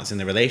power imbalance in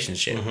the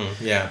relationship.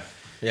 Yeah,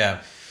 yeah.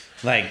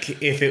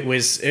 Like if it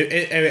was,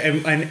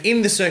 and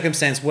in the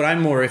circumstance, what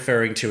I'm more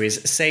referring to is,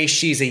 say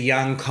she's a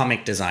young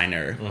comic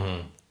designer,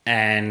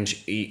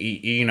 and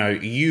you know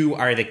you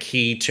are the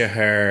key to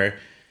her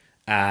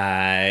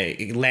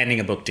landing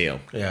a book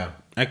deal. Yeah.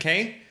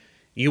 Okay,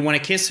 you want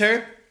to kiss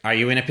her? Are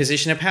you in a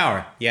position of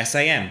power? Yes,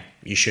 I am.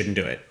 You shouldn't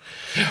do it.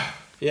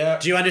 Yeah.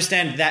 Do you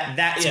understand that?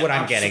 That's what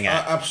I'm getting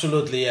at.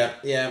 Absolutely, yeah.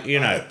 Yeah, You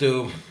know. I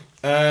do.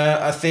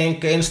 I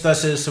think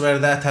instances where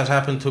that has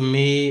happened to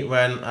me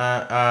when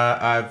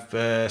I've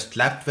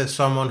slept with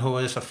someone who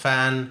is a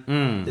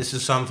fan. This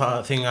is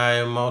something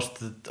I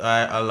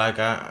like.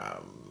 I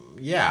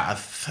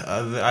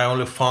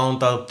only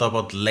found out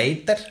about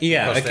later.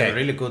 Yeah, because okay. they're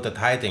really good at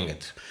hiding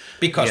it.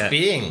 Because Yeah.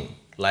 being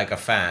like a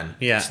fan,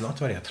 Yeah. it's not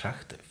very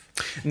attractive.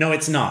 No,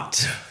 it's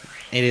not.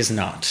 It is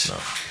not. No.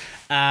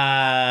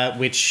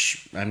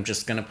 Which I'm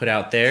just going to put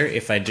out there.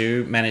 If I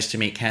do manage to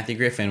meet Kathy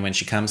Griffin when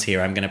she comes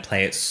here, I'm going to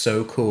play it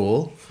so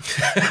cool.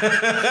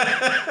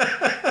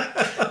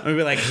 I'll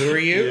be like, who are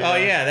you? Yeah. Oh,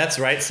 yeah, that's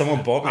right.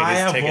 Someone bought me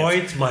this ticket.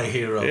 avoid my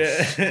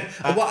heroes.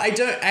 Well, I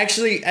don't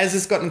actually, as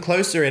it's gotten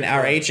closer and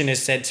our agent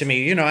has said to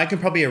me, you know, I can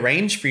probably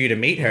arrange for you to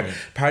meet her.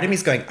 Part of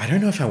me's going, I don't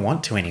know if I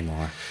want to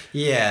anymore.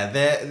 Yeah,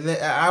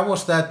 I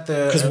was that.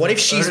 Because what if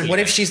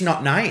she's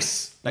not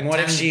nice? Like What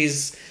if 10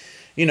 she's,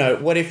 you know,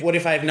 what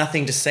if I have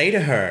nothing to say to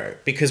her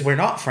because we're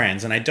not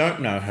friends and I don't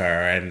know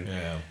her and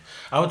Yeah,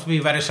 I would be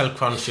very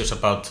self-conscious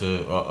about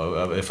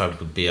if I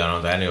would be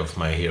around any of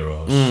my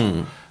heroes,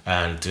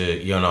 and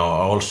you know,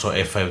 also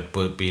if I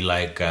would be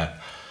like,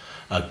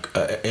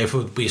 if it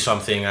would be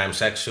something I'm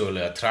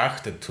sexually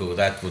attracted to,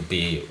 that would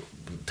be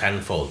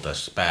tenfold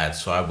as bad.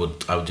 So I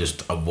would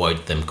just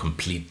avoid them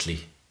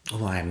completely.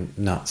 well, I'm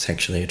not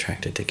sexually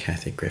attracted to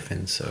Kathy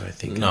Griffin, so I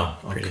think No,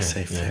 I'm pretty okay,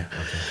 safe yeah,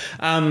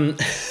 there.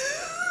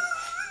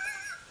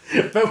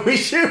 But we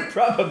should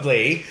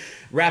probably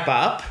wrap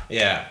up.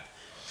 Yeah.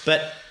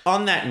 But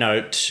on that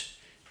note,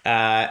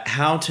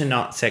 how to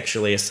not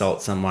sexually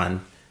assault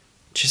someone,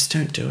 just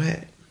don't do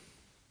it.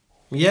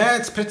 Yeah,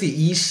 it's pretty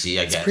easy,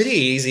 I guess. It's pretty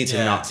easy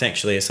to not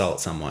sexually assault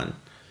someone.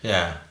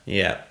 Yeah.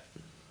 Yeah.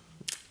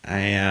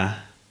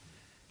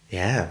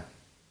 Yeah.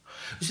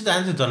 You should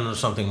end it on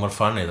something more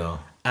funny, though.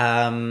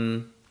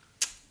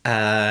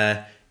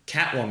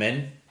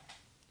 Catwoman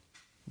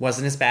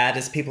wasn't as bad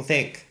as people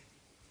think.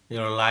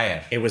 You're a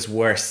liar. It was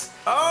worse.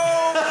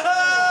 Oh!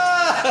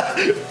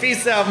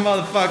 Peace out,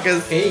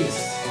 motherfuckers.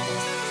 Peace.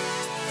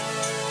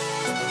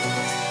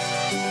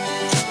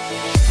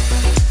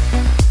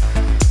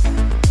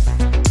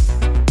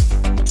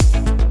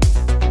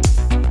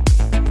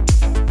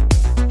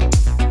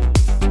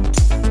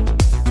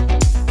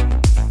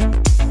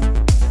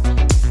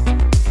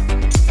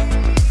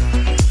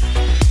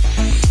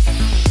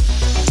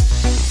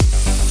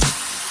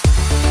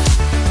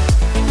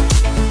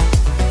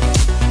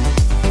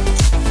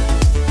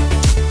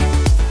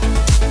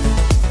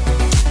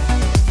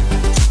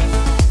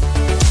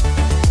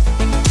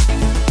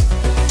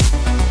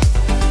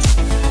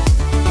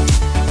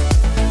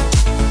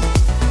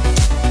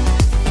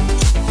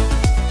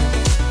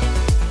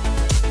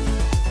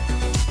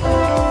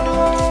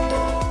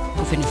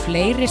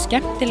 Fleiri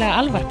skemmtilega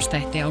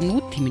alvarpstætti á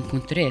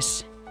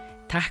nútímin.is.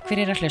 Takk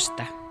fyrir að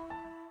hlusta.